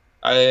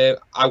I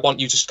want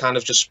you to kind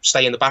of just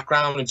stay in the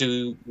background and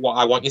do what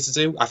I want you to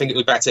do. I think it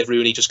would be better if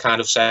Rooney just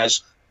kind of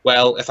says,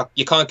 well,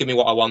 you can't give me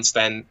what I want,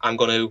 then I'm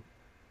going to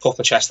puff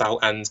my chest out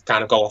and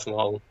kind of go off my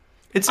own.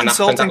 It's And I think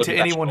that insulting would to be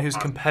anyone detrimental. who's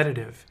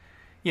competitive.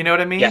 You know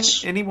what I mean?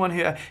 Yes. Anyone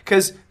who,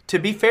 because to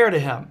be fair to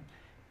him,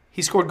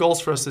 he scored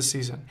goals for us this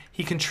season.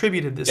 He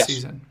contributed this Yes.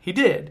 season. He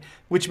did,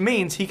 which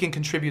means he can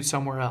contribute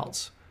somewhere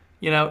else.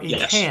 You know, he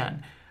Yes.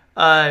 can.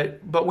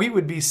 But we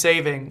would be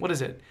saving, what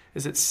is it?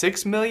 Is it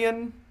 $6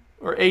 million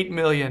or $8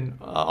 million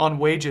on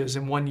wages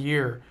in 1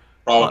 year?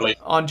 Probably.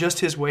 On just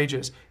his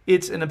wages.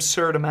 It's an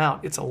absurd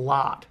amount. It's a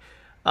lot.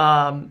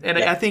 And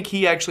Yeah. I think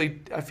he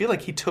actually, I feel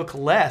like he took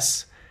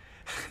less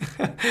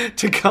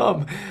to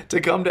come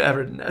to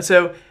Everton.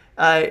 So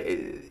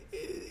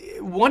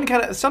one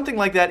kind of something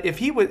like that. If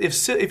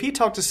he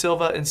talked to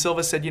Silva and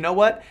Silva said, you know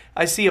what,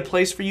 I see a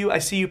place for you. I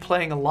see you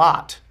playing a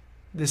lot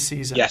this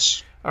season.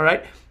 Yes. All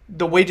right.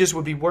 The wages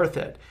would be worth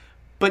it.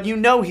 But you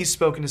know he's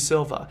spoken to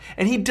Silva,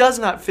 and he does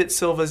not fit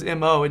Silva's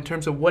MO in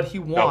terms of what he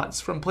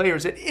wants from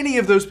players at any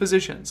of those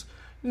positions.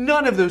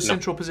 None of those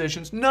central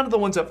positions, none of the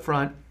ones up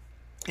front.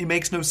 It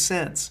makes no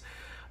sense.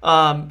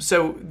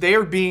 So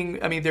they're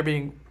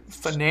being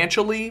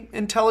financially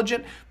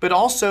intelligent, but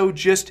also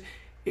just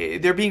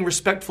they're being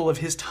respectful of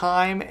his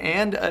time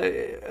and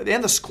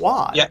the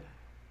squad. Yeah.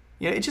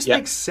 You know, it just Yeah.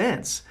 makes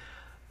sense.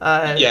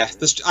 Yeah,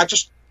 I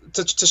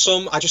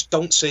just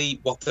don't see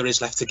what there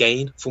is left to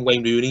gain from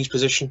Wayne Rooney's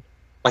position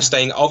by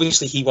staying.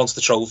 Obviously, he wants the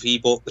trophy,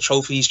 but the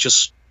trophy's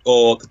just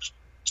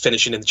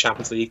finishing in the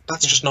Champions League.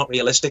 That's just not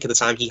realistic at the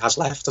time he has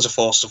left as a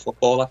force of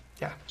footballer.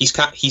 Yeah.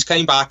 He's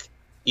came back.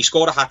 He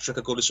scored a hat trick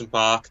at Goodison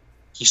Park.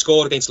 He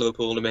scored against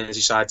Liverpool in the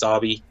Merseyside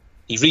derby.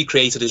 He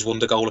recreated his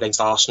wonder goal against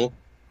Arsenal,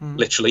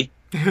 literally.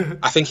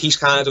 I think he's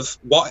kind of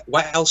what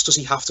else does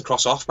he have to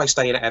cross off by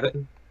staying at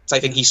Everton? So I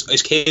think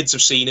his kids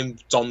have seen him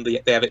don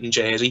the Everton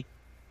jersey,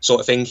 sort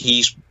of thing.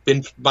 He's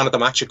been man of the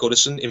match at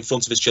Goodison in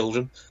front of his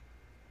children.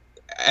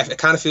 It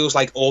kind of feels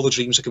like all the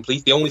dreams are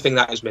complete. The only thing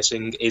that is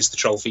missing is the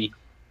trophy,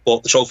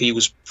 but the trophy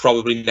was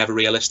probably never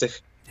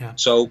realistic. Yeah.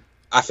 So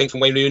I think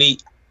from Wayne Rooney,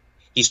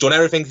 he's done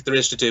everything there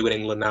is to do in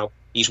England now.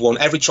 He's won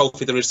every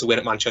trophy there is to win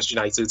at Manchester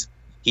United.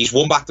 He's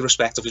won back the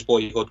respect of his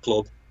boyhood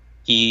club.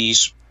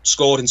 He's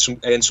scored in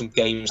some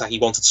games that he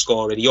wanted to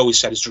score in. He always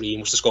said his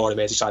dream was to score in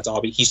a Merseyside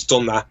derby. He's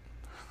done that.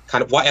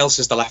 Kind of what else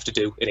is there left to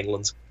do in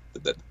England?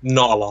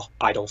 Not a lot,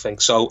 I don't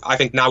think. So I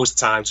think now is the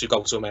time to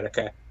go to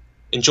America,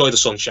 enjoy the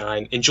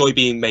sunshine, enjoy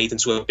being made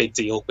into a big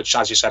deal, which,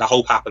 as you said, I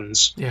hope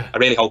happens. Yeah. I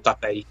really hope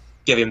that they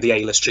give him the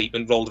A-list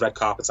treatment, roll the red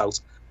carpet out.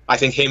 I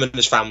think him and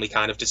his family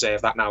kind of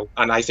deserve that now,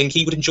 and I think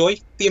he would enjoy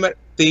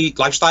the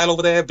lifestyle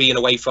over there, being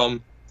away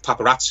from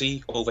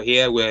paparazzi over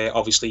here, where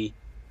obviously,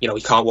 you know,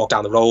 he can't walk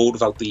down the road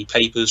without the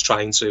papers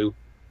trying to,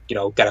 you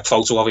know, get a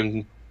photo of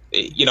him.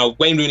 You know,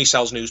 Wayne Rooney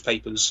sells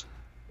newspapers,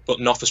 but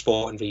not for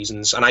sporting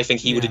reasons, and I think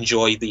he would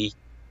enjoy the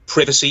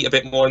privacy a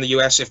bit more in the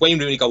US. If Wayne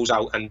Rooney goes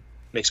out and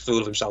makes a fool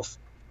of himself,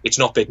 it's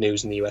not big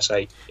news in the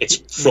USA.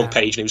 It's front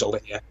page news over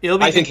here.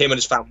 I think him and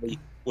his family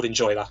would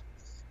enjoy that.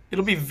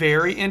 It'll be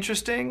very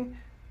interesting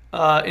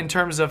in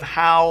terms of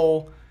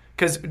how,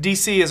 because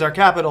DC is our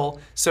capital,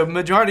 so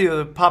majority of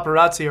the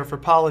paparazzi are for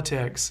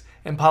politics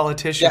and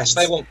politicians. Yes,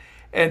 they won't.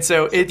 And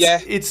so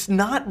it's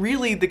not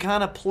really the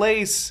kind of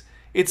place.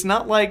 It's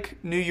not like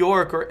New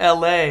York or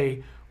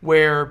LA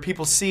where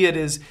people see it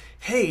as,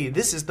 hey,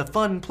 this is the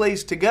fun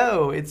place to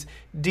go. It's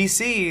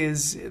DC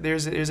is it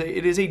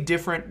is a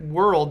different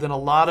world than a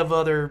lot of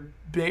other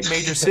big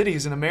major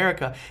cities in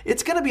America.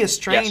 It's going to be a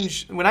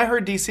strange. When I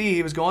heard DC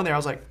he was going there, I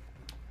was like,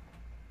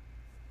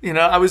 you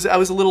know, I was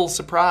a little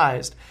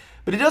surprised.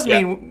 But it doesn't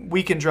mean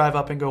we can drive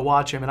up and go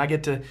watch him, and I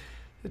get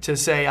to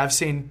say I've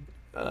seen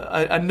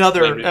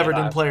another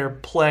Everton player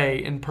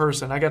play in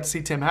person. I got to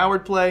see Tim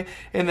Howard play,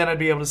 and then I'd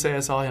be able to say I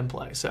saw him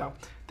play. So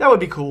that would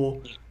be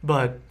cool,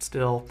 but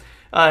still.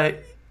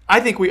 I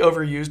think we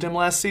overused him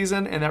last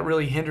season, and that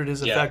really hindered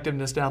his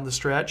effectiveness down the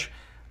stretch.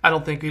 I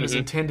don't think he was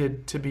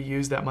intended to be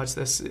used that much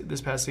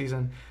this past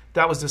season.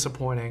 That was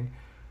disappointing.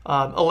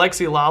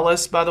 Alexi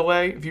Lalas, by the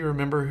way, if you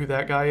remember who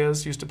that guy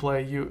is, used to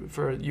play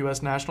for a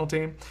U.S. national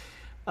team.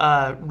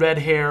 Red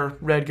hair,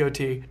 red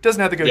goatee.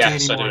 Doesn't have the goatee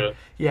anymore. I do.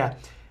 Yeah.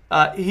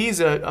 He's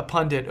a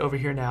pundit over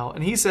here now,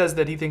 and he says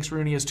that he thinks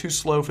Rooney is too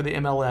slow for the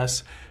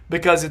MLS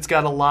because it's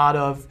got a lot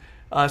of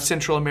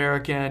Central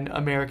American,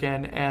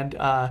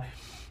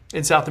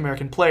 and South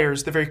American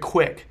players. They're very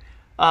quick.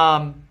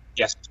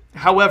 Yes.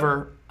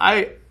 However,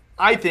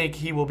 I think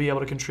he will be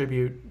able to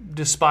contribute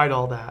despite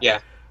all that. Yeah.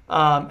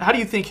 How do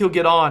you think he'll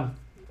get on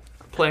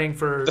playing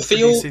for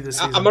DC this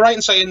season? Am I right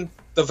in saying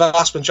the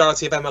vast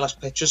majority of MLS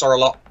pitches are a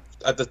lot?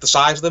 The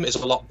size of them is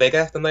a lot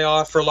bigger than they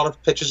are for a lot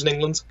of pitches in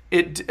England.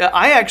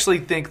 I actually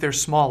think they're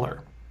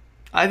smaller.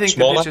 I think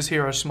the pitches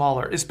here are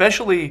smaller,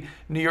 especially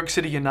New York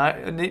City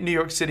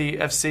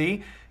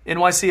FC.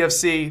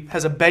 NYCFC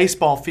has a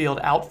baseball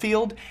field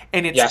outfield,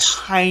 and it's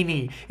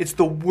tiny. It's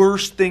the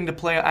worst thing to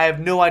play. I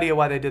have no idea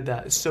why they did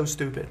that. It's so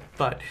stupid.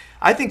 But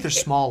I think they're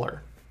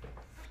smaller.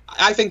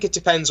 I think it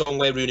depends on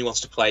where Rooney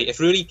wants to play. If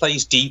Rooney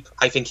plays deep,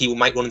 I think he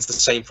might run into the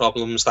same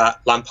problems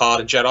that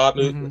Lampard and Gerrard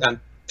and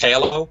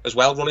Pirlo as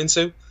well run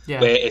into,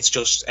 where it's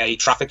just a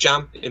traffic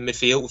jam in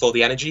midfield with all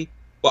the energy.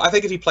 But I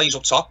think if he plays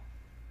up top,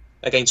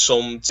 against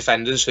some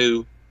defenders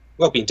who,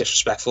 well, being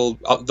disrespectful,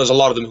 there's a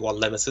lot of them who are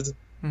limited.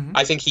 Mm-hmm.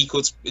 I think he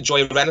could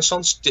enjoy a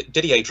renaissance.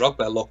 Didier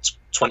Drogba looked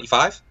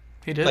 25.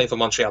 He did. Playing for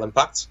Montreal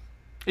Impact.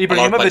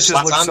 Ibrahimovic just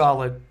looked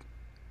solid.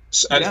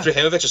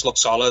 Ibrahimovic just looked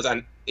solid,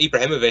 and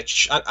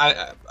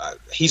Ibrahimovic,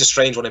 he's a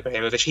strange one,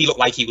 Ibrahimovic. He looked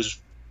like he was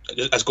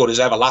as good as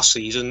ever last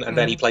season, and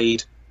then he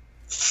played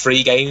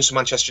 3 games for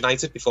Manchester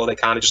United before they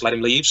kind of just let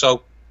him leave.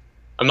 So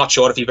I'm not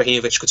sure if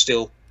Ibrahimovic could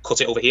still cut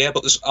it over here,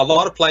 but there's a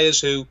lot of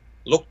players who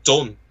look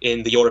done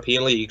in the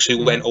European leagues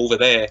who went over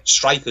there,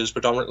 strikers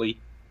predominantly,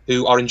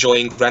 who are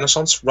enjoying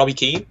renaissance. Robbie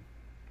Keane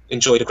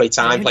enjoyed a great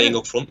time playing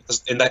up front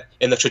in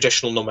the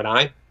traditional number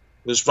 9.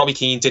 Because Robbie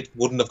Keane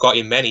wouldn't have got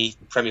in many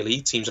Premier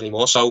League teams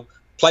anymore. So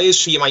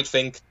players who you might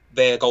think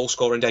their goal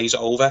scoring days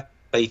are over,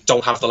 they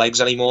don't have the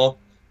legs anymore.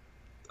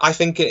 I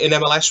think in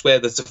MLS, where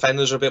the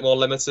defenders are a bit more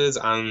limited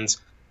and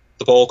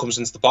the ball comes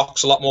into the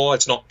box a lot more,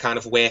 it's not kind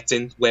of worked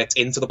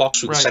into the box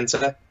through the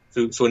centre,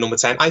 through a number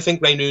 10. I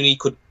think Wayne Rooney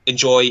could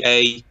enjoy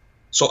a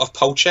sort of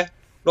poacher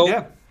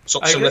role,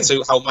 similar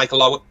to how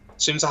Michael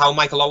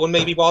Owen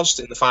maybe was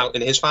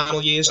in his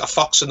final years, a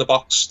fox in the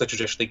box, they're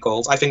traditionally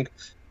called. I think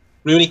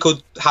Rooney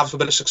could have a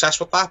bit of success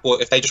with that,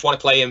 but if they just want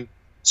to play him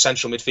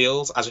central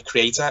midfield as a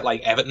creator,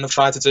 like Everton have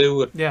tried to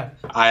do,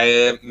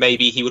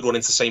 maybe he would run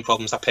into the same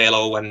problems that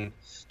Pirlo and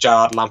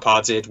Gerrard and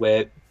Lampard did,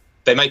 where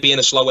they might be in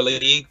a slower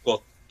league, but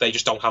they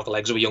just don't have the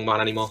legs of a young man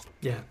anymore.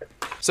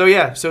 So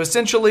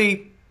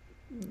essentially,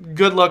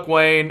 good luck,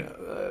 Wayne.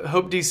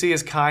 Hope DC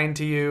is kind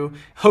to you.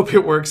 Hope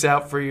it works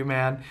out for you,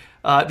 man.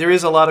 There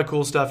is a lot of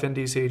cool stuff in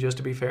DC, just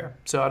to be fair.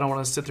 So I don't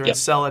want to sit there and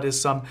sell it as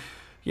some,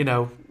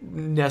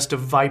 nest of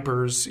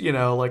vipers,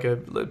 like a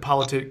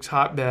politics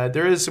hotbed.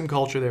 There is some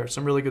culture there,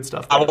 some really good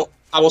stuff there.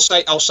 I'll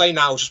say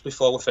now, just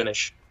before we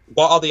finish,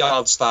 what are the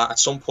odds that at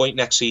some point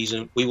next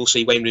season we will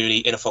see Wayne Rooney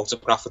in a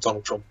photograph with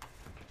Donald Trump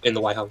in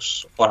the White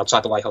House or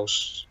outside the White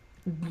House?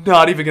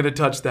 Not even going to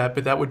touch that,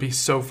 but that would be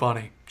so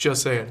funny.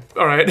 Just saying.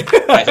 All right.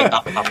 I think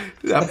that would happen.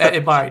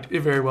 It might. It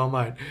very well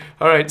might.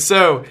 All right.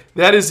 So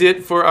that is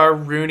it for our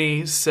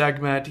Rooney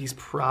segment. He's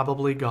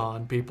probably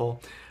gone,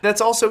 people. That's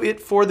also it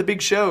for the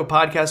big show.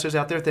 Podcasters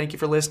out there, thank you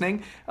for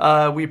listening.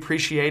 We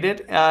appreciate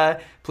it.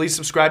 Please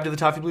subscribe to the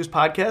Toffee Blues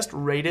podcast.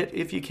 Rate it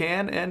if you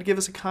can, and give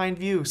us a kind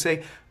view.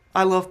 Say,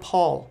 I love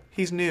Paul.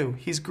 He's new.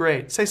 He's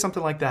great. Say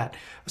something like that.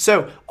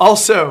 So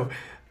also,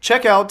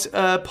 check out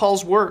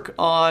Paul's work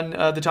on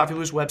the Toffee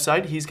Blues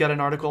website. He's got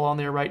an article on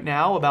there right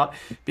now about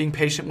being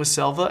patient with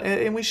Selva,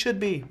 and we should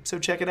be. So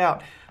check it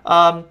out.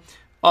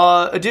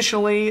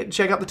 Additionally,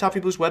 check out the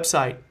Toffee Blues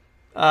website.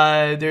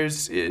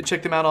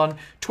 Check them out on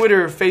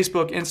Twitter,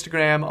 Facebook,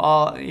 Instagram.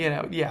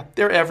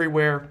 They're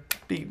everywhere.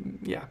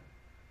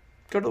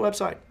 Go to the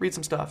website, read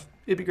some stuff.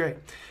 It'd be great.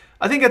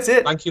 I think that's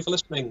it. Thank you for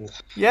listening.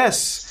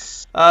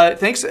 Yes.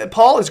 Thanks,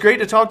 Paul. It's great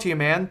to talk to you,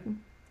 man.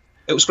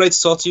 It was great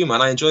to talk to you,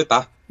 man. I enjoyed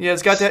that. Yeah,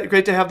 it's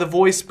great to have the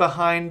voice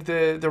behind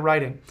the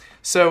writing.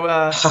 So,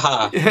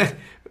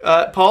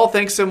 Paul,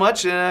 thanks so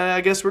much.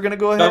 I guess we're going to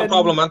go ahead. No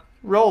problem, man.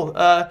 Roll.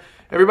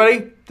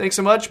 Everybody, thanks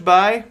so much.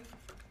 Bye.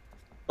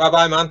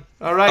 Bye-bye, man.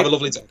 All right. Have a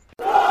lovely day.